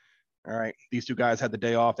 All right. These two guys had the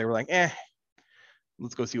day off. They were like,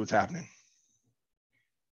 let's go see what's happening.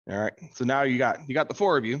 All right. So now you got the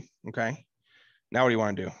four of you. Okay. Now what do you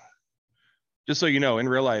want to do? Just so you know, in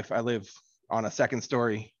real life, I live on a second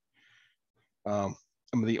story.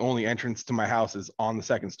 The only entrance to my house is on the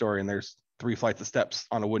second story, and there's 3 flights of steps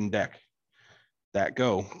on a wooden deck that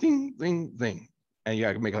go ding, ding, ding. And you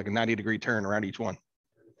got to make like a 90-degree turn around each one.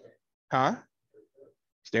 Huh?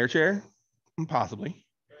 Stair chair? Possibly.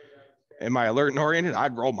 Am I alert and oriented?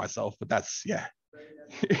 I'd roll myself, but that's, yeah.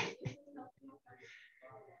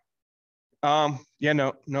 Yeah,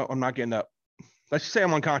 no, I'm not getting up. Let's just say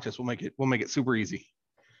I'm unconscious. We'll make it super easy,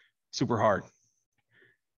 super hard.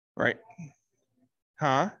 Right?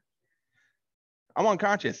 Huh? I'm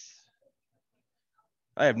unconscious.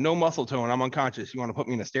 I have no muscle tone. I'm unconscious. You want to put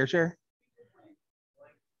me in a stair chair?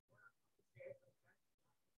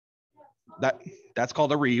 That's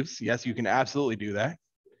called a Reeves. Yes, you can absolutely do that.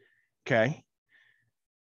 Okay.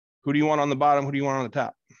 Who do you want on the bottom? Who do you want on the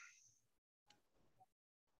top?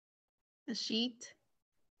 A sheet.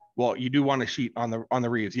 Well, you do want a sheet on the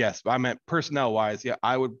Reeves, yes. But I meant personnel wise, yeah.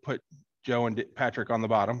 I would put Joe and Patrick on the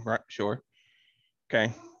bottom, right? Sure.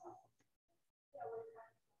 Okay.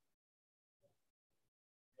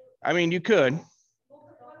 I mean, you could.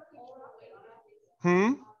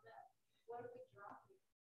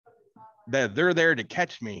 That they're there to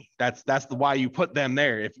catch me. That's the why you put them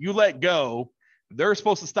there. If you let go, they're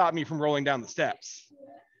supposed to stop me from rolling down the steps.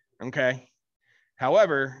 Okay.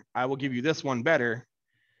 However, I will give you this one better.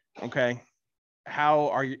 Okay.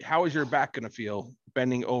 How is your back going to feel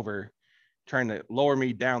bending over, trying to lower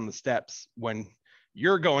me down the steps when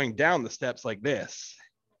you're going down the steps like this,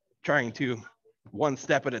 trying to one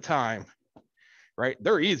step at a time, right?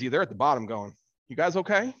 They're easy. They're at the bottom going, you guys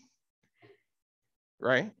okay?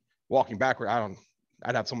 Right? Walking backward.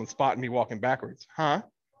 I'd have someone spotting me walking backwards. Huh?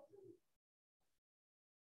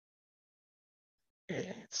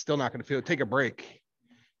 It's still not going to feel, take a break,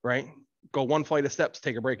 right? Go 1 flight of steps,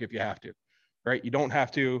 take a break if you have to, right? You don't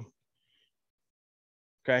have to,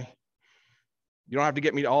 okay? You don't have to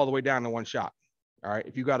get me all the way down in one shot, all right?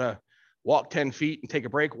 If you got to walk 10 feet and take a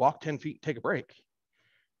break, walk 10 feet, take a break,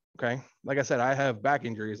 okay? Like I said, I have back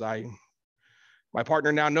injuries. My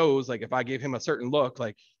partner now knows, like, if I give him a certain look,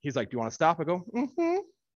 like, he's like, do you want to stop? I go,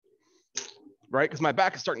 right? Because my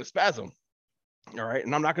back is starting to spasm, all right?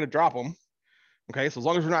 And I'm not going to drop him, okay? So as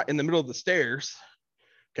long as we're not in the middle of the stairs,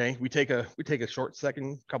 okay, we take a short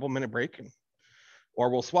couple minute break, or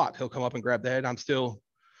we'll swap. He'll come up and grab the head. I'm still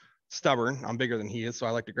stubborn. I'm bigger than he is, so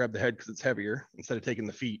I like to grab the head because it's heavier instead of taking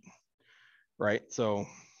the feet, right? So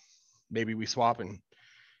maybe we swap and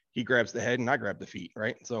he grabs the head and I grab the feet,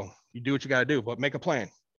 right? So you do what you got to do, but make a plan,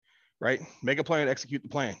 right? Make a plan, execute the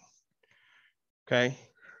plan. Okay.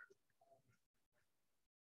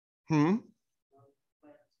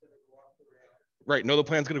 Right. No, the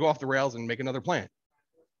plan's going to go off the rails and make another plan.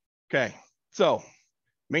 Okay. So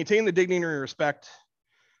maintain the dignity and respect.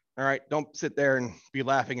 All right. Don't sit there and be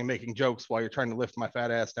laughing and making jokes while you're trying to lift my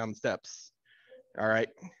fat ass down the steps. All right.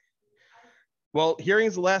 Well, hearing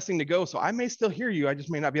is the last thing to go. So I may still hear you. I just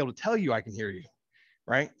may not be able to tell you I can hear you.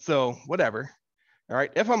 Right. So whatever. All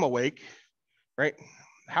right. If I'm awake, right.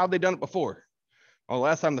 How have they done it before? Well,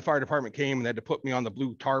 last time the fire department came and they had to put me on the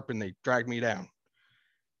blue tarp and they dragged me down.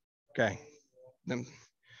 Okay. Then,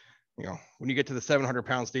 when you get to the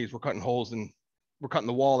 700-pound stage, we're cutting holes and we're cutting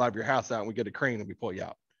the wall out of your house out and we get a crane and we pull you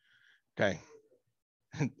out. Okay.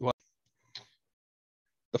 Well,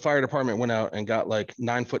 the fire department went out and got like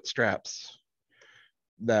 9-foot straps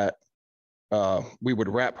that we would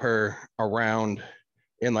wrap her around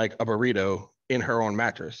in like a burrito in her own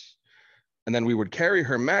mattress. And then we would carry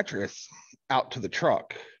her mattress out to the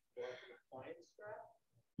truck.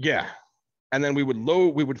 Yeah. And then we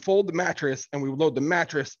would fold the mattress and we would load the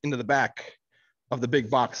mattress into the back of the big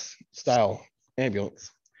box style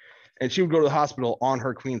ambulance. And she would go to the hospital on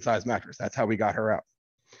her queen size mattress. That's how we got her out.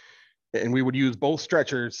 And we would use both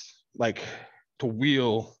stretchers like to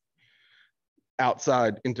wheel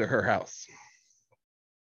outside into her house.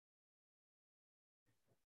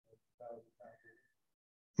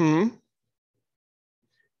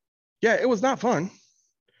 Yeah, it was not fun.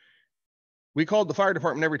 we called the fire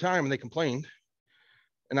department every time and they complained.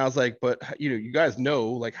 And I was like, but you guys know,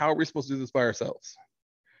 like, how are we supposed to do this by ourselves?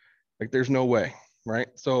 Like, there's no way, right?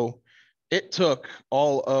 So it took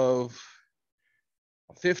all of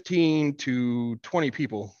 15 to 20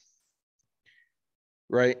 people,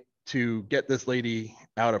 right, to get this lady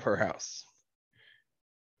out of her house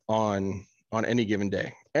on any given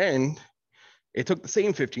day. And it took the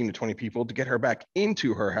same 15 to 20 people to get her back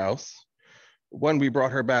into her house when we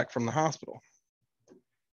brought her back from the hospital.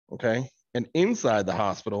 Okay. And inside the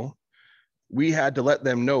hospital, we had to let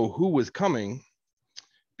them know who was coming,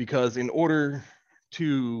 because in order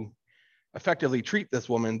to effectively treat this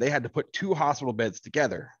woman, they had to put 2 hospital beds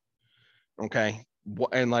together. Okay.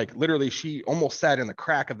 And like literally, she almost sat in the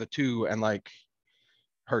crack of the 2, and like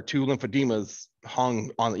her 2 lymphodemas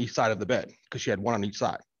hung on each side of the bed because she had 1 on each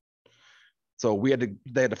side. So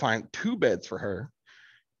they had to find 2 beds for her.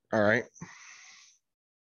 All right.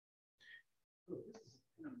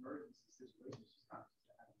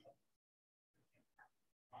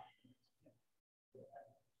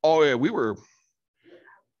 Oh yeah, we were.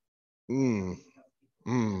 We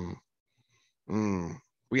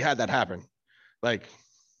had that happen. Like,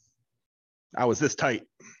 I was this tight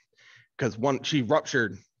because she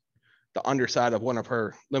ruptured the underside of one of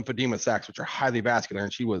her lymphedema sacs, which are highly vascular,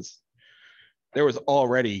 and there was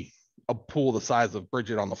already a pool the size of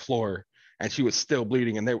Bridget on the floor, and she was still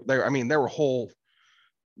bleeding. And there were whole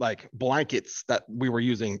like blankets that we were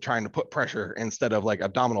using trying to put pressure instead of like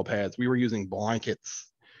abdominal pads. We were using blankets.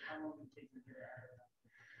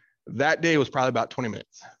 That day was probably about 20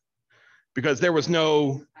 minutes because there was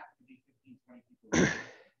no, well,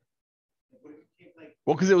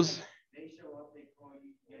 because it was,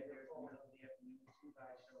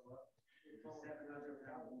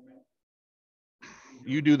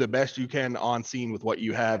 you do the best you can on scene with what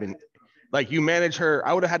you have. And like, you manage her.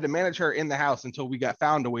 I would have had to manage her in the house until we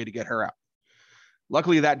found a way to get her out.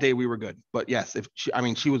 Luckily that day we were good. But yes,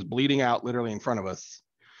 she was bleeding out literally in front of us.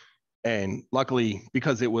 And luckily,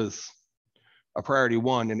 because it was a priority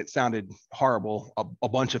 1 and it sounded horrible, a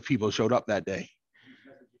bunch of people showed up that day.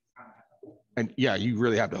 And yeah, you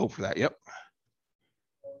really have to hope for that. Yep.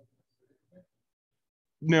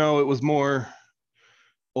 No, it was more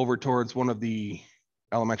over towards one of the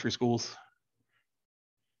elementary schools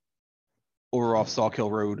over off Sawkill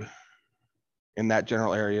Road in that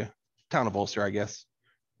general area. Town of Ulster, I guess.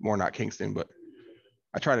 More not Kingston, but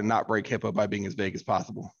I try to not break HIPAA by being as vague as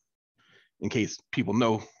possible in case people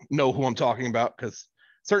know who I'm talking about, because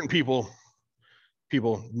certain people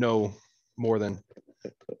know more than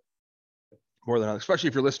others, especially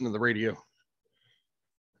if you're listening to the radio.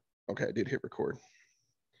 Okay, I did hit record.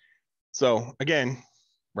 So again,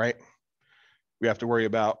 right, we have to worry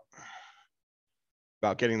about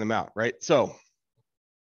getting them out, right? So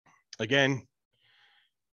again,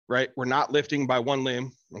 right, we're not lifting by 1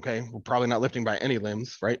 limb, okay? We're probably not lifting by any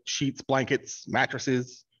limbs, right? Sheets, blankets,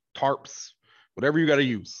 mattresses, tarps, whatever you got to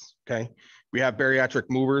use, okay? We have bariatric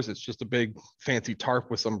movers. It's just a big fancy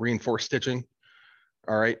tarp with some reinforced stitching,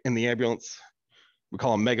 all right? In the ambulance, we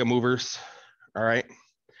call them mega movers, all right?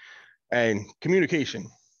 And communication,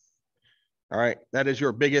 all right? That is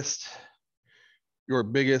your biggest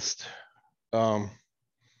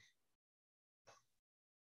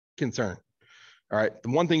concern, all right? The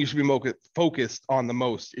one thing you should be focused on the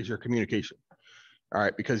most is your communication, all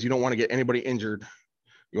right? Because you don't want to get anybody injured.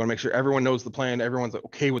 You want to make sure everyone knows the plan, everyone's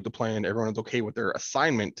okay with the plan, everyone's okay with their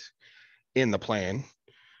assignment in the plan.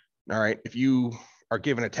 All right. If you are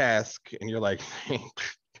given a task and you're like, hey,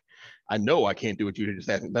 I know I can't do what you just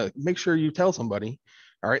asked me, make sure you tell somebody.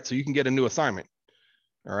 All right. So you can get a new assignment.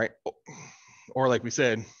 All right. Or like we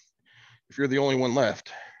said, if you're the only one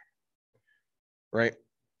left, right,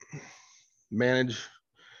 manage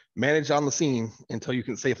on the scene until you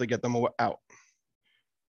can safely get them out.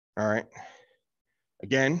 All right.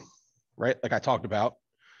 Again, right, like I talked about,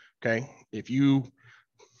 okay, if you,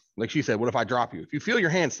 like she said, what if I drop you? If you feel your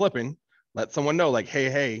hand slipping, let someone know, like,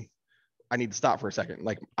 hey, I need to stop for a second.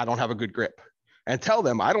 Like, I don't have a good grip. And tell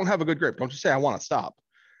them, I don't have a good grip. Don't just say, I want to stop.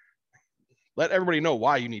 Let everybody know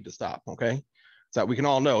why you need to stop, okay? So that we can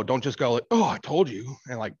all know. Don't just go like, oh, I told you,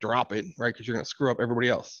 and like drop it, right? Because you're going to screw up everybody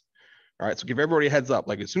else. All right, so give everybody a heads up.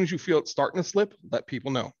 Like, as soon as you feel it starting to slip, let people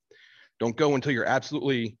know. Don't go until you're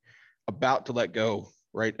absolutely about to let go,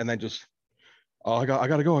 right? And then just, oh, I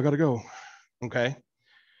gotta go, okay?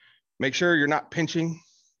 Make sure you're not pinching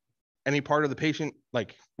any part of the patient,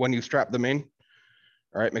 like when you strap them in.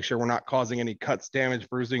 All right, make sure we're not causing any cuts, damage,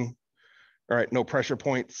 bruising. All right, no pressure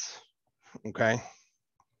points, okay?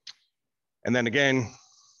 And then again,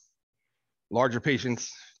 larger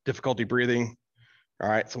patients, difficulty breathing. All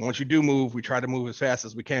right. So once you do move, we try to move as fast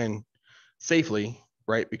as we can safely,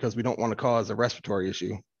 right? Because we don't want to cause a respiratory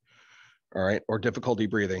issue, all right, or difficulty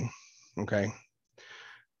breathing. Okay.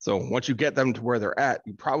 So once you get them to where they're at,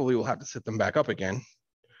 you probably will have to sit them back up again.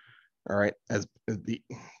 All right, as the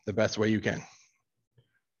best way you can.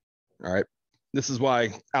 All right. This is why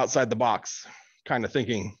outside the box kind of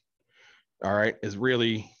thinking, all right, is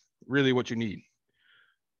really, really what you need.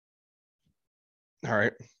 All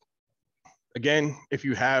right. Again, if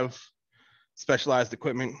you have specialized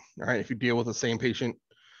equipment, all right, if you deal with the same patient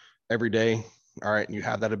every day, all right, and you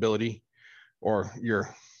have that ability, or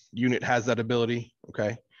your unit has that ability,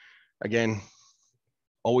 okay, again,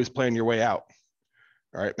 always plan your way out.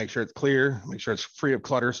 All right, make sure it's clear, make sure it's free of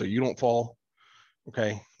clutter so you don't fall,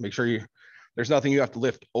 okay, make sure there's nothing you have to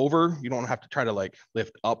lift over. You don't have to try to like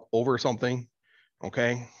lift up over something,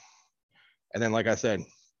 okay, and then like I said,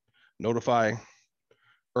 notify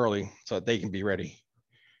early so that they can be ready,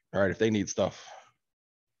 all right, if they need stuff.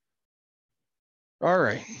 All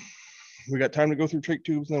right, we got time to go through trach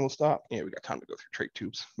tubes and then we'll stop. Yeah, we got time to go through trach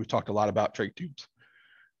tubes. We've talked a lot about trach tubes.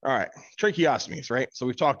 All right, tracheostomies, right? So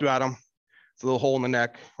we've talked about them. It's a little hole in the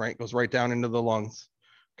neck, right? Goes right down into the lungs.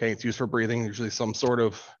 Okay, it's used for breathing. Usually some sort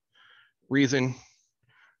of reason,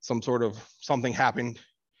 some sort of something happened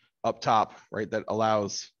up top, right? That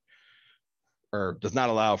allows or does not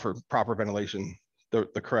allow for proper ventilation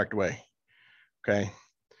the correct way. Okay,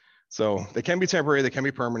 so they can be temporary, they can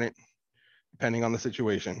be permanent, depending on the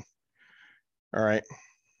situation. All right.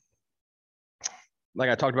 Like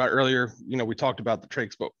I talked about earlier, you know, we talked about the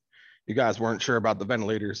trachs, but you guys weren't sure about the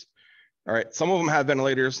ventilators. All right. Some of them have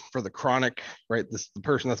ventilators for the chronic, right? This the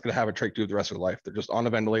person that's going to have a trach tube the rest of their life. They're just on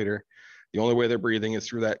a ventilator. The only way they're breathing is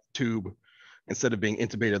through that tube instead of being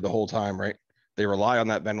intubated the whole time, right? They rely on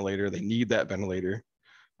that ventilator. They need that ventilator.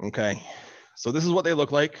 Okay. So this is what they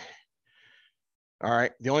look like. All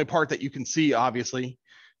right. The only part that you can see, obviously,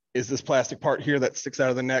 is this plastic part here that sticks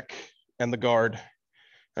out of the neck and the guard.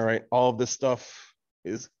 All right. All of this stuff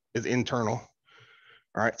is internal.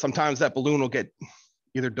 All right. Sometimes that balloon will get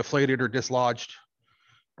either deflated or dislodged.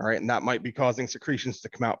 All right. And that might be causing secretions to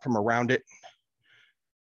come out from around it.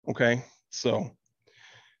 Okay. So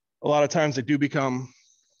a lot of times they do become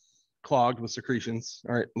clogged with secretions.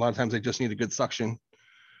 All right. A lot of times they just need a good suction.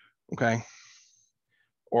 Okay.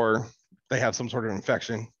 Or they have some sort of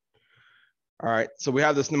infection. All right. So we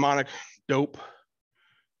have this mnemonic dope.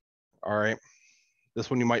 All right. This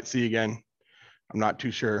one you might see again. I'm not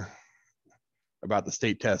too sure about the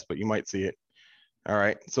state test, but you might see it. All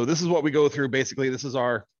right. So this is what we go through. Basically, this is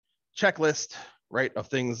our checklist, right, of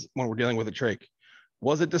things when we're dealing with a trach.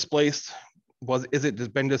 Was it displaced? Is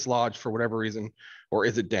it been dislodged for whatever reason, or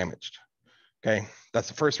is it damaged? Okay. That's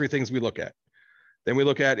the first three things we look at. Then we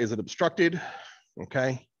look at, is it obstructed?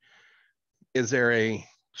 Okay. Is there a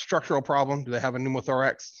structural problem? Do they have a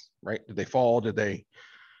pneumothorax, right? Did they fall? Did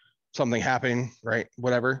something happen, right?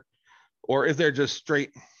 Whatever. Or is there just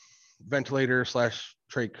straight ventilator /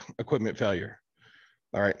 trach equipment failure?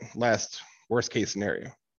 All right, worst case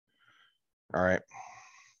scenario. All right.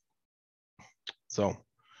 So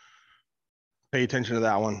pay attention to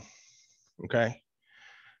that one, okay?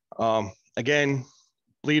 Again,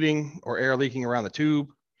 bleeding or air leaking around the tube,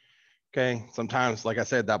 okay? Sometimes, like I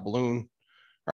said, that balloon